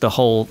just the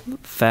whole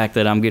fact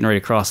that I'm getting ready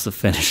to cross the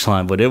finish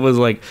line, but it was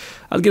like,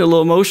 I was getting a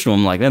little emotional.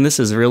 I'm like, man, this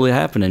is really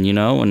happening, you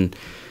know? And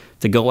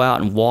to go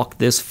out and walk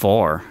this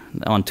far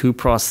on 2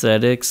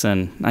 prosthetics.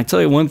 And I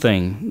tell you one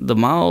thing, the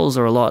miles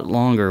are a lot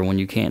longer when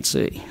you can't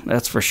see.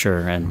 That's for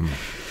sure. And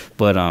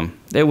but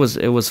it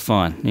was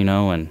fun, you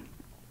know. And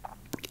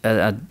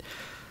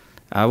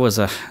I was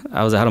out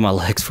of my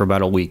legs for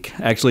about a week.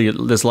 Actually,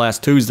 this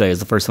last Tuesday is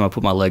the first time I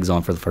put my legs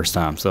on for the first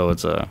time. So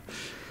it's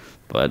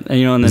but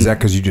you know, and then, is that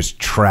because you just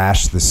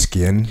trashed the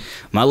skin?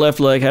 My left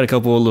leg had a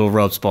couple of little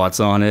rub spots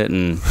on it,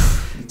 and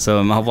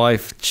so my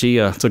wife, she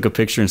took a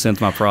picture and sent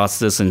to my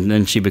prosthetist, and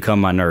then she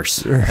became my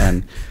nurse.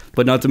 And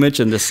but not to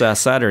mention, this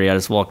Saturday I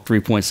just walked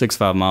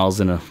 3.65 miles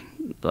in a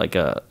like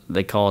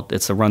they call it,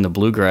 it's a Run the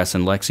Bluegrass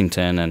in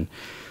Lexington. And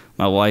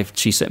my wife,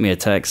 she sent me a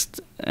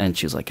text, and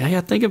she was like, hey,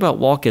 I think about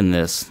walking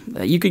this.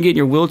 You can get in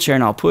your wheelchair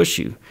and I'll push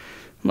you.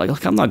 I'm like,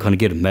 look, I'm not going to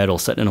get a medal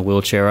sitting in a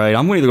wheelchair, right?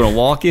 I'm either going to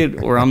walk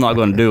it or I'm not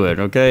going to do it,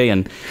 okay?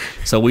 And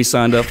so we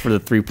signed up for the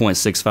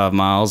 3.65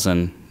 miles,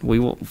 and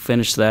we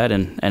finished that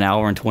in an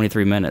hour and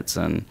 23 minutes.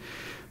 And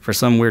for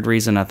some weird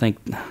reason, I think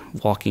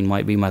walking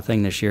might be my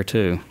thing this year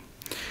too.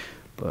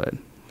 But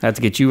I have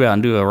to get you out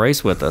and do a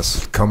race with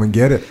us. Come and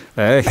get it.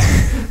 Hey,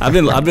 I've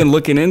been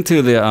looking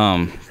into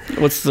the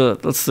what's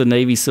the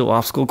Navy SEAL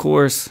obstacle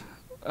course?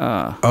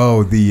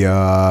 Well,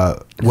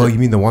 you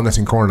mean the one that's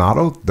in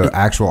Coronado, the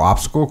actual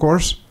obstacle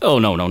course? Oh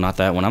no, not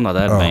that one. I'm not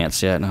that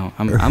advanced yet. No,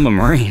 I'm a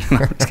Marine.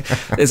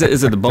 Is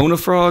it the Bone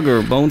Frog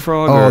or Bone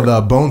Frog? Oh, the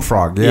Bone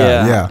Frog.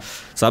 Yeah.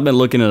 So I've been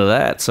looking into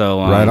that.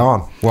 So right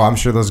on. Well, I'm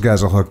sure those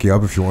guys will hook you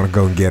up if you want to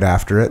go and get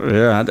after it.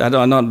 Yeah,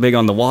 I'm not big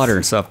on the water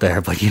and stuff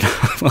there, but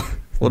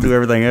we'll do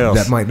everything else.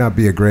 That might not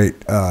be a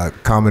great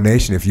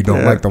combination if you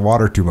don't like the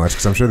water too much,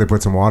 because I'm sure they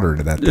put some water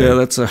into that thing.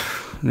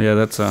 Yeah,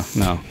 that's a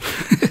no.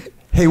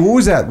 Hey, what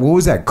was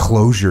that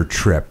closure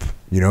trip?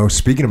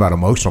 Speaking about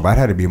emotional, that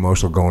had to be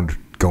emotional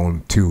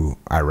going to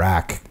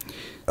Iraq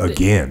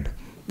again.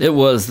 It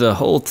was the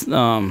whole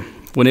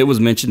when it was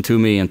mentioned to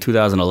me in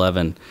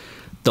 2011.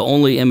 The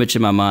only image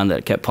in my mind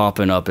that kept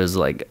popping up is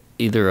like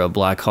either a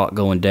Black Hawk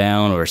going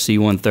down or a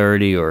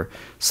C-130 or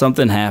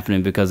something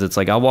happening, because it's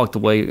like I walked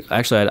away.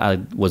 Actually, I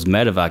was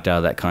medevaced out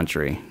of that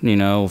country,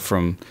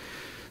 from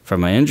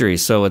my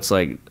injuries. So it's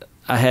like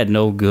I had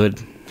no good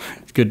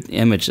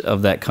image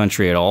of that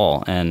country at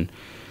all, and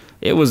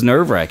it was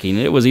nerve-wracking.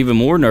 It was even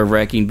more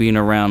nerve-wracking being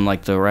around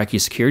like the Iraqi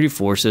security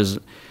forces.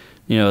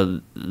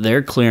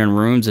 They're clearing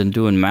rooms and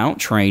doing mount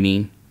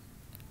training,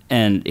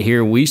 and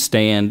here we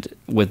stand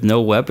with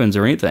no weapons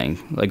or anything.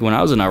 Like when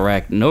I was in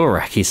Iraq, no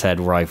Iraqis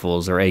had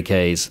rifles or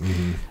AKs.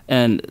 Mm-hmm.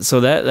 And so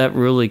that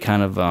really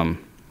kind of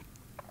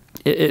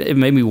it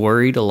made me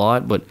worried a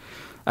lot. But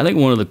I think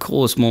one of the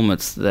coolest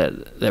moments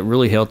that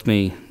really helped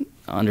me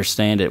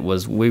understand it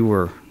was we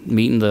were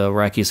meeting the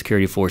Iraqi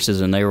security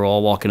forces, and they were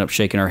all walking up,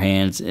 shaking our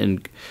hands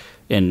in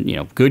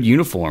good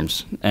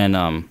uniforms, and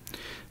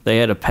they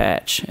had a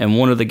patch, and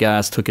one of the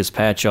guys took his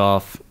patch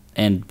off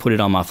and put it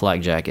on my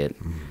flak jacket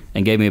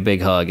and gave me a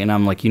big hug, and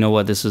I'm like, you know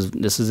what, this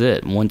is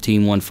it, one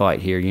team, one fight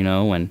here,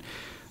 and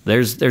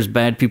there's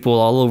bad people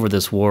all over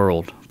this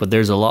world, but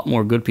there's a lot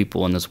more good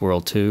people in this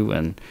world too,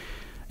 and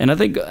I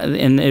think,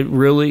 and it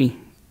really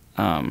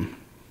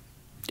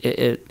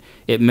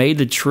it made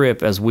the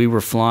trip. As we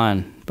were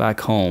flying back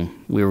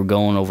home, we were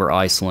going over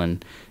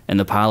Iceland, and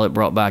the pilot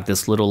brought back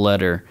this little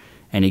letter,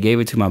 and he gave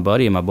it to my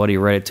buddy, and my buddy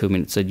read it to me,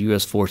 and it said,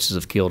 U.S. forces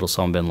have killed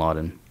Osama bin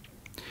Laden.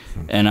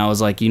 And I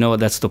was like, you know what,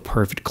 that's the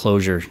perfect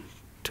closure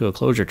to a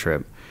closure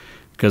trip.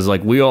 Because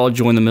like we all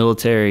joined the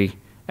military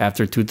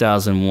after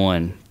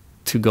 2001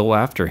 to go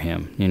after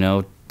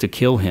him, to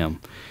kill him.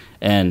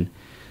 And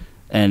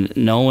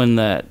knowing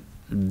that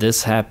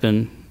this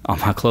happened on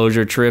my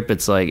closure trip,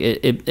 it's like,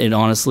 it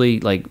honestly,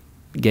 like,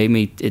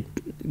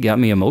 got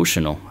me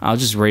emotional. I was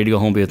just ready to go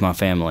home and be with my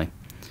family,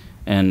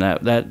 and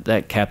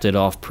that capped it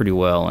off pretty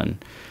well.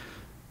 And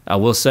I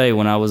will say,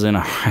 when I was in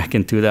Iraq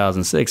in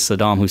 2006,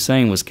 Saddam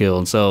Hussein was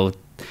killed. So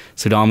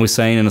Saddam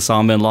Hussein and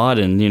Osama bin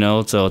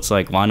Laden, so it's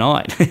like, why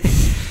not?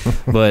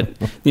 But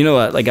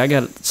like I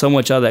got so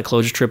much out of that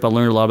closure trip. I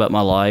learned a lot about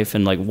my life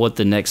and like what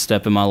the next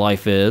step in my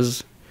life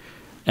is.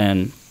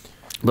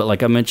 But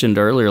like I mentioned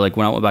earlier, like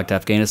when I went back to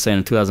Afghanistan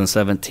in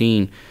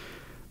 2017.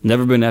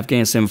 Never been to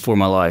Afghanistan before in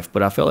my life,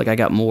 but I felt like I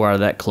got more out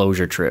of that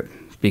closure trip,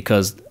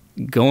 because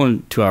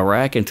going to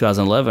Iraq in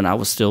 2011, I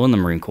was still in the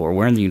Marine Corps,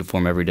 wearing the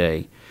uniform every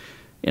day.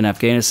 In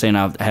Afghanistan,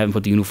 I haven't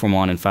put the uniform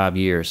on in 5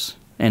 years.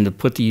 And to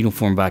put the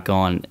uniform back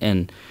on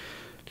and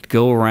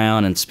go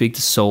around and speak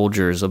to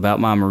soldiers about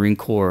my Marine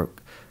Corps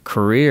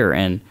career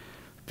and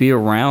be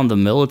around the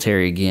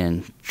military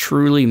again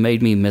truly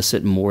made me miss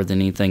it more than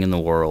anything in the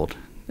world.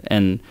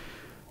 And,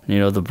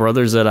 the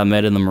brothers that I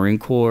met in the Marine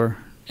Corps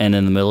and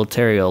in the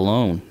military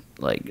alone,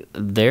 like,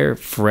 they're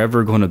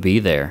forever going to be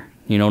there.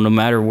 No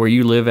matter where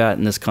you live at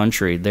in this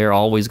country, they're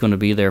always going to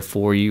be there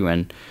for you.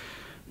 And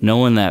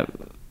knowing that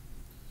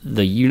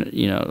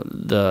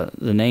the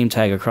name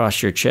tag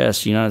across your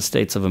chest, United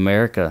States of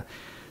America,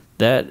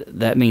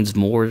 that means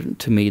more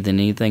to me than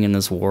anything in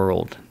this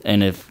world.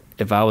 And if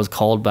I was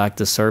called back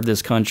to serve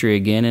this country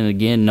again and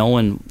again,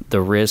 knowing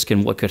the risk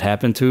and what could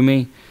happen to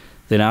me,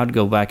 then I'd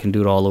go back and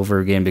do it all over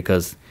again,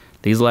 because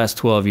these last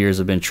 12 years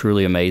have been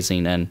truly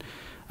amazing, and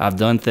I've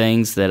done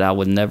things that I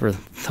would never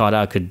thought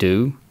I could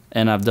do,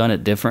 and I've done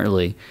it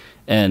differently.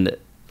 And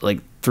like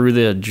through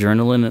the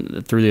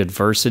adrenaline, through the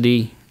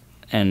adversity,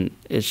 and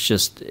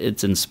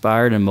it's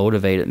inspired and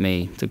motivated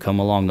me to come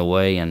along the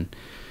way, and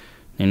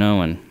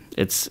and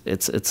it's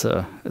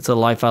a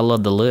life I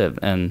love to live,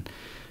 and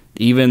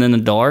even in the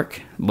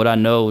dark, but I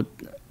know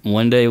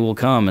one day will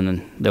come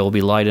and there will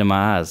be light in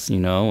my eyes,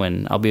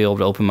 and I'll be able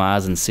to open my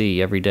eyes and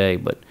see every day.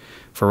 But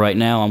for right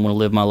now, I'm going to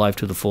live my life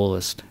to the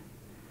fullest.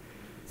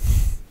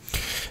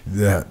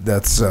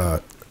 That's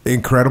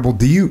incredible.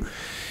 Do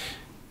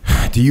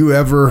Do you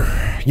ever,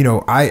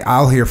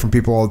 I'll hear from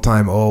people all the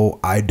time, oh,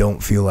 I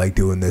don't feel like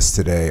doing this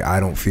today. I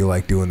don't feel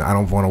like doing that. I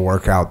don't want to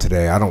work out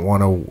today. I don't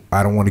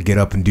want to get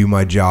up and do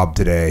my job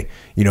today.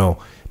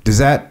 Does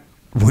that,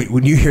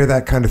 when you hear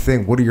that kind of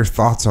thing, what are your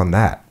thoughts on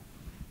that?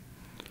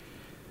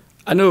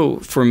 I know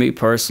for me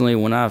personally,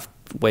 when I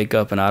wake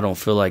up and I don't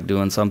feel like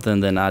doing something,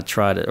 then I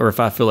try to, or if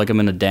I feel like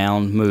I'm in a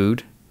down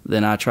mood,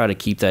 then I try to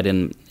keep that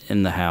in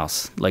the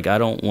house. Like, I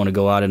don't want to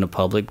go out into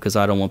public because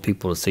I don't want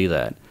people to see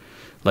that.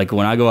 Like,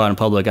 when I go out in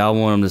public, I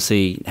want them to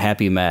see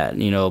happy Matt,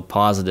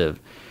 positive.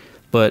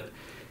 But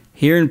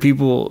hearing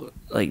people,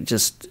 like,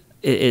 just,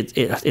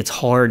 it's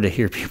hard to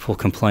hear people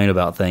complain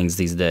about things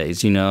these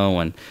days,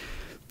 and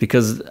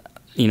because,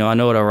 I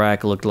know what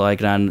Iraq looked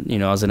like,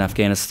 and I was in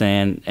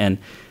Afghanistan, and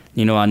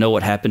I know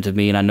what happened to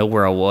me, and I know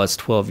where I was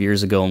 12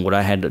 years ago and what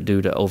I had to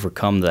do to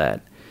overcome that,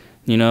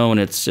 and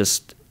it's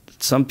just,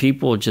 some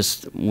people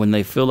just, when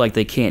they feel like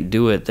they can't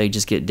do it, they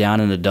just get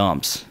down in the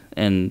dumps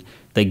and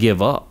they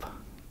give up.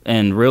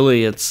 And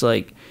really, it's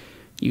like,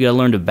 you got to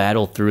learn to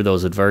battle through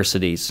those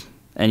adversities.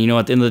 And,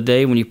 at the end of the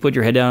day, when you put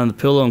your head down on the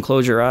pillow and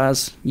close your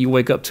eyes, you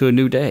wake up to a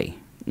new day,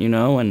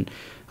 and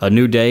a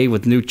new day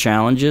with new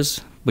challenges.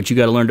 But you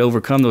got to learn to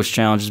overcome those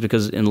challenges,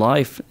 because in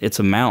life, it's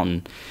a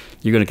mountain.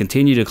 You're going to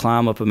continue to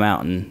climb up a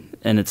mountain,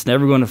 and it's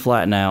never going to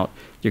flatten out.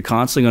 You're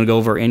constantly going to go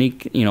over any,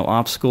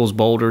 obstacles,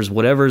 boulders,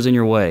 whatever is in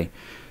your way.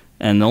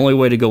 And the only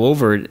way to go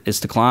over it is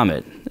to climb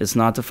it. It's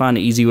not to find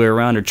an easy way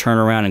around or turn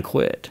around and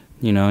quit,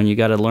 and you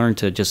got to learn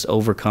to just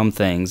overcome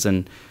things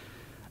and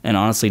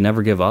honestly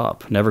never give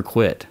up, never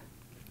quit.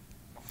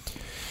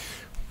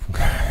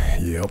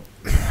 Yep.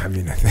 I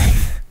mean, I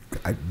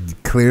think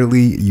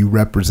clearly you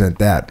represent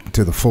that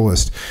to the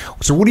fullest.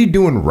 So what are you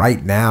doing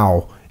right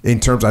now in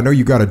terms, I know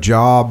you got a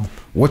job.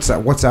 What's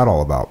that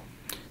all about?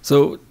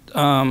 So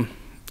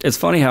it's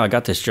funny how I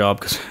got this job,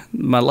 because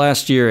my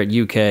last year at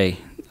UK,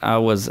 I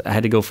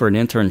had to go for an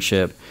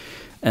internship,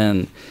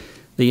 and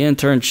the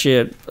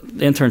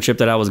internship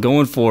that I was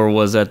going for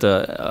was at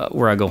the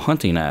where I go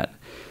hunting at.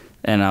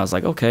 And I was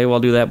like, okay, well, I'll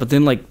do that. But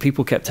then, like,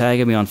 people kept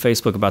tagging me on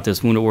Facebook about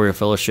this Wounded Warrior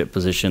Fellowship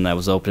position that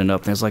was opening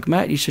up. And I was like,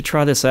 Matt, you should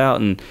try this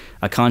out. And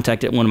I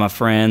contacted one of my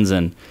friends,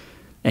 and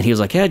he was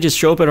like, yeah, just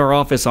show up at our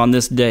office on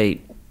this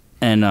date,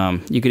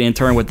 and you could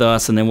intern with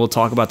us, and then we'll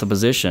talk about the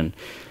position.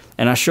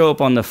 And I show up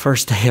on the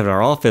first day of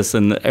our office,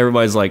 and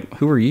everybody's like,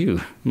 who are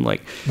you? I'm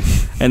like,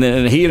 and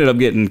then he ended up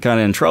getting kind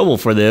of in trouble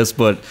for this,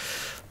 but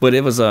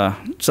it was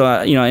so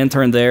I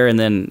interned there, and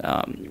then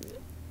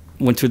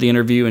went through the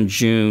interview in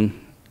June,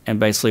 and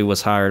basically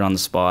was hired on the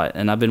spot.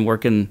 And I've been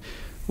working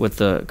with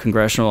the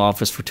congressional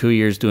office for 2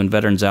 years doing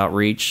veterans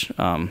outreach.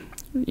 I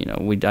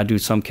do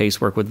some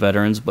casework with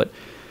veterans, but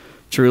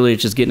truly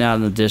it's just getting out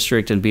in the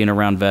district and being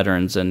around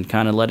veterans and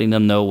kind of letting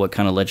them know what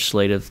kind of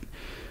legislative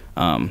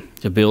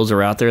the bills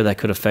are out there that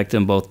could affect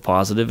them both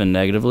positive and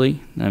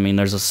negatively. I mean,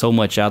 there's so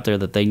much out there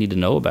that they need to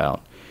know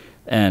about.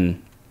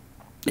 And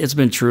it's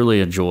been truly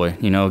a joy,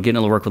 getting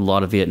to work with a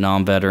lot of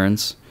Vietnam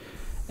veterans.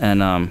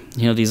 And,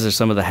 these are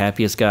some of the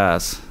happiest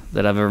guys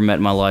that I've ever met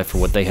in my life for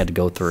what they had to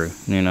go through,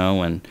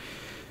 and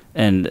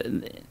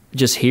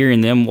just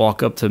hearing them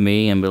walk up to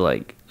me and be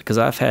like, because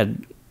I've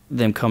had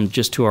them come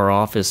just to our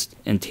office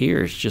in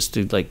tears just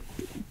to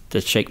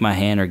shake my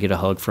hand or get a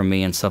hug from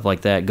me and stuff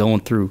like that, going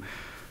through,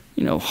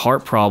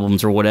 heart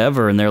problems or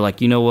whatever. And they're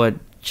like, you know what,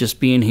 just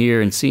being here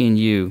and seeing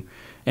you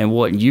and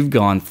what you've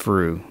gone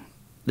through,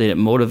 that it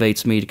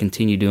motivates me to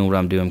continue doing what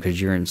I'm doing because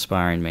you're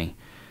inspiring me.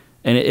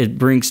 And it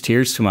brings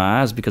tears to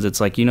my eyes, because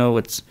it's like,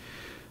 it's,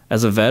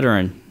 as a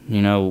veteran,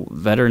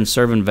 veterans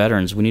serving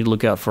veterans, we need to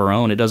look out for our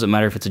own. It doesn't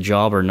matter if it's a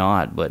job or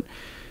not, but,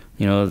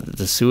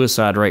 the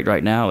suicide rate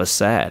right now is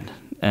sad.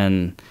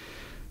 And,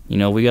 we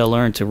got to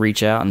learn to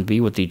reach out and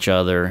be with each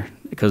other,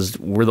 because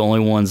we're the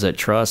only ones that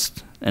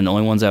trust and the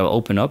only ones that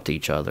open up to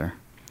each other.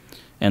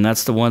 And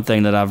that's the one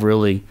thing that I've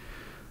really,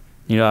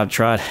 I've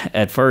tried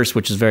at first,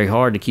 which is very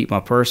hard, to keep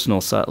my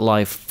personal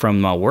life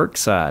from my work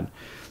side.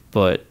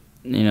 But,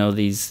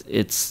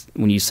 it's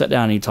when you sit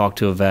down and you talk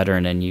to a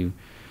veteran and you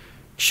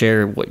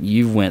share what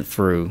you went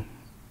through,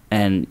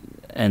 and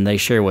they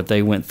share what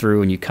they went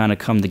through, and you kind of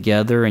come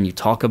together and you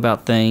talk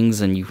about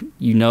things, and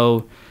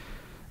you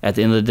at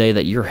the end of the day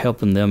that you're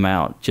helping them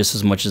out just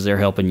as much as they're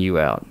helping you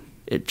out.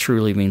 It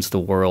truly means the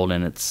world,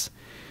 and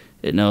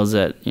it knows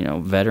that,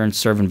 veterans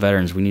serving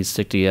veterans, we need to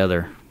stick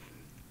together.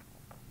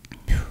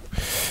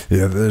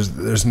 Yeah,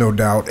 there's no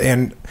doubt.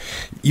 And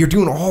you're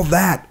doing all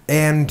that,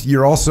 and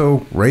you're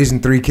also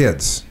raising 3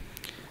 kids.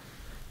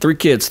 3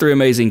 kids, 3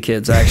 amazing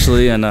kids,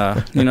 actually. And,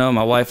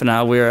 my wife and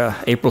I, we're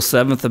April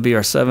 7th will be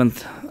our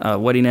 7th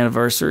wedding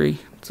anniversary.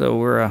 So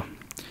we're,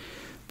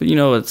 but,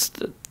 it's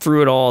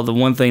through it all, the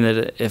one thing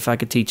that if I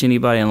could teach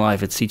anybody in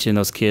life, it's teaching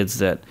those kids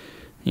that,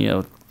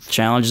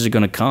 challenges are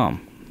going to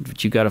come,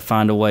 but you got to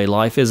find a way.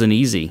 Life isn't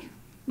easy.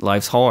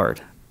 Life's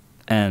hard.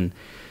 And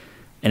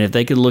if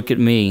they could look at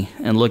me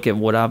and look at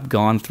what I've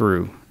gone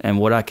through and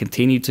what I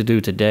continue to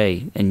do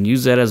today, and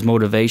use that as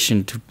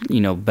motivation to,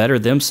 better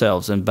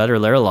themselves and better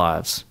their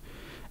lives,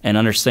 and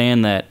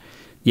understand that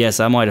yes,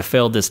 I might have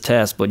failed this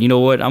test, but you know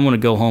what? I'm going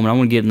to go home and I'm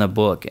going to get in the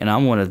book, and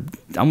I'm going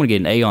to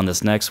get an A on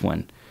this next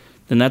one.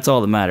 Then that's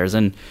all that matters.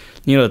 And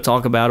to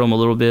talk about him a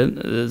little bit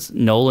is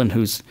Nolan,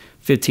 who's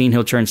 15.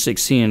 He'll turn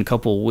 16 in a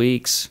couple of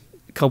weeks.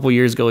 A couple of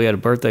years ago, he had a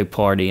birthday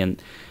party,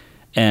 and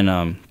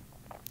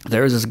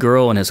there was this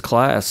girl in his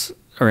class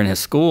or in his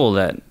school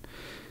that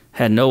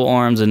had no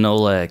arms and no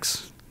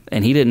legs,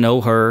 and he didn't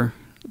know her,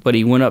 but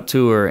he went up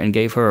to her and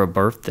gave her a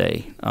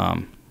birthday.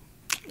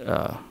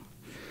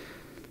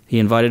 He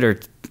invited her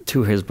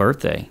to his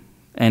birthday,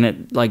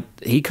 and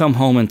he come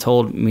home and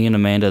told me and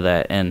Amanda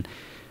that, and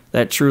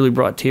that truly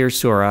brought tears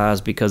to our eyes,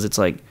 because it's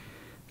like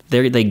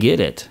they get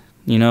it.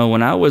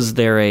 When I was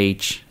their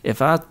age,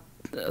 if I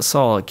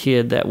saw a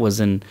kid that was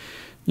in,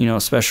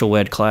 a special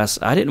ed class,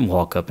 I didn't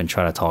walk up and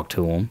try to talk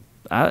to them.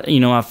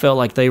 I felt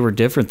like they were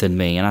different than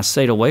me, and I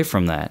stayed away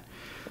from that.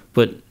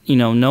 But,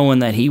 knowing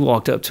that he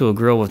walked up to a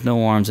girl with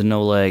no arms and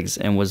no legs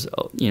and was,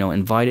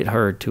 invited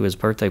her to his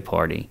birthday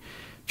party,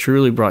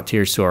 truly brought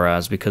tears to our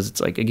eyes, because it's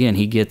like, again,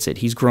 he gets it.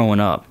 He's growing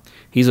up.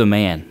 He's a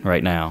man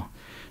right now,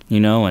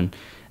 and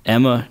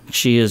Emma,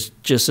 she is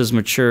just as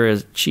mature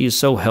as she is,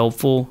 so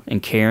helpful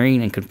and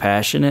caring and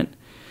compassionate.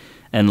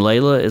 And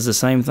Layla is the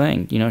same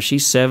thing.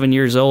 She's 7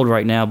 years old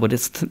right now, but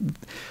it's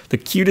the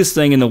cutest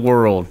thing in the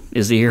world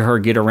is to hear her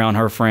get around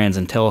her friends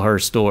and tell her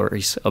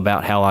stories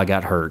about how I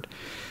got hurt.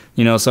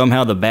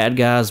 Somehow the bad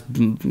guys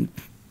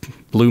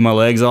blew my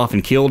legs off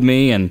and killed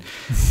me, and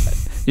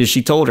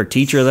she told her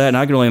teacher that, and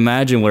I can only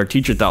imagine what her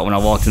teacher thought when I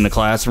walked in the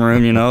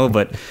classroom,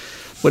 but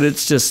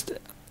it's just,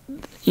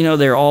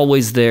 they're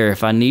always there.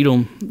 If I need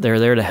them, they're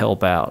there to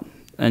help out.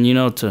 And,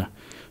 to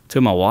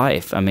my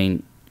wife,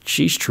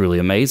 she's truly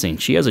amazing.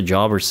 She has a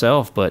job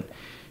herself, but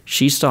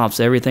she stops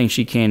everything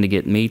she can to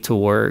get me to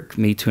work,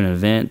 me to an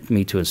event,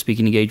 me to a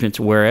speaking engagement,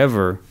 to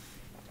wherever,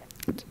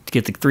 to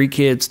get the 3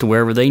 kids to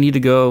wherever they need to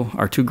go.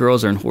 Our 2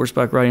 girls are in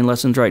horseback riding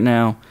lessons right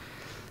now.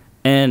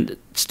 And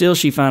still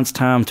she finds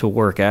time to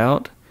work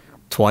out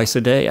twice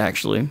a day,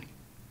 actually.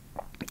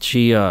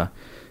 She, 9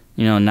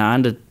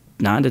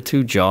 to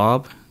 2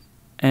 job.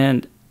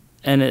 And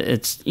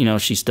it's,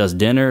 she does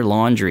dinner,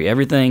 laundry,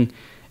 everything.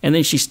 And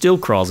then she still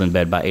crawls in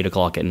bed by 8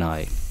 o'clock at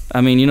night.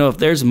 If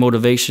there's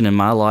motivation in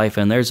my life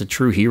and there's a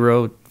true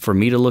hero for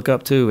me to look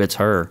up to, it's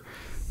her,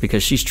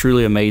 because she's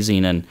truly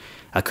amazing. And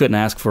I couldn't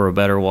ask for a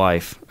better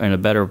wife and a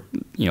better,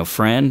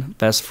 friend,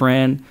 best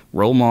friend,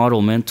 role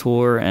model,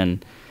 mentor.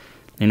 And,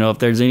 if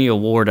there's any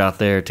award out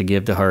there to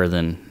give to her,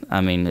 then,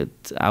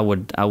 I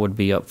would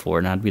be up for it,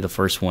 and I'd be the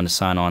first one to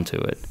sign on to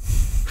it.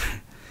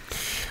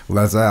 Well,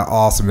 that's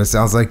awesome. It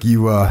sounds like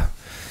you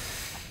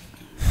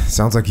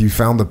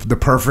found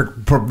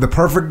the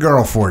perfect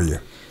girl for you.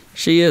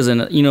 She is,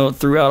 and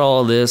throughout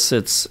all of this,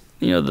 it's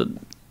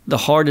the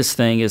hardest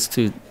thing is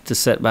to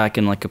sit back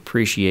and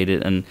appreciate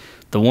it. And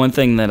the one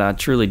thing that I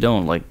truly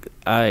don't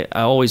I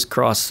always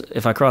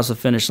if I cross the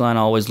finish line, I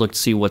always look to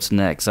see what's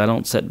next. I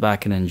don't sit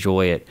back and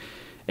enjoy it.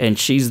 And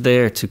she's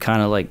there to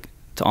kind of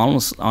to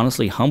almost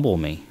honestly humble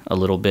me a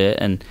little bit,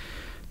 and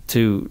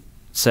to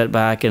sit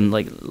back and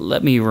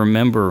let me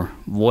remember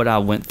what I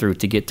went through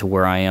to get to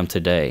where I am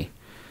today.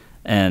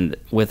 And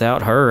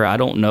without her, I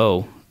don't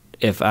know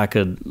if I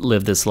could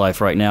live this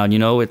life right now.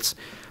 It's,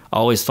 I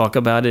always talk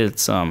about it.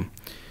 It's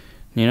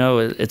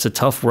it's a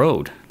tough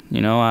road.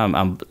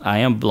 I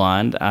am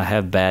blind. I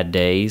have bad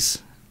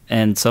days,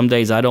 and some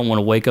days I don't want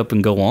to wake up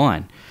and go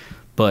on.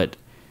 But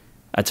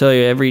I tell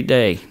you, every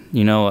day,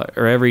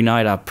 or every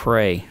night, I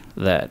pray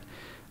that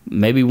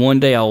maybe one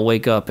day I'll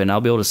wake up and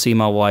I'll be able to see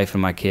my wife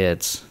and my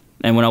kids.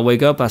 And when I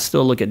wake up, I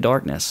still look at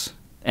darkness.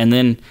 And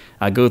then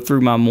I go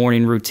through my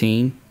morning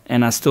routine,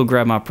 and I still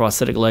grab my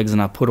prosthetic legs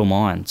and I put them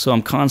on. So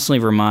I'm constantly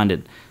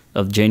reminded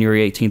of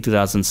January 18,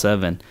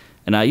 2007.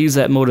 And I use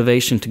that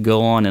motivation to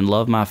go on and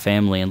love my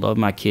family and love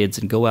my kids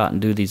and go out and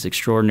do these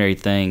extraordinary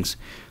things,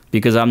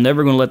 because I'm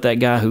never going to let that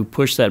guy who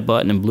pushed that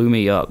button and blew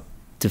me up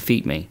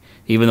defeat me.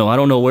 Even though I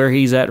don't know where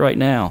he's at right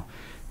now,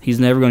 he's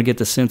never going to get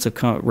the sense of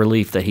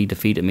relief that he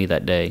defeated me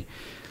that day.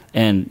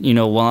 And,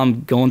 while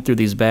I'm going through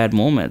these bad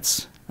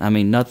moments,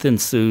 nothing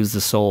soothes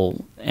the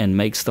soul and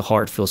makes the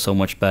heart feel so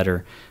much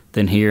better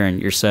than hearing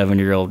your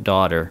 7-year-old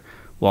daughter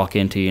walk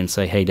into you and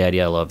say, "Hey,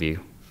 Daddy, I love you."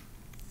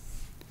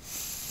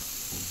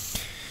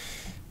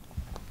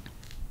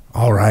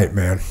 All right,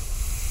 man.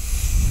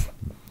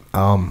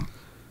 I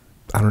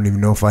don't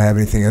even know if I have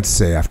anything else to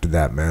say after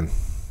that, man.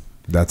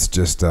 That's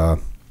just,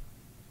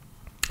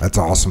 that's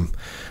awesome.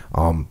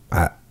 Yeah,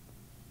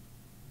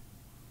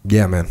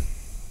 man.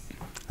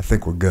 I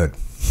think we're good.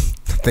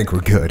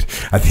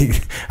 I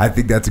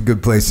think that's a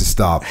good place to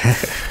stop.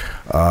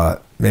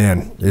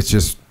 Man, it's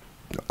just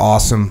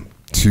awesome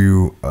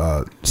to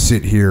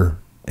sit here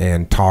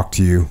and talk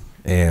to you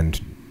and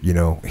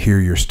hear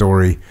your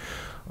story.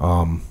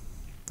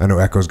 I know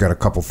Echo's got a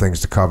couple things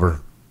to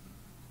cover.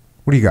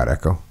 What do you got,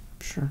 Echo?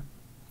 Sure,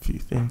 a few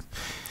things.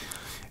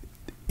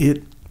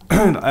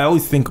 I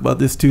always think about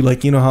this too,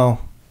 how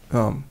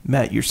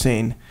Matt, you're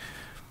saying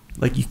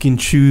you can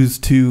choose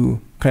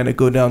to kind of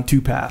go down 2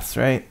 paths,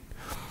 right?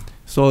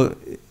 So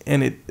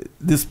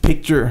this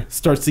picture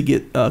starts to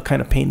get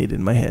kind of painted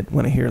in my head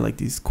when I hear like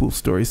these cool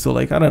stories. So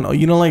like, I don't know,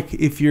 like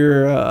if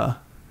you're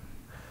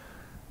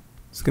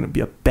it's gonna be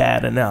a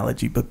bad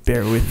analogy, but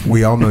bear with me.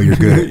 We all know you're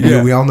good.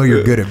 Yeah. We all know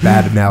you're good at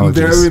bad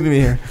analogies. Bear with me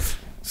here.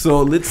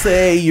 So let's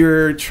say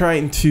you're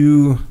trying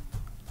to,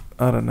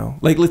 I don't know,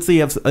 like let's say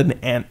you have an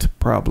ant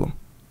problem,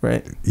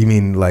 right? You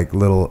mean like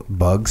little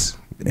bugs,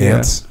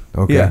 ants? Yeah.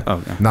 Okay. Yeah.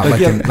 Oh, yeah. Not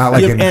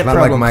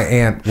like my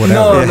aunt.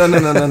 Whatever.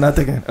 No, not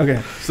the guy.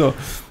 Okay. So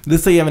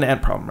let's say you have an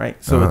ant problem,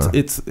 right? So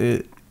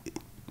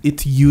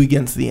it's you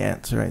against the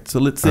ants, right? So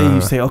let's say you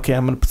say, okay,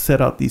 I'm going to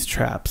set out these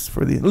traps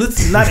for the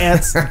not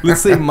ants. Let's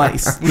say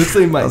mice. Let's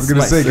say mice. I was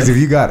going to say, because if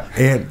you got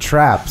ant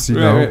traps, you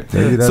know. Right.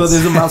 Maybe that's... So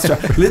there's a mouse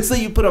trap. Let's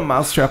say you put a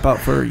mouse trap out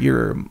for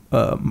your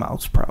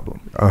mouse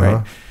problem,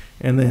 right?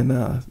 And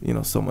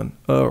then someone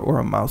or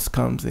a mouse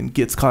comes and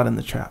gets caught in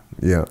the trap.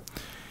 Yeah.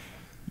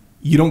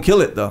 You don't kill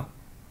it though.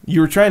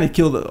 You were trying to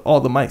kill all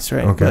the mice,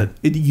 right? Okay.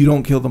 But you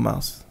don't kill the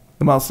mouse.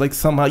 The mouse, like,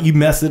 somehow you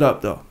mess it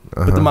up though.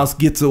 But the mouse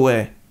gets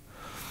away.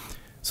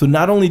 So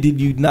not only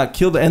did you not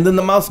kill and then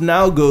the mouse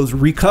now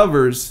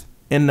recovers,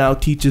 and now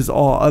teaches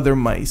all other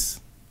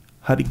mice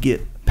how to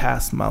get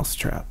past mouse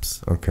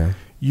traps. Okay.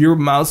 Your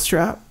mouse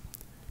trap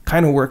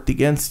kind of worked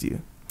against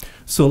you.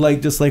 So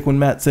like, just like when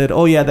Matt said,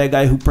 oh yeah, that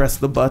guy who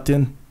pressed the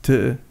button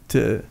to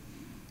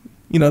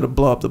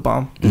blow up the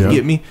bomb,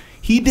 get me?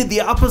 He did the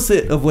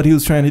opposite of what he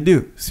was trying to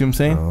do. See what I'm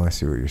saying? Oh, I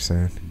see what you're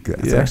saying.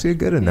 It's actually a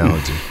good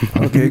analogy.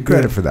 I'll give you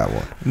credit for that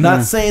one.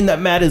 Not saying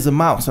that Matt is a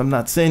mouse. I'm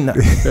not saying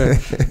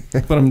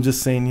that. But I'm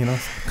just saying,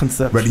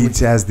 conceptually. But he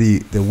has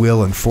the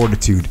will and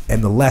fortitude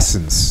and the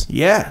lessons.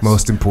 Yes.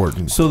 Most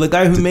important. So the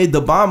guy who made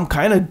the bomb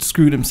kind of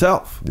screwed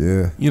himself.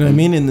 Yeah. You know what I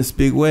mean? In this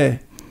big way.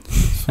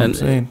 That's what I'm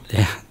saying.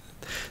 Yeah.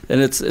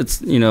 And it's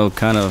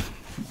kind of...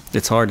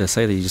 It's hard to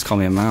say that you just call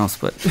me a mouse,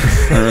 but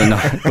I don't really know.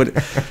 But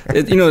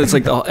it's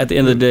like at the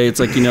end of the day,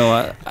 it's like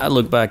I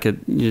look back at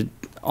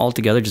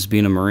altogether just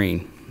being a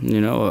Marine,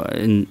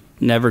 and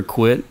never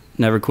quit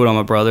on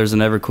my brothers, and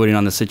never quitting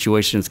on the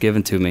situation that's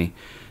given to me.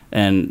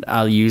 And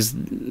I'll use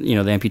the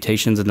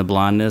amputations and the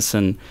blindness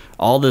and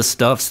all this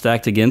stuff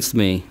stacked against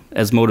me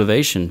as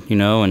motivation,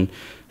 and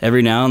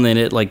every now and then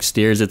it like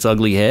steers its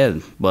ugly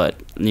head. But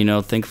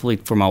thankfully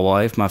for my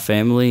wife, my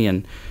family,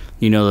 and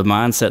the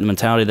mindset and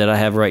mentality that I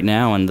have right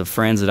now, and the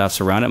friends that I've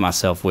surrounded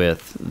myself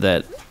with,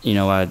 that,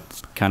 I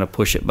kind of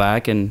push it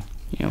back and,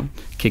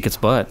 kick its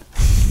butt.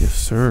 Yes,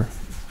 sir.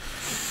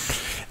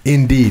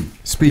 Indeed.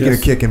 Speaking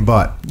of kicking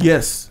butt.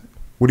 Yes.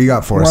 What do you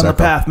got for us? We're on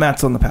the path.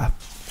 Matt's on the path.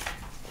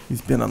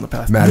 He's been on the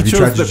path. Matt, have you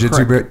tried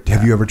jiu-jitsu?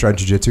 Have you ever tried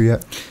jiu-jitsu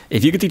yet?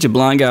 If you could teach a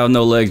blind guy with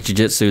no legs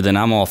jiu-jitsu, then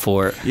I'm all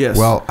for it. Yes.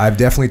 Well, I've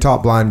definitely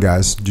taught blind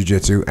guys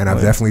jiu-jitsu, and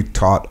I've definitely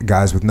taught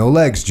guys with no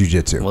legs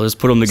jiu-jitsu. Well, just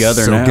put them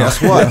together now. So guess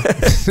what?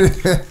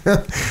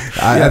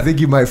 I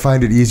think you might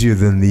find it easier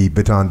than the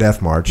baton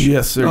death march.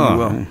 Yes, sir. You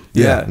will.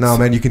 Yeah. No,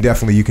 man, you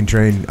can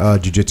train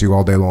jiu-jitsu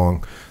all day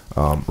long.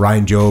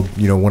 Ryan Job,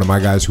 one of my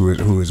guys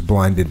who is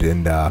blinded,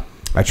 and I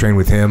trained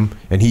with him,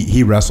 and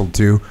he wrestled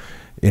too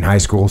in high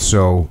school,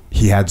 so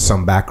he had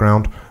some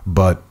background.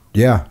 But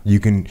yeah,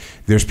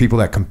 there's people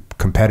that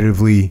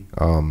competitively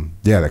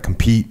that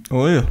compete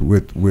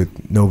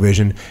with no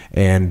vision,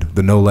 and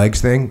the no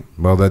legs thing,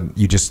 well, then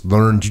you just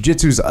learn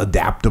jiu-jitsu's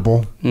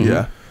adaptable.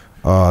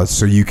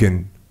 So you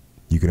can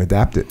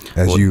adapt it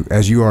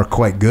as you are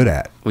quite good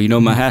at. Well,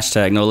 my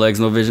hashtag, no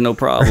legs, no vision, no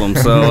problem.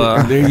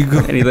 So there you go.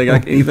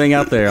 Anything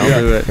out there,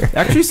 I'll do it.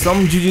 Actually,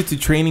 some jiu-jitsu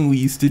training we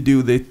used to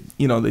do,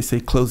 they say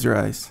close your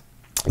eyes.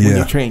 When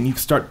you train, you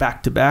start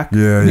back to back.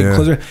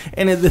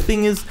 And the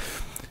thing is,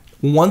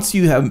 once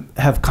you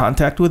have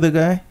contact with a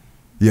guy,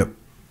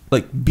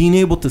 like being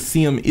able to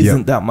see him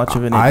isn't that much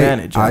of an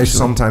advantage. I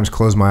sometimes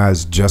close my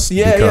eyes just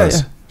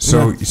because.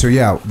 So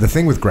the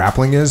thing with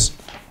grappling is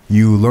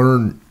you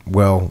learn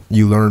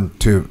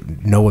to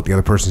know what the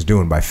other person's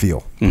doing by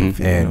feel.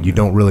 And you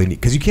don't really need,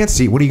 because you can't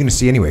see. What are you going to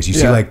see anyways? You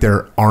see like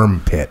their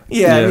armpit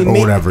or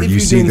whatever. You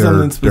see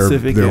their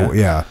specific.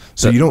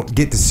 So you don't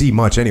get to see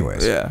much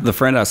anyways. The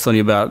friend I was telling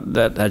you about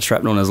that had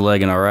shrapnel on his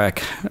leg in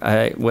Iraq,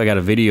 I got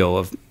a video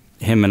of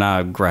him and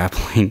I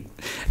grappling,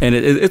 and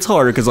it's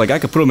harder because like I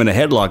could put him in a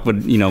headlock, but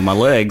my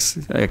legs,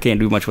 I can't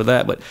do much with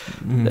that. But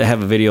I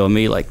have a video of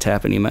me like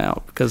tapping him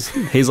out because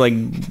he's like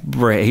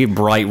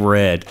bright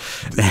red.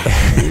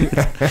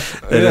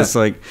 It's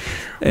like,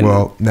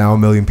 well, now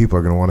 1 million people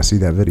are going to want to see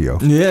that video.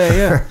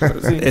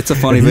 It's a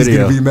funny video. He's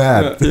going to be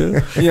mad.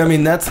 I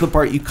mean, that's the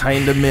part you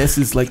kind of miss,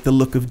 is like the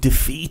look of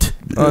defeat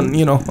on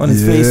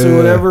his face or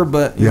whatever.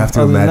 But you have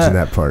to imagine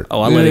that part.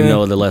 Oh, I let him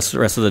know the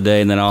rest of the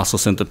day, and then I also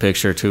sent the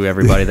picture to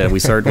everybody that we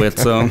served with.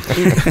 So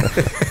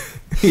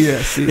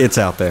it's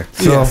out there.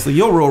 So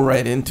you'll roll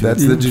right into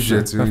that's it. the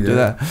jiu-jitsu after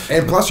that.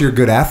 And plus, you're a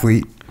good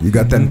athlete. You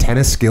got them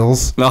tennis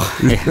skills. My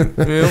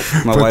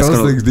wife's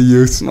things to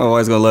use. My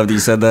wife's gonna love that you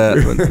said that.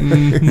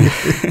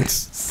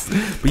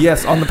 But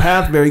yes, on the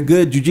path, very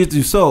good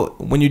jiu-jitsu. So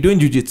when you're doing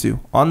jiu-jitsu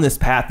on this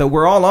path that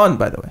we're all on,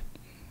 by the way,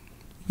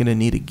 you're gonna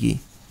need a gi.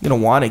 You're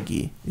gonna want a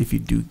gi if you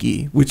do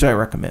gi, which I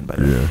recommend, by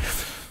the way.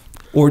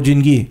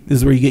 Origin Ghee. This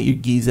is where you get your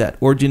ghees at.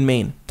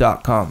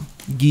 OriginMaine.com.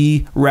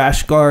 Ghee,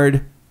 rash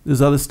guard.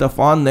 There's other stuff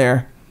on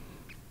there.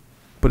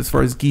 But as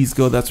far as ghees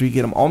go, that's where you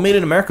get them. All made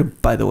in America,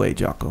 by the way,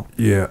 Jocko.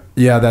 Yeah.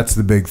 Yeah, that's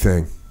the big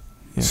thing.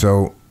 Yeah.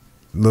 So,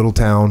 little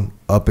town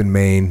up in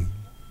Maine,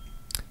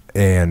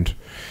 and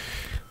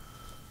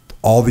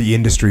all the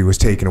industry was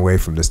taken away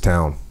from this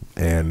town,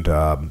 and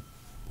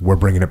we're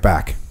bringing it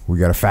back. We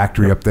got a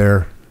factory up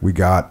there. We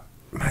got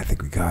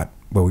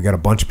a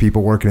bunch of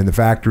people working in the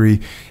factory,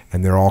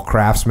 and they're all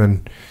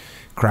craftsmen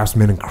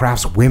and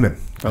craftswomen.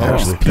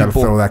 Actually, got to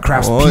throw that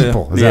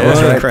craftspeople. Is that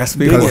right?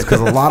 Craftspeople, because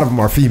a lot of them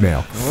are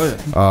female.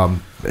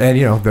 And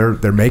you know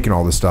they're making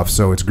all this stuff,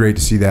 so it's great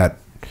to see that.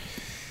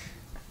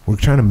 We're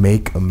trying to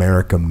make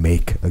America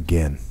make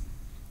again.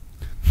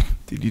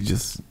 Did you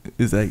just?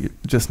 Is that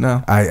just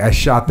now? I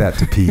shot that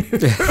to Pete.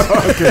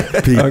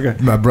 Okay. Pete, okay.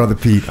 My brother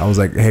Pete. I was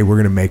like, hey, we're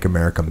gonna make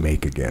America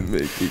make again.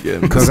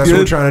 Because that's what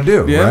we're trying to do,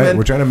 right? Man.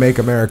 We're trying to make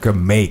America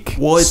make.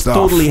 Well, it's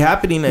totally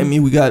happening. I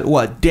mean, we got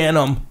what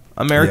denim.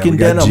 American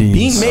denim jeans.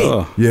 Being made.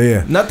 Oh.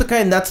 Yeah. Not the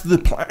kind that's the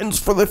plans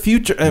for the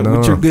future,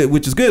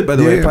 which is good, by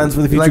the way. Plans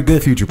for the future, like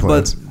good. Future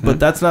plans.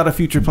 But that's not a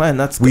future plan.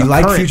 We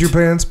like current. Future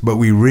plans, but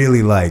we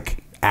really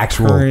like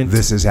actual current.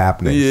 This is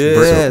happening.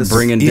 Yes. So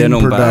bringing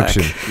denim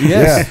production. Back.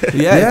 Yes.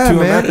 Yeah, man.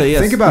 America, yes.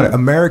 Think about it.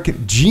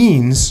 American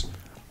jeans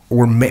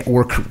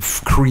were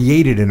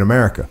created in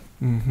America.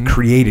 Mm-hmm.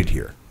 Created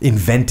here.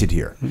 Invented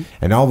here. Mm-hmm.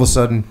 And all of a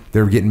sudden,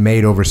 they're getting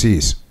made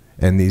overseas.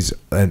 And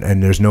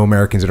there's no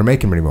Americans that are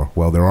making them anymore.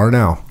 Well, there are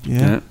now.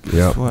 Yeah.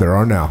 There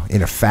are now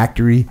in a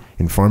factory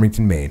in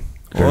Farmington, Maine.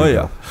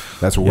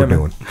 That's what we're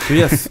doing. So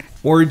yes,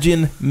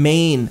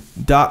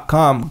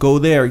 OriginMaine.com. Go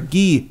there.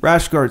 Ghee,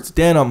 rash guards,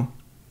 denim,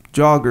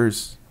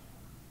 joggers,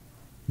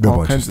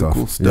 all kinds of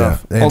cool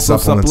stuff. Yeah. Also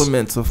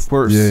supplements, of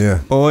course.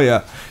 Yeah. Oh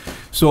yeah.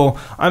 So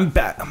I'm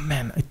back. Oh,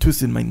 man, I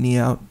twisted my knee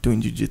out doing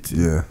jiu-jitsu.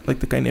 Yeah.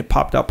 Like the kind that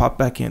popped out, popped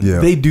back in.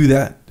 Yeah. They do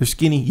that. They're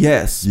skinny,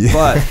 yes. Yeah.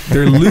 But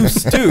they're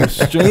loose too,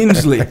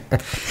 strangely.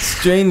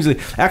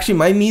 Actually,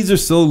 my knees are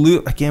so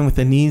loose. Again, with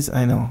the knees,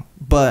 I know.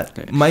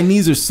 But my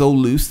knees are so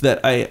loose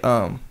that I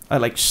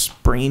like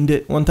sprained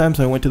it one time.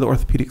 So I went to the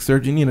orthopedic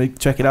surgeon,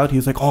 check it out. He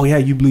was like, oh yeah,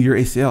 you blew your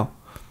ACL.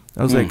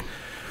 I was like,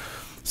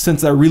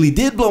 since I really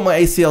did blow my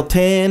ACL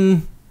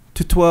 10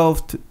 to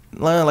 12 to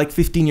like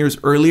 15 years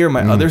earlier,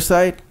 my other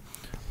side,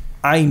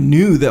 I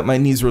knew that my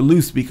knees were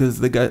loose because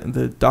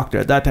the doctor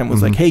at that time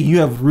was like, hey, you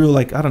have real,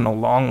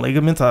 long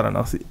ligaments. I don't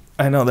know. See,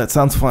 I know that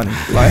sounds funny.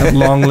 I have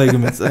long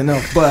ligaments. I know.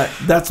 But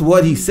that's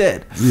what he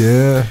said.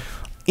 Yeah.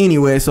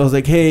 Anyway, so I was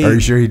like, hey. Are you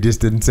sure he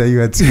just didn't say you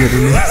had skinny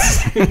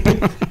knees?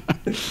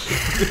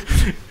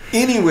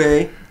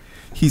 Anyway,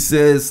 he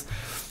says,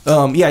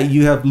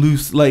 you have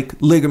loose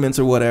ligaments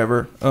or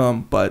whatever.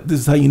 But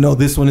this is how you know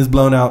this one is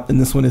blown out and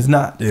this one is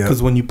not.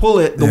 Because when you pull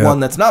it, the one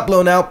that's not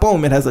blown out,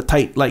 boom, it has a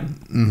tight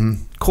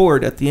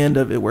cord at the end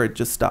of it where it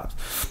just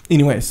stops.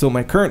 Anyway, so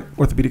my current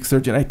orthopedic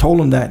surgeon, I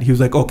told him that. He was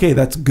like, okay,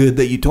 that's good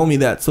that you told me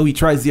that. So he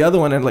tries the other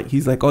one and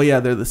he's like, oh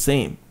yeah, they're the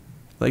same.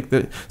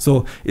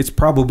 So it's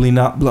probably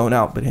not blown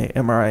out, but hey,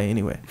 MRI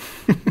anyway.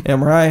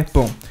 MRI,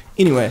 boom.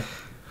 Anyway,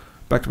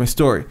 back to my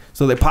story.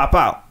 So they pop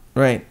out.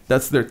 Right,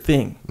 that's their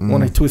thing.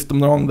 When I twist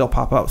them wrong, they'll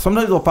pop out.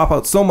 Sometimes they'll pop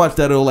out so much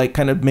that it'll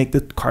kind of make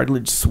the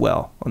cartilage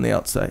swell on the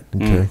outside.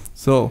 Okay.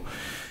 So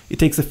it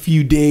takes a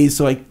few days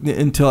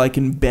until I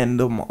can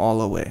bend them all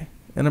the way,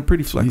 and I'm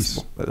pretty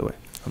flexible, by the way.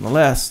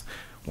 Nonetheless,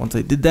 once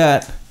I did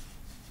that,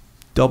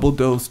 double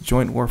dose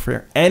joint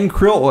warfare and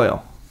krill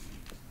oil,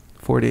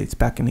 4 days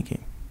back in the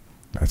game.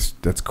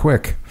 That's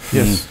quick.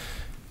 Yes,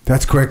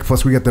 that's quick.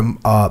 Plus we got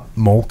the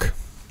milk.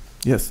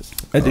 Yes,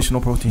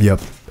 additional protein. Yep,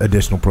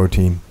 additional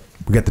protein.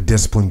 We got the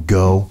Discipline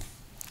Go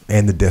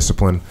and the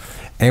Discipline.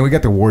 And we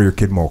got the Warrior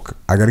Kid Milk.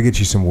 I got to get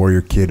you some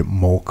Warrior Kid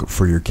Milk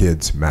for your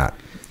kids, Matt.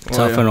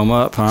 Toughen them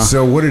up, huh?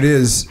 So what it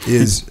is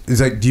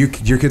like, do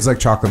your kids like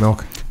chocolate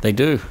milk? They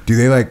do. Do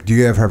you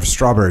ever have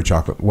strawberry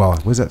chocolate? Well,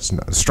 what is that?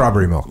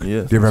 Strawberry milk.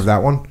 Yeah. Do you ever have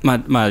that one? My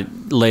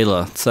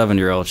Layla,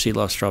 7-year-old, she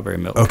loves strawberry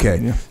milk. Okay.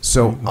 Yeah.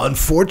 So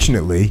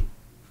unfortunately,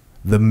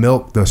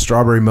 the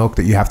strawberry milk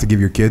that you have to give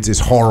your kids is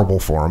horrible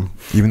for them,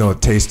 even though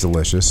it tastes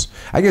delicious.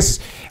 I guess,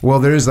 well,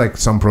 there is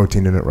some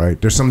protein in it,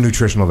 right? There's some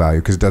nutritional value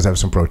because it does have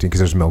some protein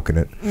because there's milk in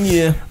it.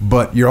 Yeah.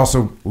 But you're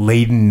also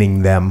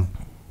ladening them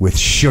with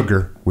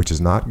sugar, which is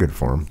not good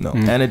for them. No,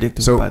 and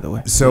addictive, by the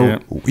way. So,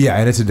 yeah,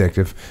 and it's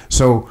addictive.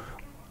 So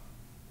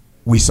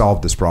we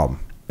solved this problem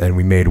and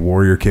we made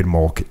Warrior Kid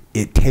Milk.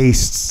 It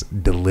tastes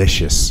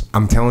delicious.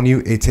 I'm telling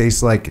you, it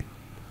tastes like,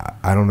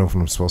 I don't know if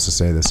I'm supposed to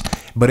say this,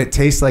 but it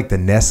tastes like the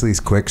Nestle's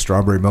Quick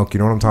Strawberry Milk. You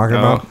know what I'm talking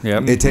about?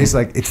 Yep. It tastes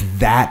like it's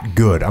that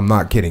good. I'm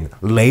not kidding.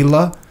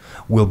 Layla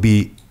will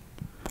be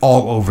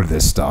all over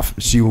this stuff.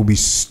 She will be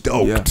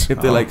stoked. Yeah.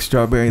 If they like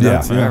strawberry,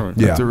 that's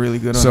a really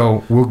good one.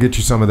 So we'll get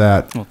you some of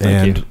that. Well,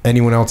 thank you.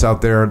 Anyone else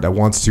out there that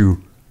wants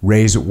to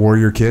raise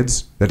warrior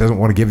kids, that doesn't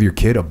want to give your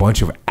kid a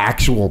bunch of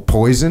actual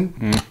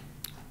poison,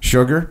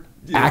 sugar,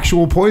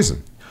 actual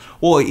poison.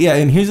 Well, yeah,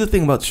 and here's the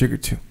thing about sugar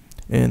too.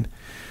 And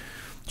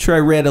sure, I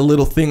read a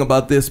little thing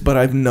about this, but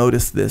I've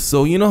noticed this.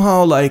 So you know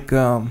how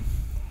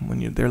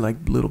when they're like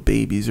little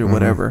babies or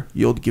whatever,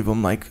 you'll give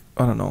them like,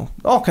 I don't know,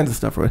 all kinds of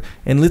stuff. Right?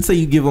 And let's say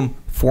you give them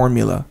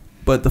formula,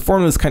 but the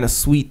formula is kind of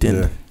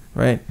sweetened,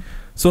 right?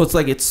 So it's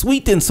like it's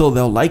sweetened so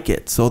they'll like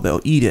it, so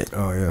they'll eat it.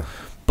 Oh, yeah.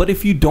 But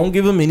if you don't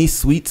give them any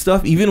sweet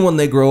stuff, even when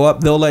they grow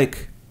up, they'll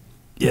like,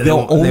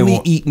 they'll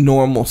only eat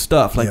normal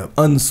stuff, like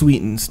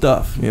unsweetened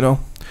stuff, you know?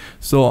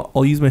 So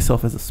I'll use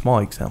myself as a small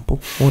example.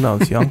 When I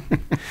was young,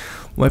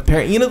 my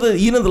parent, you know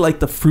the like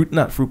the fruit,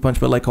 not fruit punch,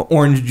 but like an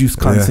orange juice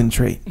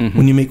concentrate.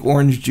 When you make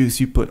orange juice,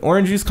 you put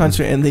orange juice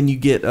concentrate, and then you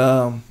get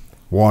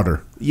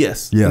water.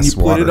 Yes, and you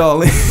put it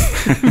all in.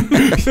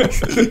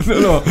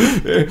 No.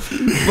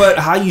 But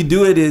how you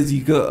do it is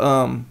you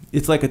go.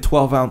 It's like a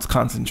 12-ounce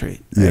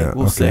concentrate. Right? Yeah,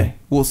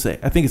 We'll say.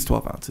 I think it's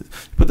 12 ounces.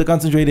 You put the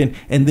concentrate in,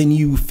 and then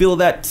you fill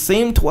that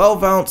same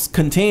 12-ounce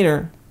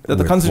container that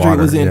the concentrate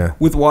was in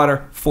with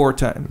water 4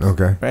 times.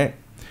 Okay. Right.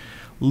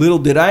 Little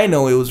did I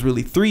know it was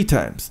really 3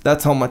 times.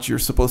 That's how much you're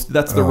supposed to.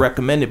 That's the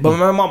recommended. But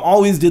my mom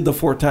always did the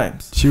 4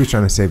 times. She was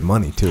trying to save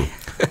money too.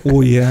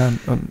 Well, yeah,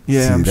 I'm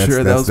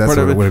sure that was part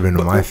of it. That would have been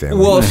in my family.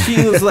 Well,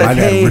 she was like,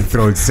 "Hey," I'd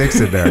throw 6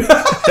 in there.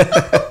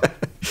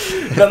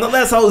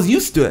 Nonetheless, I was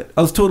used to it.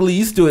 I was totally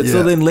used to it. Yeah.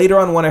 So then later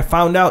on, when I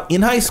found out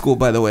in high school,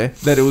 by the way,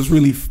 that it was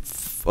really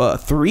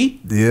 3,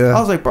 I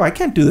was like, bro, I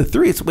can't do the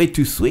 3. It's way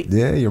too sweet.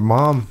 Yeah, your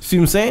mom. See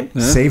what I'm saying?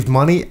 Yeah. Saved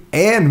money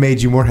and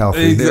made you more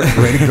healthy.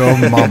 Way to go,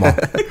 mama.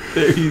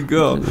 There you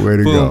go. Way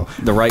to go.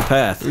 The right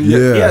path.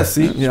 Yeah.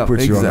 See, yeah,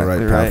 puts you on the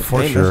right path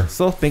for sure.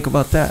 So think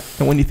about that.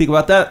 And when you think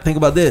about that, think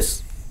about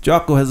this.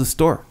 Jocko has a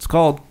store. It's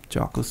called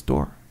Jocko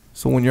Store.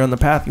 So when you're on the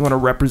path, you want to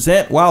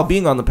represent while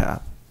being on the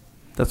path.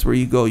 That's where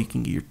you go. You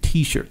can get your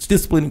T-shirts.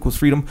 Discipline equals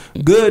freedom.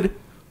 Good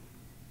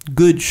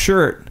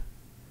shirt.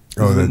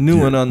 Oh, the new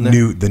one on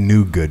there. The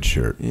new good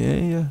shirt.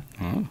 Yeah.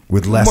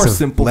 With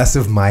less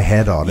of my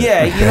head on it.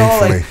 Yeah, you know,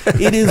 like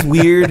it is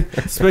weird,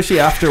 especially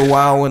after a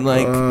while when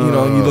like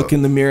you look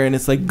in the mirror and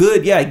it's like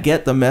good. Yeah, I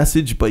get the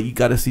message, but you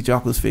got to see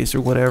Jocko's face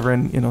or whatever,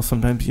 and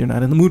sometimes you're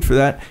not in the mood for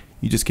that.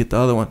 You just get the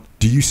other one.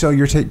 Do you sell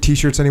your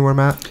T-shirts anywhere,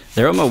 Matt?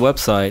 They're on my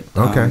website.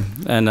 Okay.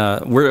 And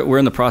we're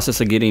in the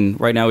process of getting.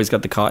 Right now, he's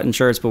got the cotton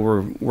shirts, but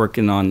we're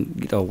working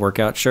on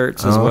workout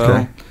shirts as well.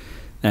 Okay.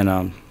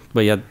 And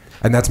but yeah.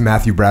 And that's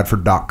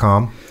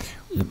MatthewBradford.com.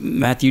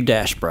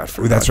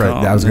 Matthew-Bradford. That's right.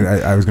 I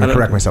was gonna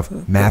correct myself.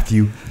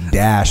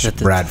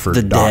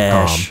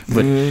 Matthew-Bradford.com.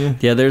 But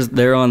yeah,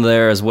 they're on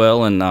there as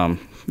well, and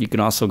you can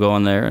also go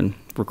on there and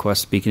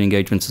request speaking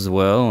engagements as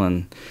well,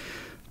 and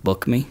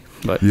book me.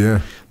 But yeah,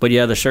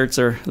 the shirts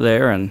are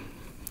there, and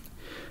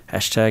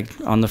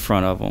hashtag on the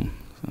front of them.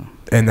 So.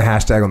 And the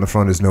hashtag on the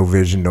front is no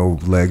vision, no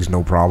legs,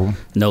 no problem.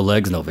 No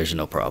legs, no vision,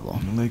 no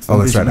problem. No legs, no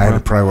that's right. I had to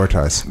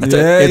prioritize.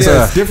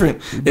 It's different.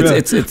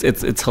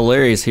 It's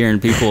hilarious hearing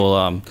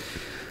people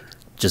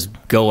just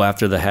go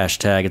after the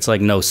hashtag. It's like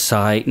no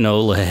sight,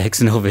 no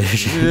legs, no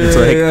vision.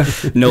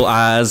 It's like no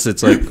eyes.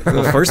 It's like,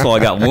 well, first of all, I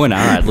got one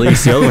eye at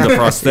least. The other one's a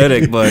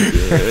prosthetic, but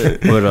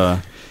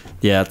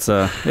yeah, it's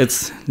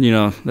that's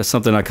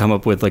something I come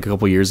up with like a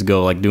couple years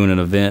ago, like doing an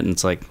event, and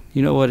it's like,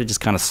 you know what, it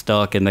just kind of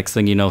stuck, and next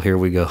thing you know, here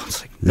we go.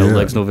 It's like no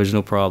legs, no vision,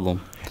 no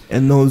problem.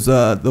 And those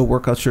the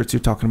workout shirts you're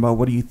talking about,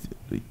 what do you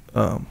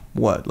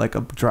what, like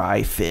a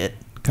dry fit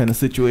kind of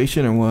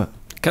situation or what?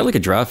 Kind of like a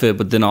dry fit,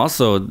 but then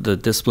also the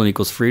Discipline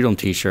Equals Freedom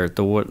T-shirt,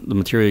 the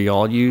material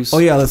y'all use. Oh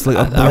yeah, that's like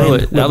I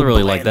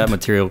really like that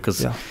material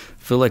because I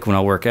feel like when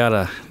I work out,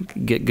 I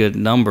get good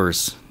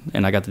numbers.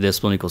 And I got the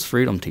Discipline Equals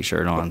Freedom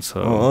T-shirt on.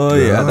 So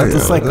that's a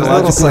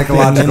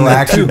psychological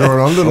action going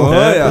on.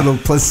 Little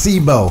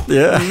placebo.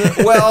 Yeah.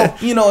 Well,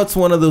 it's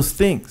one of those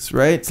things,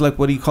 right? It's like,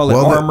 what do you call it?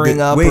 Armoring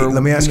up. Wait,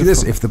 let me ask you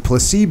this: if the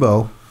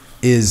placebo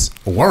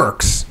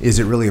works, is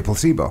it really a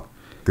placebo?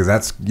 Because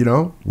that's,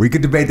 we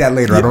could debate that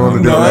later. I don't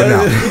want to do it right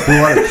now.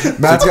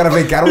 Matt's got a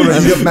vacation. I don't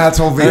want to eat up Matt's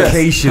whole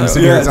vacation.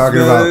 So you're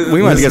talking about.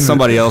 We might get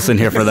somebody else in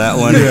here for that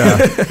one. Yeah.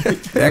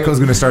 Echo's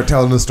going to start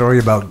telling a story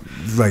about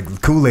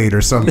like Kool-Aid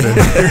or something,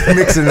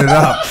 mixing it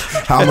up.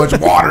 How much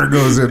water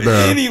goes in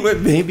there? Anyway,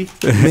 maybe.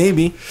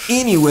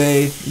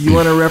 Anyway, you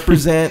want to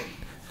represent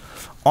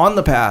on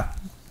the path,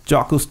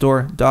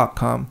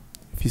 jockostore.com.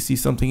 If you see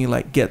something you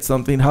like, get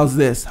something. How's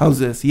this?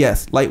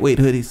 Yes, lightweight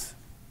hoodies.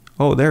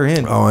 Oh, they're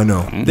in. Oh, I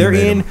know. They're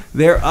in.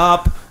 They're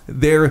up.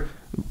 They're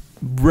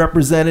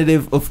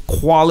representative of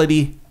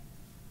quality.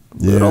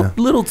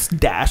 Little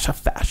dash of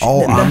fashion.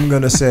 All I'm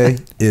going to say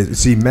is,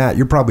 see, Matt,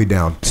 you're probably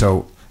down.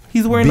 So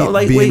he's wearing a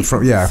lightweight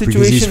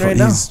situation right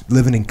now. He's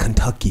living in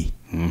Kentucky.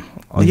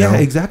 Oh, yeah,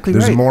 exactly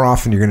right. There's more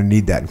often you're going to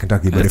need that in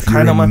Kentucky. But if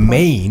you're in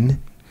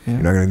Maine, you're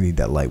not going to need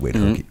that lightweight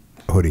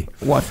hoodie.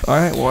 What? All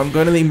right. Well, I'm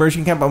going to the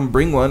immersion camp. I'm going to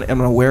bring one. I'm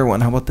going to wear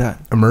one. How about that?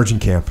 Immersion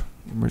camp.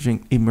 Immersion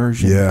camp. The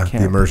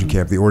immersion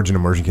camp, the Origin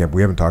immersion camp.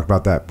 We haven't talked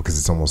about that because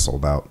it's almost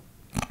sold out.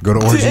 Go to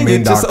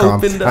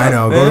originmaine.com. I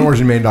know. Go to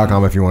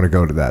originmaine.com if you want to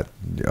go to that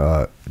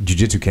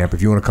jiu-jitsu camp.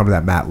 If you want to come to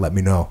that, Matt, let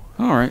me know.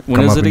 All right.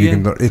 When is it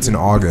again? It's in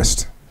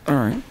August. All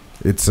right.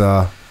 It's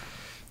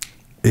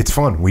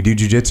fun. We do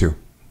jiu-jitsu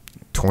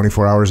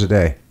 24 hours a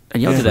day.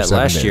 And y'all did that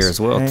last year as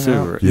well,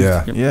 too. Right?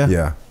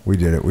 Yeah. We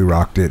did it. We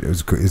rocked it. It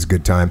was a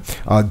good time.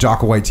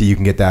 Jocko White Tea, you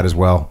can get that as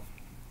well.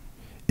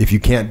 if you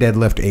can't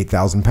deadlift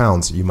 8,000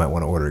 pounds, you might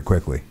want to order it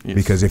quickly. Yes.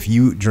 Because if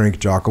you drink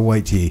Jocko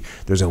white tea,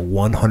 there's a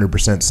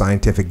 100%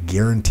 scientific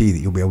guarantee that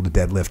you'll be able to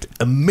deadlift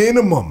a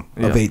minimum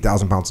of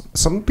 8,000 pounds.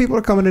 Some people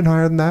are coming in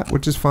higher than that,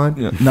 which is fine.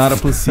 Yeah. Not a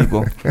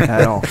placebo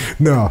at all.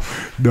 No,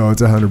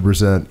 it's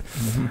 100%.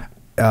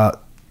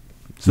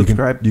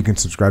 Subscribe. You can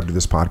subscribe to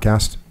this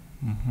podcast.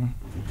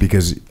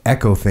 Because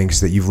Echo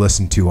thinks that you've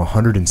listened to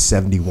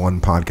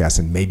 171 podcasts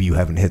and maybe you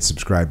haven't hit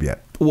subscribe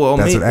yet. Well,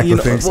 that's what Echo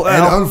thinks. Well,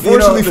 and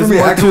unfortunately for me,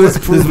 Echo was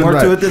proven right.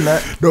 There's more to it than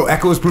that. No,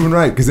 Echo was proven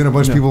right. Because then a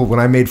bunch of people, when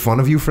I made fun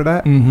of you for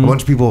that, a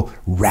bunch of people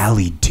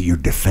rallied to your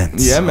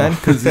defense. Yeah, man.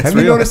 Because have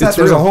you noticed that?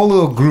 There's a whole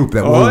little group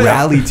that will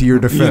rally to your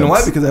defense. You know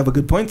why? Because I have a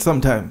good point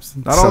sometimes.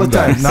 Not all the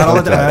time. Not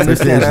all the time. I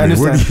understand.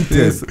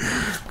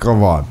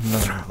 Come on.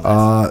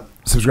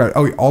 Subscribe.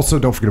 Oh, also,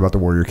 don't forget about the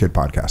Warrior Kid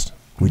podcast.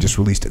 We just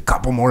released a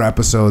couple more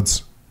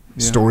episodes.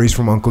 Yeah. Stories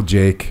from Uncle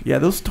Jake. Yeah,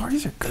 those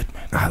stories are good,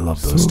 man. I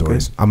love those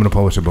stories. Good. I'm going to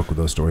publish a book with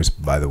those stories,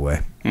 by the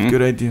way.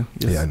 Good idea.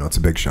 Yes. Yeah, I know. It's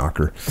a big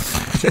shocker.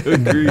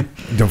 Agree.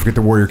 Don't forget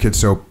the Warrior Kid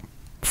soap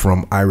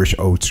from Irish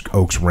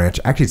Oaks Ranch.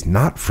 Actually, it's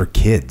not for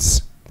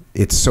kids.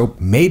 It's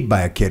soap made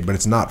by a kid, but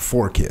it's not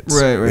for kids.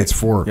 Right. It's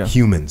for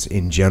humans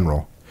in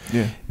general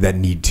that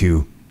need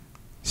to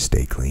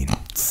stay clean.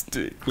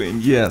 Stay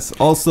clean, yes.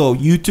 Also,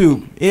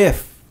 YouTube,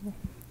 if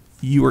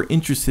you are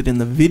interested in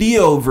the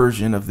video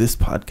version of this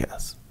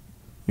podcast,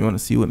 you want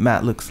to see what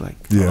Matt looks like.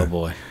 Yeah. Oh,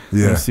 boy.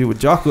 You want to see what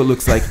Jocko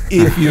looks like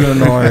if you don't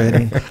know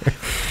already.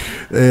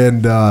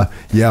 And, I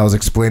was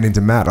explaining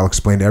to Matt. I'll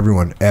explain to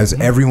everyone. As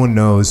everyone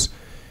knows,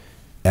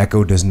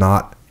 Echo does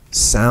not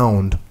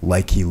sound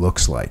like he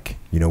looks like.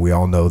 You know, we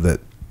all know that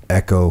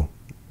Echo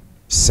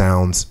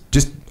sounds...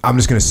 I'm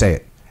just going to say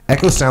it.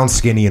 Echo sounds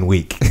skinny and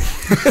weak.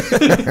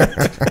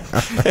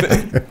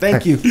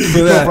 Thank you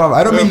for that. No problem.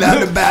 I don't mean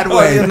that in a bad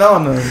way. Oh,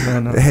 yeah,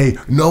 no. Hey,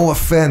 no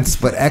offense,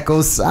 but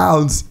Echo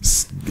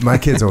sounds... My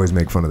kids always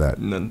make fun of that.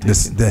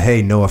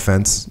 No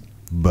offense,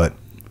 but...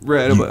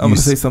 Right, I'm going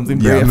to say something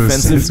very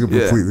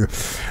offensive.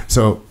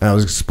 So I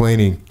was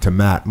explaining to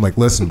Matt, I'm like,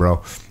 listen,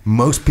 bro,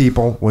 most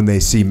people, when they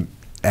see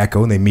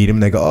Echo and they meet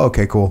him, they go, oh,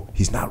 okay, cool.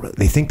 He's not really...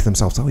 They think to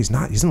themselves, oh, he's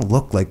not... He doesn't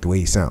look like the way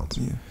he sounds.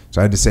 Yeah.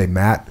 So I had to say,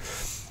 Matt...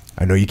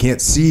 I know you can't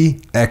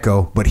see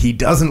Echo, but he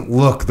doesn't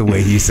look the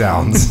way he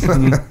sounds.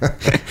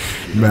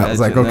 Matt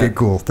was like, okay,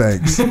 cool,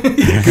 thanks.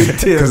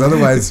 Because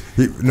otherwise,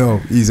 he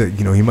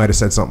might have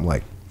said something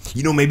like,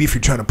 maybe if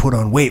you're trying to put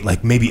on weight,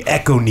 like maybe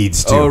Echo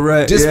needs to. Oh,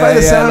 right. Just by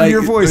the sound of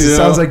your voice, it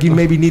sounds like you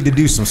maybe need to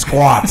do some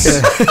squats.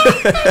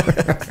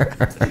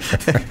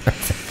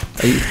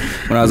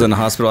 When I was in the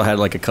hospital, I had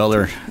like a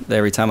color.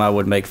 Every time I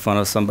would make fun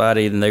of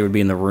somebody, then they would be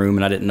in the room,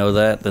 and I didn't know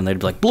that. Then they'd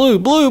be like, blue,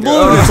 blue,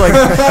 blue. And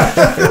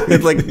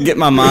it's like get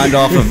my mind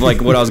off of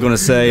like what I was going to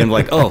say, and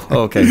like, oh,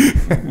 okay.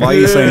 Why are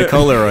you saying a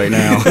color right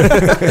now?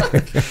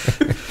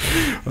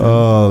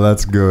 Oh,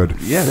 that's good.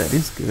 Yeah, that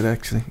is good,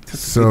 actually.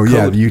 So,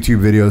 the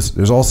YouTube videos.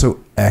 There's also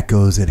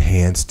Echo's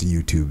enhanced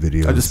YouTube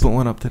videos. I just put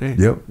one up today.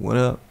 Yep. What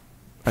up?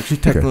 Actually,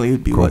 technically, it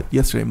would be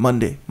yesterday?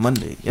 Monday.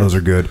 Yes. Those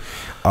are good.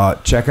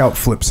 Check out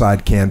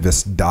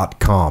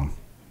flipsidecanvas.com.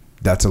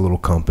 That's a little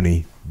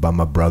company by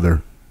my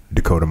brother,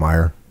 Dakota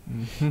Meyer.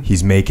 Mm-hmm.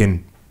 He's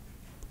making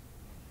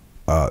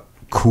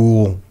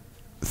cool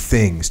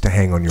things to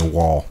hang on your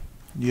wall.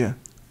 Yeah.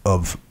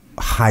 Of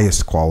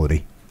highest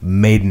quality.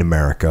 Made in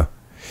America.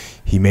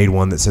 He made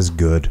one that says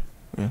good.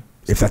 Yeah.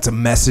 If that's a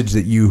message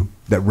that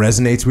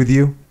resonates with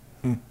you,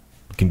 you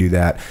can do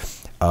that.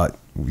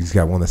 He's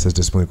got one that says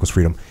discipline equals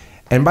freedom.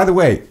 And by the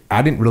way,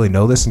 I didn't really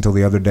know this until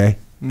the other day,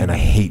 and I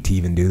hate to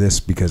even do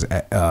this because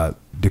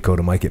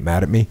Dakota might get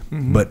mad at me,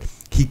 but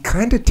he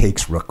kind of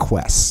takes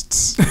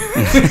requests.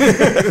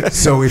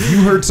 So if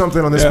you heard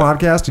something on this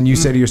podcast and you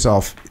say to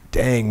yourself,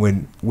 dang,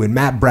 when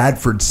Matt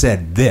Bradford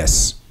said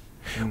this,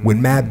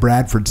 when Matt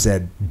Bradford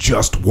said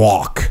just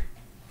walk,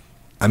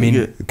 I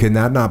mean, can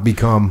that not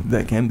become...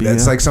 That can be,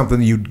 That's like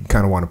something you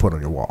kind of want to put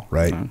on your wall,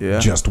 right? Yeah.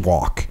 Just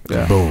walk.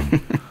 Yeah.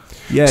 Boom.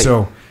 Yeah.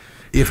 So...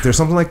 if there's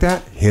something like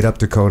that, hit up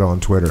Dakota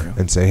on Twitter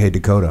and say, hey,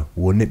 Dakota,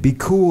 wouldn't it be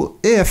cool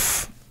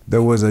if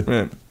there was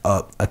a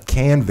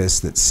canvas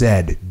that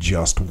said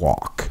just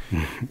walk?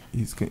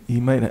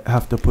 He might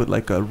have to put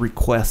like a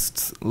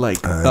requests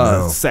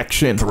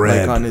section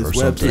thread like on his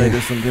website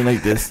or something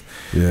like this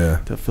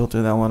to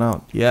filter that one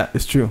out. Yeah,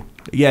 it's true.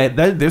 Yeah,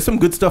 there's some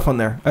good stuff on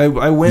there.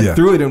 I went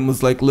through it and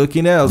was like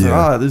looking at it. I was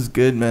like, this is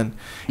good, man.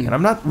 And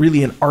I'm not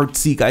really an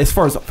artsy guy as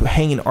far as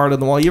hanging art on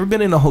the wall. You ever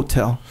been in a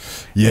hotel?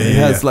 Yeah, it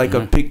has like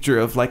a picture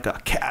of like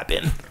a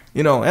cabin.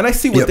 You know, and I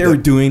see what they were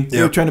doing.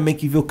 They were trying to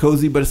make you feel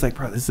cozy, but it's like,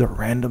 bro, this is a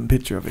random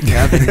picture of a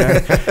cabin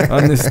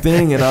on this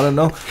thing, and I don't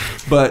know.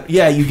 But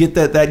yeah, you get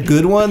that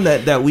good one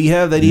that we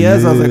have that he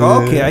has. I was like,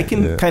 oh, okay, I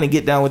can kind of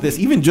get down with this,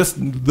 even just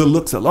the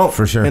looks alone.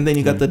 For sure. And then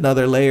you got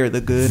another layer,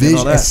 the good and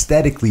all that.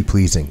 Aesthetically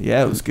pleasing.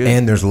 Yeah, it was good.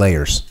 And there's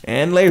layers.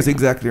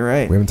 Exactly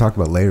right. We haven't talked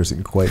about layers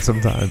in quite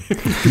some time.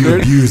 You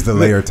abused the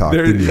layer talk,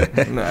 didn't you?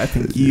 No, I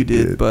think you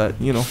did, but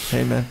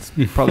hey man,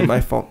 it's probably my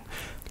fault.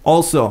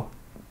 Also,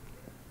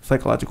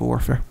 psychological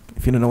warfare.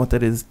 If you don't know what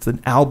that is, it's an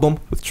album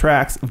with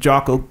tracks of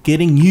Jocko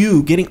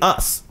getting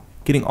us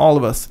getting all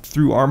of us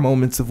through our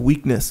moments of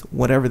weakness,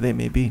 whatever they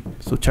may be.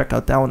 So check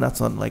out that one.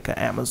 That's on like an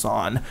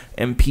Amazon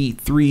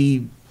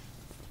MP3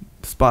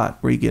 spot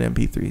where you get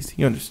MP3s.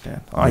 You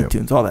understand?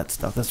 iTunes, all that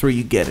stuff. That's where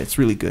you get it. It's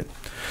really good.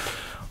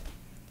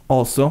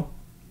 Also,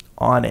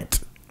 on it.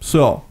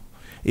 So,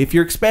 if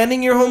you're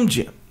expanding your home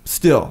gym,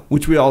 still,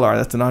 which we all are,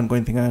 that's an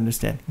ongoing thing, I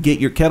understand. Get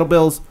your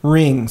kettlebells,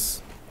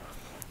 rings.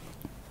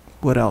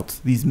 What else?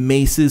 These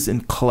maces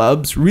and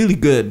clubs, really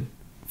good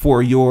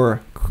for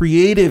your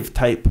creative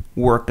type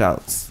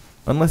workouts.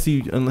 Unless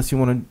you want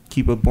to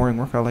keep a boring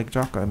workout like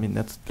Jocko. I mean,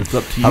 that's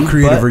up to you. How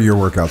creative are your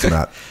workouts,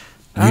 Matt?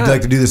 You'd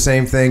like to do the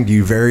same thing? Do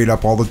you vary it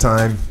up all the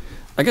time?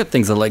 I got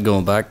things I like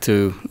going back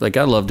to. Like,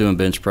 I love doing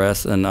bench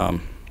press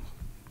and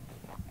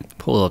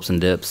pull-ups and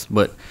dips,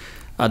 but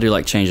I do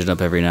like changing it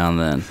up every now and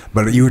then.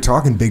 But you were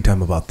talking big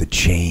time about the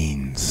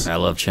chains. I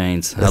love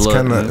chains.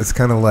 It's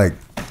kind of like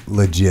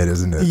legit,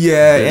 isn't it?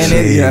 Yeah,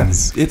 and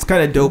it's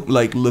kind of dope,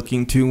 like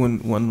looking too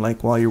when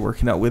like while you're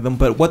working out with them.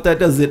 But what that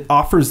does, it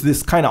offers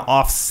this kind of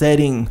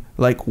offsetting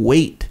like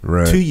weight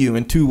to you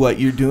and to what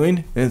you're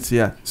doing. And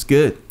it's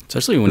good.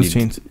 Especially when you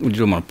do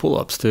them on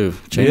pull-ups too.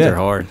 Chains are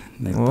hard.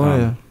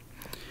 Yeah.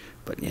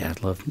 But yeah,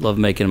 I love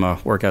making my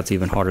workouts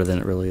even harder than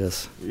it really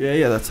is.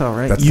 Yeah, that's all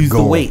right. That's Use the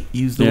the weight.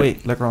 Use the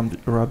weight, like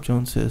Rob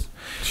Jones says.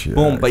 Sure.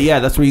 Boom. But yeah,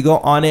 that's where you go,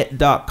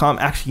 onit.com.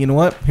 Actually, you know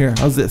what? Here,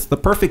 how's this? The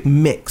perfect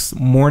mix,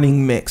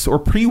 morning mix or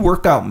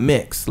pre-workout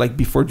mix, like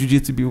before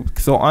jiu-jitsu.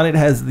 So on it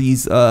has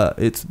these,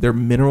 they're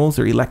minerals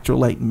or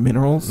electrolyte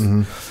minerals.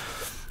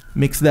 Mm-hmm.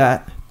 Mix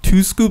that.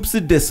 2 scoops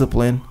of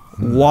discipline,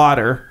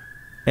 water,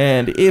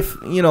 and if,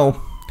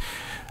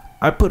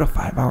 I put a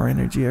 5-hour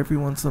energy every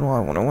once in a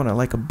while when I want to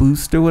like a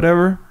boost or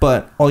whatever.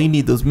 But all you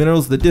need, those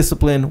minerals, the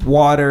discipline,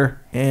 water,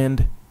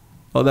 and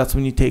that's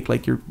when you take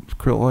like your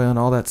krill oil and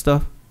all that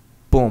stuff.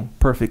 Boom,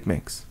 perfect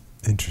mix.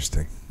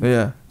 Interesting.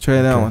 Yeah,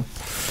 try that one.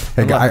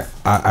 Hey,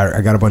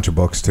 I got a bunch of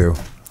books too.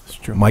 It's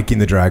true. Mikey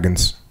and the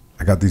Dragons.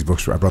 I got these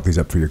books. I brought these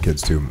up for your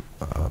kids too,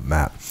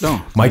 Matt.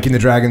 Oh. Mikey and the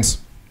Dragons,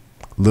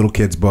 little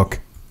kids book,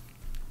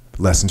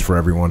 lessons for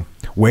everyone.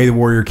 Way the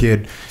Warrior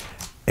Kid,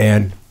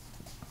 and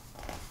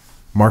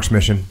Mark's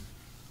Mission.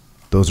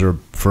 Those are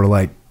for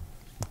like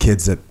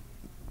kids that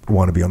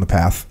want to be on the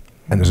path.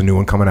 And there's a new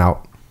one coming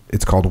out.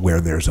 It's called Where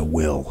There's a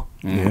Will.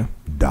 Yeah. ...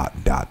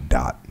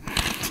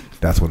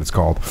 That's what it's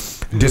called.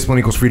 Discipline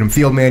Equals Freedom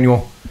Field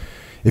Manual.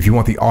 If you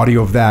want the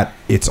audio of that,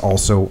 it's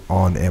also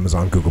on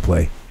Amazon, Google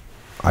Play,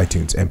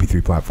 iTunes,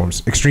 MP3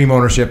 platforms. Extreme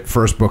Ownership,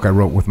 first book I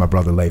wrote with my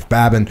brother Leif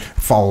Babin.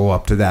 Follow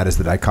up to that is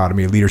The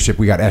Dichotomy of Leadership.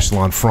 We got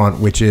Echelon Front,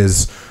 which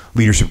is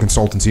leadership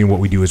consultancy, and what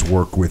we do is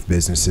work with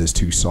businesses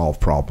to solve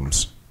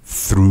problems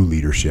through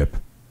leadership.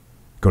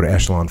 Go to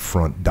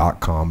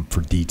echelonfront.com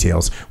for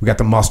details. We got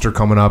the muster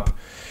coming up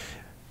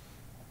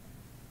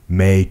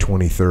May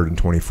 23rd and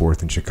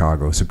 24th in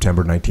Chicago,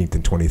 September 19th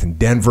and 20th in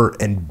Denver,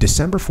 and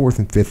December 4th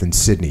and 5th in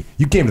Sydney.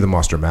 You came to the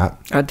muster, Matt.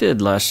 I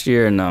did last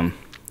year in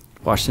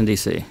Washington,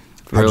 D.C.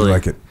 How'd you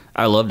like it?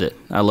 I loved it.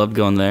 I loved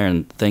going there,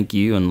 and thank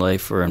you and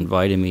Leif for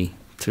inviting me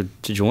to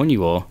join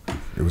you all.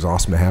 It was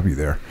awesome to have you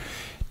there.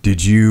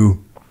 Did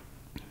you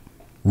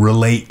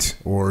relate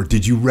or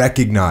did you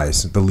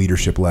recognize the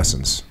leadership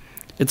lessons?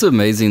 It's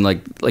amazing,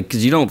 like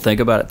because you don't think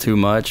about it too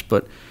much,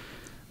 but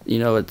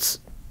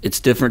it's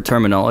different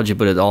terminology,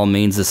 but it all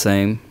means the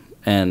same.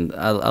 And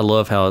I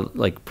love how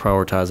like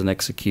prioritize and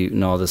execute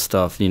and all this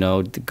stuff.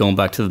 Going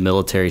back to the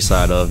military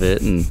side of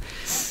it, and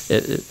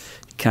it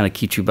kind of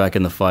keeps you back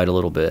in the fight a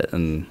little bit.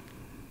 And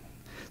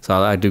so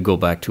I do go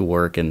back to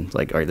work and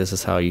like, all right, this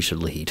is how you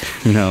should lead.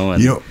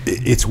 And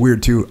it's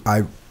weird too.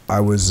 I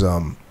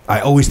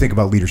always think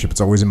about leadership.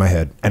 It's always in my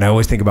head. And I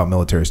always think about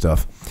military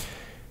stuff.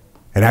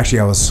 And actually,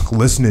 I was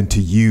listening to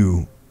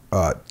you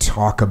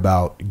talk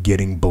about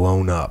getting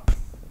blown up.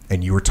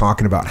 And you were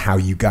talking about how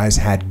you guys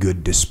had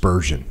good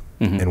dispersion.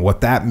 Mm-hmm. And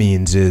what that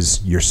means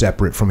is you're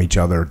separate from each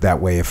other. That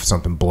way, if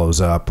something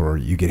blows up or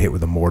you get hit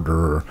with a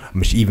mortar or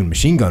even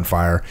machine gun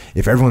fire,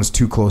 if everyone's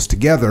too close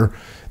together,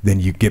 then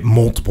you get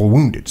multiple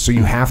wounded. So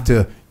you have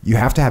to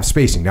have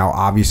spacing. Now,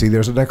 obviously,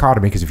 there's a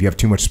dichotomy because if you have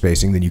too much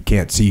spacing, then you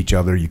can't see each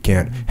other, you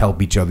can't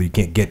help each other, you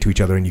can't get to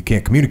each other, and you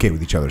can't communicate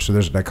with each other. So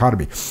there's a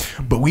dichotomy.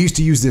 But we used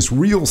to use this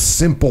real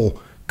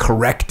simple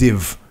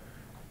corrective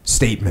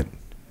statement,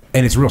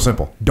 and it's real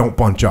simple. Don't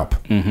bunch up.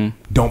 Mm-hmm.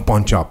 Don't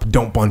bunch up.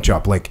 Don't bunch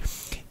up. Like,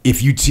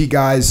 if you see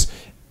guys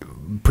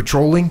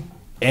patrolling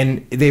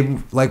and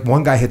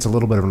one guy hits a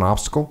little bit of an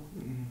obstacle,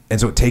 and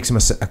so it takes him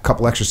a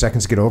couple extra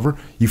seconds to get over.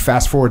 You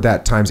fast forward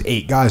that times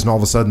 8 guys, and all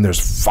of a sudden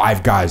there's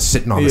 5 guys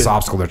sitting on this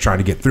obstacle. They're trying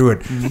to get through it.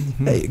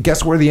 Mm-hmm. Hey,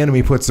 guess where the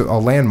enemy puts a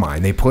landmine?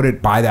 They put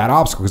it by that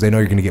obstacle because they know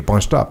you're going to get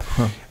bunched up.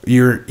 Huh.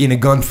 You're in a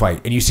gunfight,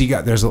 and you see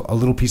there's a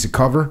little piece of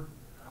cover,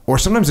 or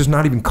sometimes there's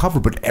not even cover,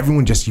 but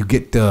everyone you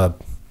get the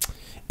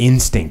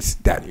instincts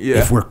that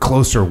if we're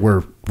closer,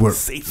 we're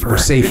safer. We're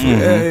safer.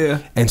 Yeah.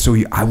 And so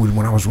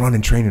when I was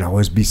running training, I would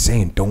always be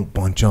saying, "Don't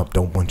bunch up,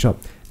 don't bunch up."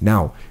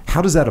 Now,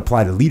 how does that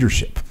apply to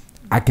leadership?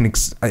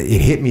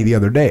 It hit me the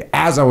other day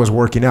as I was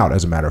working out,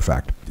 as a matter of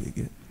fact.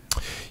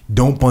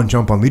 Don't bunch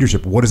up on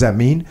leadership. What does that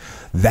mean?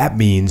 That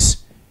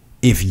means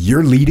if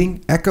you're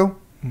leading, Echo,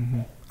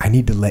 I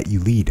need to let you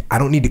lead. I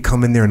don't need to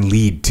come in there and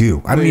lead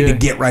too. I don't need to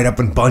get right up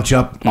and bunch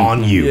up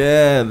on you.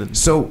 Yeah.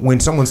 So when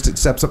someone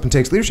steps up and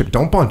takes leadership,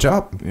 don't bunch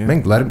up.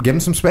 Man, let him, give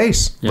him some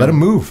space. Let him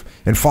move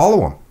and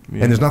follow him.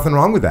 And there's nothing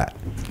wrong with that.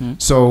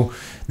 So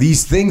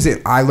these things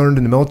that I learned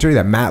in the military,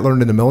 that Matt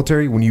learned in the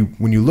military, when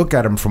you look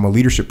at them from a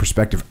leadership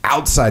perspective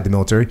outside the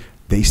military,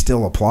 they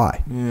still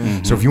apply.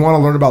 So if you want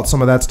to learn about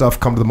some of that stuff,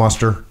 come to the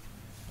muster.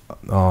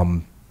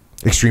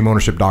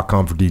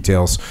 ExtremeOwnership.com for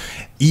details.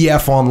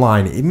 EF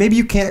Online. Maybe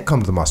you can't come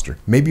to the muster.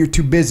 Maybe you're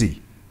too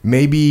busy.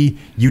 Maybe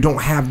you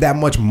don't have that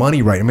much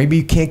money right now. Maybe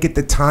you can't get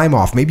the time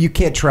off. Maybe you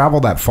can't travel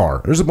that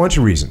far. There's a bunch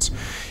of reasons.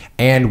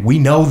 And we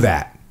know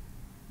that.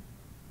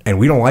 And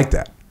we don't like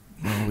that.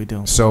 No, we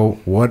don't. So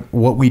what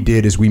we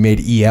did is we made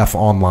EF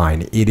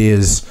Online. It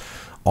is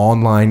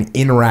online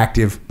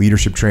interactive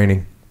leadership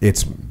training.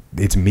 It's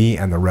me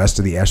and the rest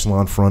of the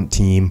Echelon Front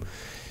team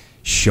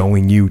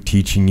showing you,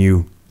 teaching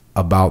you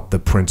about the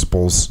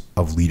principles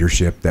of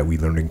leadership that we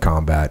learned in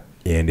combat,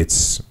 and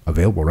it's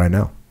available right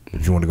now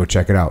if you want to go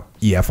check it out.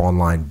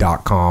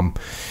 EFOnline.com.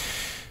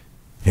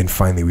 And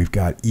finally, we've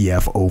got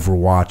EF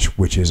Overwatch,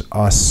 which is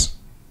us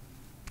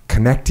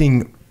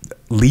connecting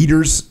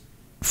leaders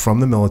from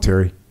the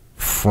military,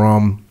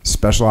 from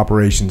special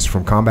operations,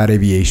 from combat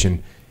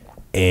aviation,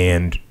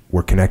 and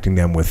we're connecting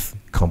them with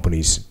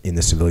companies in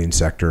the civilian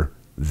sector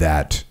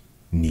that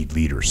need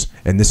leaders.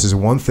 And this is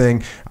one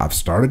thing I've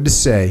started to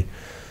say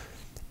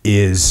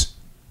is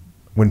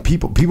when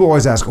people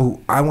always ask,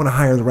 oh, I want to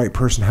hire the right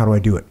person. How do I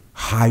do it?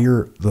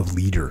 Hire the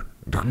leader.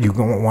 You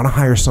want to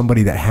hire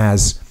somebody that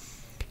has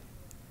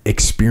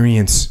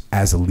experience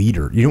as a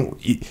leader. You don't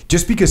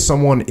just because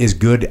someone is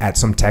good at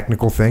some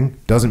technical thing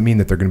doesn't mean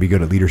that they're going to be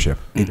good at leadership.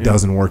 It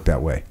doesn't work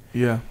that way.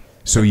 Yeah.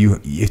 So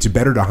it's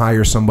better to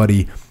hire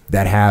somebody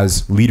that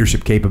has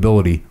leadership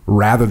capability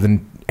rather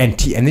than and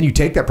then you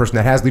take that person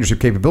that has leadership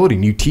capability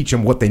and you teach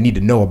them what they need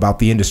to know about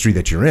the industry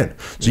that you're in.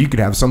 So you could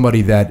have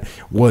somebody that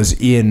was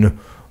in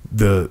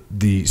the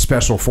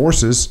special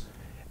forces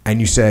and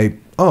you say,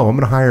 oh, I'm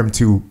going to hire him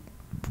to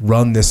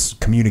run this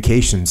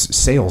communications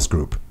sales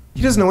group.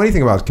 He doesn't know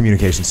anything about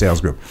communication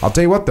sales group. I'll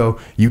tell you what, though,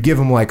 you give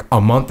him like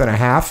a month and a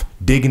half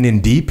digging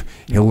in deep,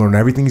 he'll learn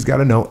everything he's got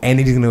to know, and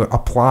he's going to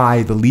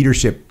apply the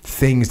leadership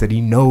things that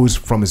he knows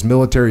from his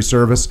military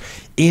service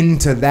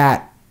into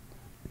that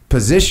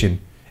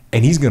position,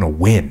 and he's going to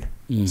win.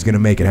 He's going to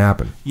make it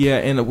happen. Yeah,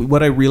 and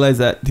what I realized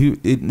that too,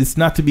 it's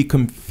not to be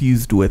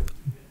confused with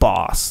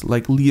boss.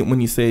 Like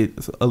when you say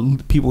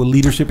people with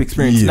leadership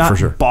experience, not for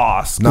sure.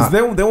 Boss, because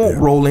they won't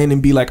roll in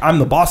and be like, I'm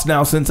the boss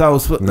now since I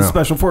was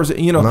special force.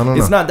 You know,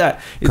 it's not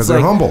that. Because they're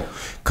humble.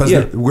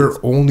 Because we're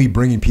only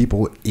bringing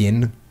people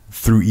in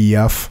through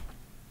EF,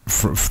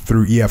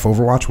 through EF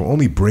Overwatch. We're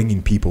only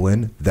bringing people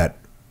in that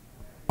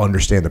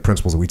understand the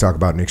principles that we talk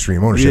about in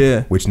extreme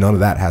ownership, which none of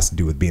that has to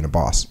do with being a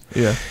boss.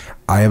 Yeah.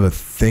 I have a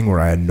thing where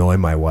I annoy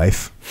my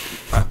wife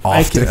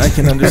often. I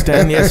can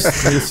understand, yes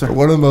sir.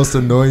 One of the most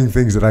annoying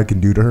things that I can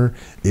do to her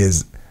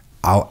is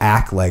I'll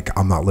act like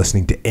I'm not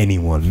listening to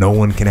anyone. No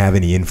one can have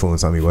any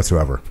influence on me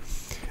whatsoever.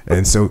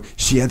 And so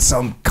she had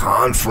some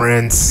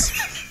conference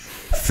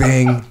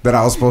thing that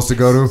I was supposed to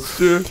go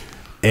to.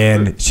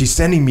 And she's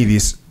sending me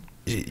these,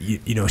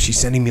 she's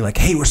sending me like,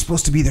 hey, we're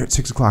supposed to be there at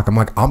 6 o'clock. I'm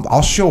like,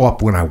 I'll show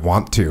up when I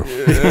want to.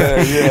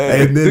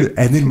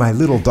 And then my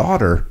little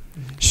daughter,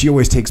 she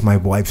always takes my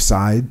wife's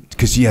side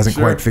because she hasn't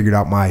quite figured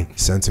out my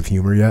sense of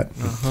humor yet.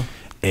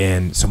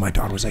 And so my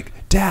daughter was like,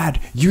 Dad,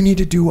 you need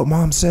to do what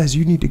Mom says.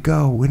 You need to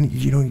go.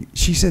 And,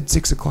 she said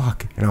 6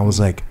 o'clock. And I was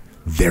like,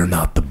 they're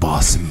not the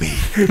boss of me.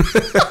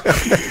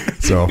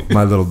 So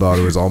my little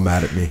daughter was all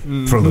mad at me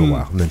for a little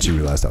while. And then she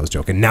realized I was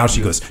joking. Now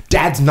she goes,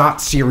 Dad's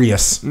not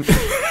serious. She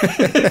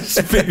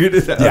figured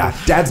it out. Yeah,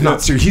 Dad's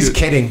not serious. He's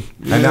kidding.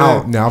 And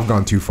now I've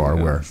gone too far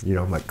where,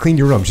 I'm like, clean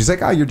your room. She's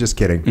like, oh, you're just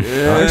kidding.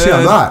 Actually,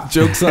 I'm not.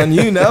 Joke's on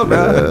you now,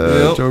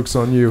 bro. Joke's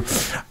on you.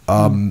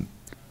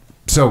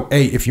 So,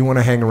 hey, if you want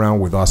to hang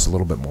around with us a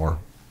little bit more,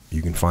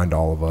 you can find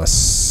all of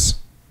us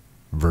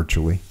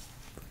virtually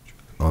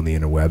on the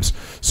interwebs.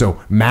 So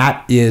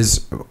Matt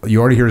you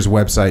already hear his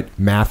website,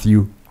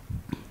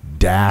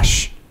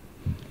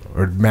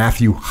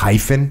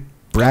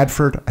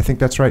 Matthew-Bradford. I think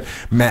that's right.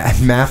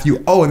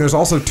 Matthew. Oh, and there's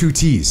also 2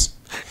 T's.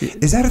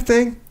 Is that a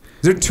thing?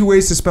 Is there 2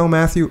 ways to spell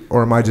Matthew,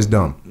 or am I just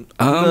dumb?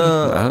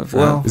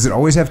 Well, does it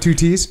always have 2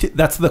 T's?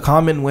 That's the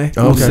common way.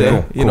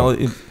 Okay,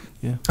 cool.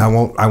 Yeah. I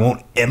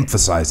won't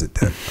emphasize it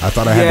then. I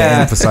thought I had to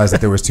emphasize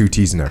that there was 2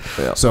 T's in there.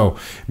 Yeah. So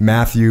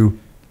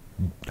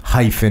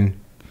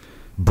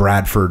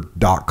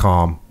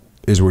Matthew-Bradford.com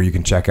is where you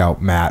can check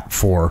out Matt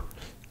for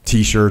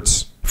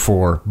t-shirts,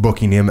 for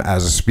booking him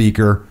as a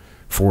speaker,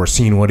 for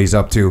seeing what he's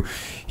up to.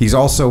 He's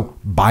also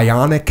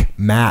Bionic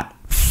Matt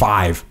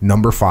 5,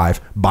 number 5,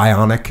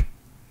 Bionic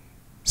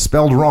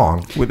spelled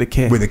wrong with a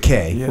K. With a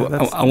K. Yeah,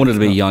 well, I wanted to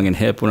be young and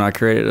hip when I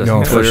created a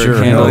no, Twitter for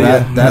sure. handle.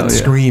 No, that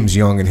screams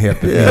young and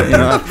hip.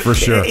 Yeah, for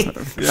sure.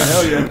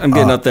 Hell yeah. I'm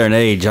getting up there in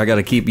age. I got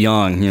to keep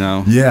young,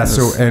 Yeah.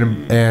 So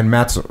and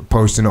Matt's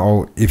posting.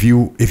 If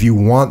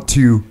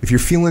you're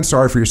feeling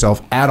sorry for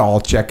yourself at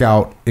all, check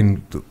out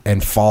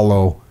and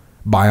follow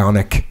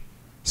Bionic,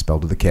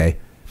 spelled with a K.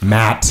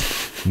 Matt,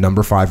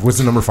 number 5. What's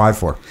the number 5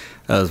 for?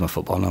 That was my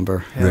football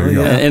number. There you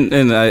go. And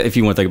if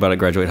you want to think about it,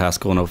 graduated high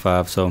school in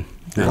 05. So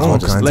all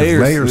kinds of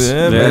layers.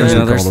 Yeah, layers we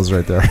call those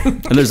right there.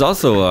 And there's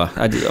also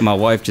my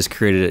wife just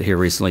created it here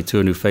recently to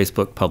a new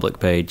Facebook public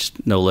page.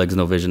 No legs,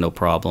 no vision, no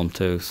problem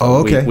too. So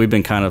okay. We've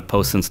been kind of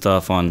posting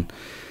stuff on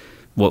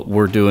what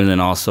we're doing, and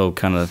also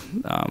kind of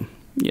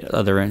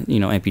other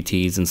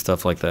amputees and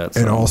stuff like that.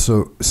 So. And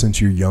also,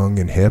 since you're young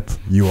and hip,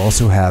 you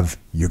also have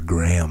your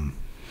gram.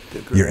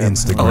 Your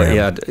Instagram. Oh,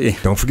 yeah.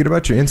 Don't forget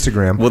about your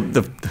Instagram. Well,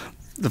 the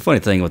funny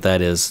thing with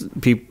that is,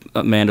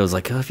 Amanda was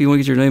like, if you want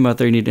to get your name out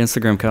there, you need an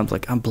Instagram account. I was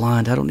like, I'm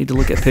blind. I don't need to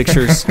look at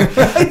pictures.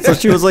 So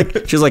she was like,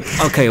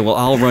 okay, well,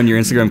 I'll run your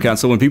Instagram account.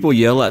 So when people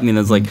yell at me and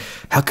it's like,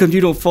 how come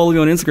you don't follow me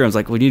on Instagram? I was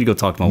like, we need to go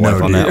talk to my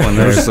wife on that one.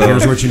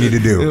 Here's what you need to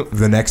do.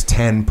 The next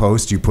 10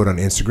 posts you put on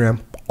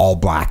Instagram, all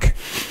black.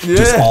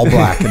 Just all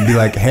black. And be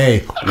like, hey,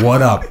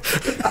 what up?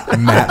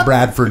 Matt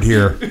Bradford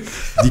here.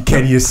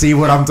 Can you see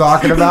what I'm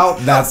talking about?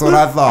 That's what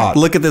I thought.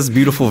 Look at this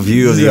beautiful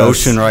view of the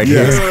ocean right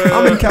here.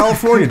 I'm in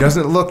California.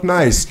 Doesn't it look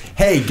nice?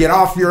 Hey, get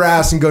off your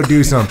ass and go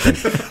do something.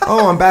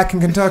 Oh, I'm back in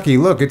Kentucky.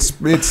 Look, it's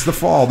the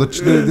fall. Or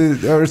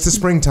it's the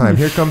springtime.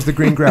 Here comes the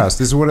green grass.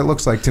 This is what it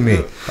looks like to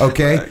me.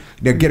 Okay?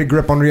 Now get a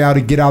grip on reality.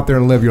 Get out there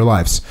and live your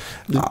lives.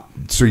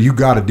 So you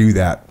got to do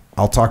that.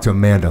 I'll talk to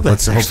Amanda.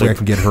 Hopefully I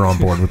can get her on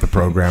board with the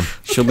program.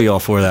 She'll be all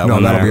for that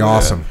one. No, that'll be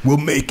awesome. We'll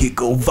make it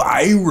go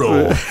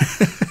viral.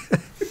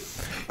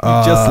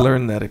 Just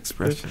learned that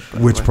expression.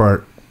 Which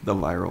part? The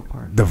viral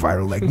part. The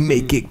viral, like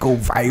make it go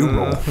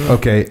viral.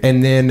 Okay,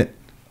 and then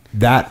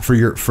that for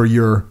your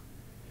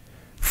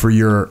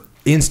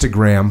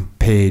Instagram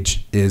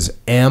page is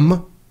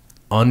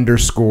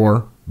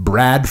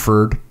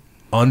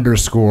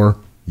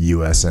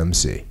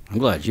M_Bradford_USMC. I'm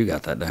glad you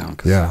got that down.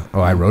 Yeah.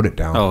 Oh, I wrote it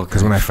down. Oh,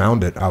 because when I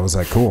found it, I was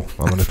like, cool.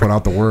 I'm going to put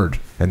out the word.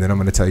 And then I'm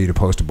going to tell you to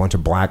post a bunch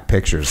of black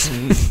pictures.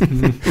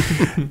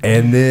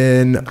 And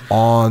then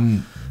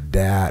on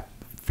that.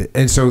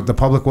 And so the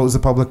public, what was the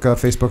public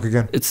Facebook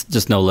again? It's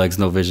just no legs,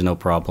 no vision, no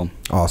problem.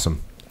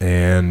 Awesome.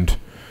 And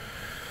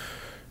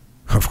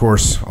of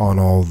course, on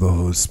all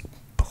those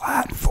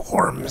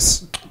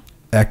platforms,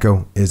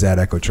 Echo is at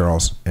Echo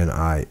Charles, and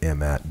I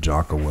am at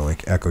Jocko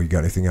Willink. Echo, you got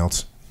anything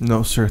else?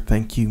 No, sir.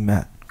 Thank you,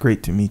 Matt.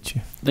 Great to meet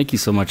you. Thank you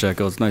so much,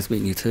 Echo. It's nice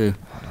meeting you too.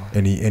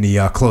 Any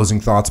closing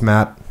thoughts,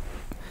 Matt?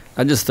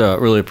 I just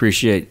really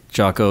appreciate,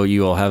 Jocko,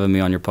 you all having me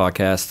on your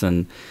podcast,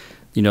 and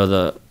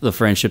the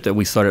friendship that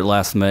we started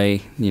last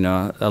May.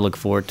 I look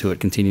forward to it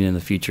continuing in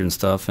the future and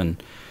stuff.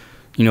 And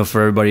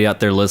for everybody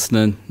out there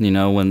listening,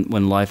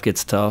 when life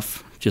gets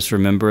tough, just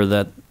remember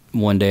that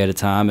one day at a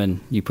time, and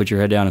you put your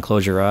head down and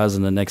close your eyes,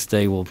 and the next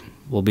day will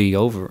be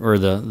over, or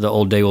the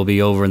old day will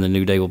be over, and the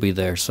new day will be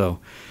there. So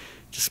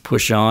just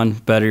push on,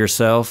 better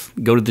yourself,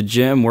 go to the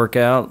gym, work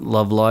out,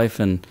 love life,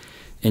 and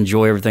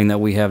enjoy everything that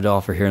we have to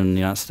offer here in the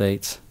United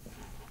States.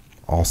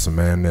 Awesome,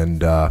 man.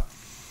 And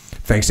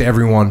thanks to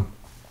everyone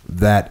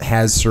that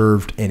has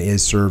served and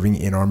is serving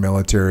in our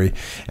military.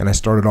 And I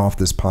started off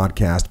this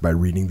podcast by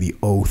reading the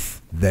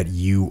oath that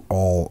you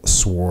all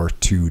swore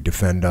to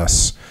defend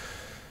us.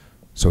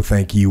 So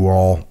thank you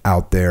all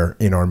out there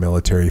in our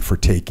military for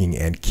taking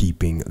and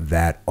keeping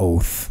that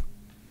oath.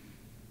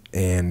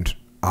 And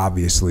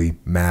obviously,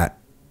 Matt,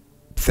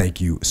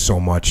 thank you so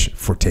much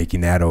for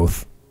taking that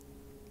oath.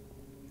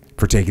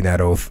 For taking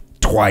that oath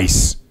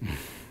twice.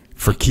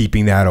 For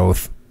keeping that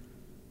oath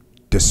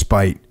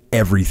despite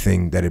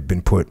everything that had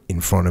been put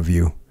in front of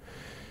you.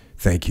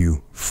 Thank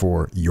you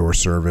for your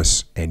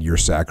service and your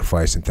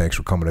sacrifice, and thanks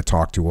for coming to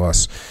talk to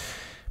us.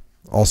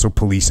 Also,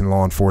 police and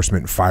law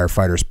enforcement,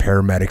 firefighters,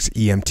 paramedics,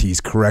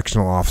 EMTs,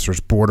 correctional officers,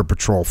 border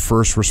patrol,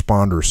 first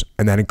responders,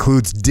 and that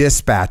includes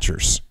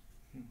dispatchers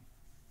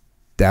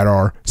that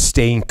are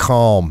staying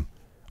calm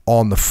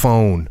on the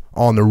phone,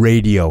 on the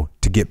radio,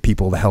 to get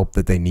people the help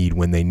that they need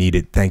when they need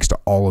it. Thanks to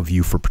all of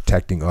you for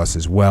protecting us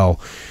as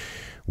well.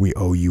 We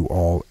owe you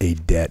all a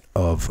debt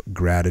of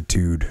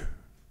gratitude.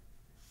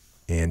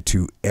 And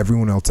to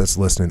everyone else that's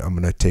listening, I'm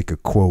going to take a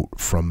quote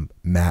from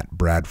Matt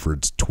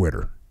Bradford's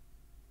Twitter.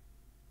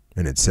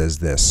 And it says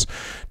this: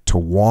 to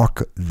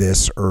walk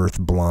this earth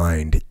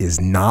blind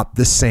is not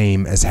the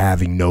same as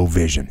having no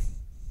vision.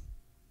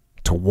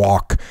 To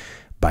walk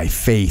by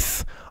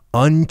faith,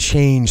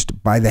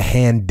 unchanged by the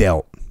hand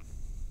dealt,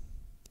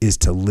 is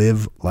to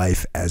live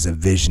life as a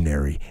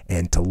visionary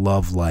and to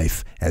love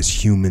life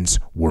as humans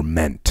were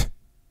meant.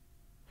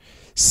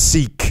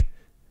 Seek,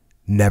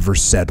 never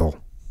settle.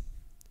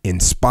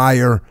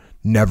 Inspire,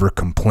 never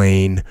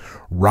complain.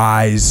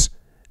 Rise,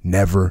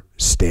 never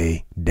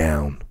stay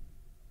down.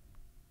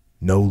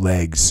 No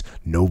legs,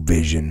 no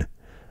vision,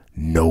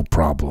 no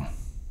problem.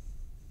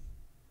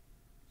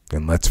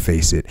 And let's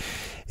face it,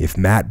 if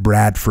Matt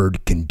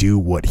Bradford can do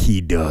what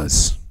he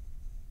does,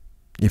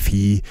 if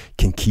he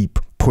can keep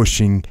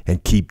pushing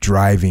and keep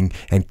driving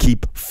and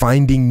keep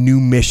finding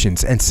new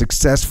missions and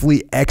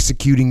successfully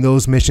executing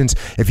those missions,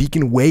 if he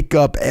can wake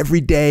up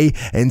every day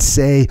and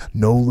say,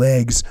 no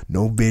legs,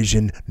 no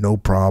vision, no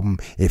problem,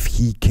 if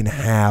he can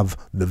have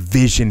the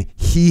vision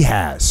he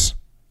has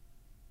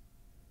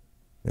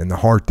and the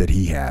heart that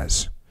he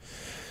has,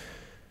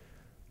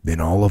 then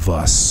all of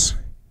us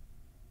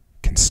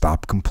can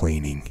stop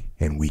complaining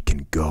and we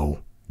can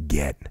go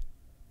get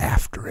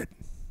after it.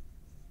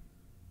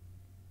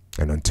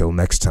 And until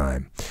next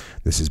time,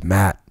 this is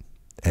Matt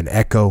and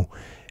Echo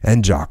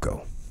and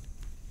Jocko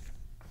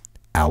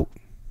out.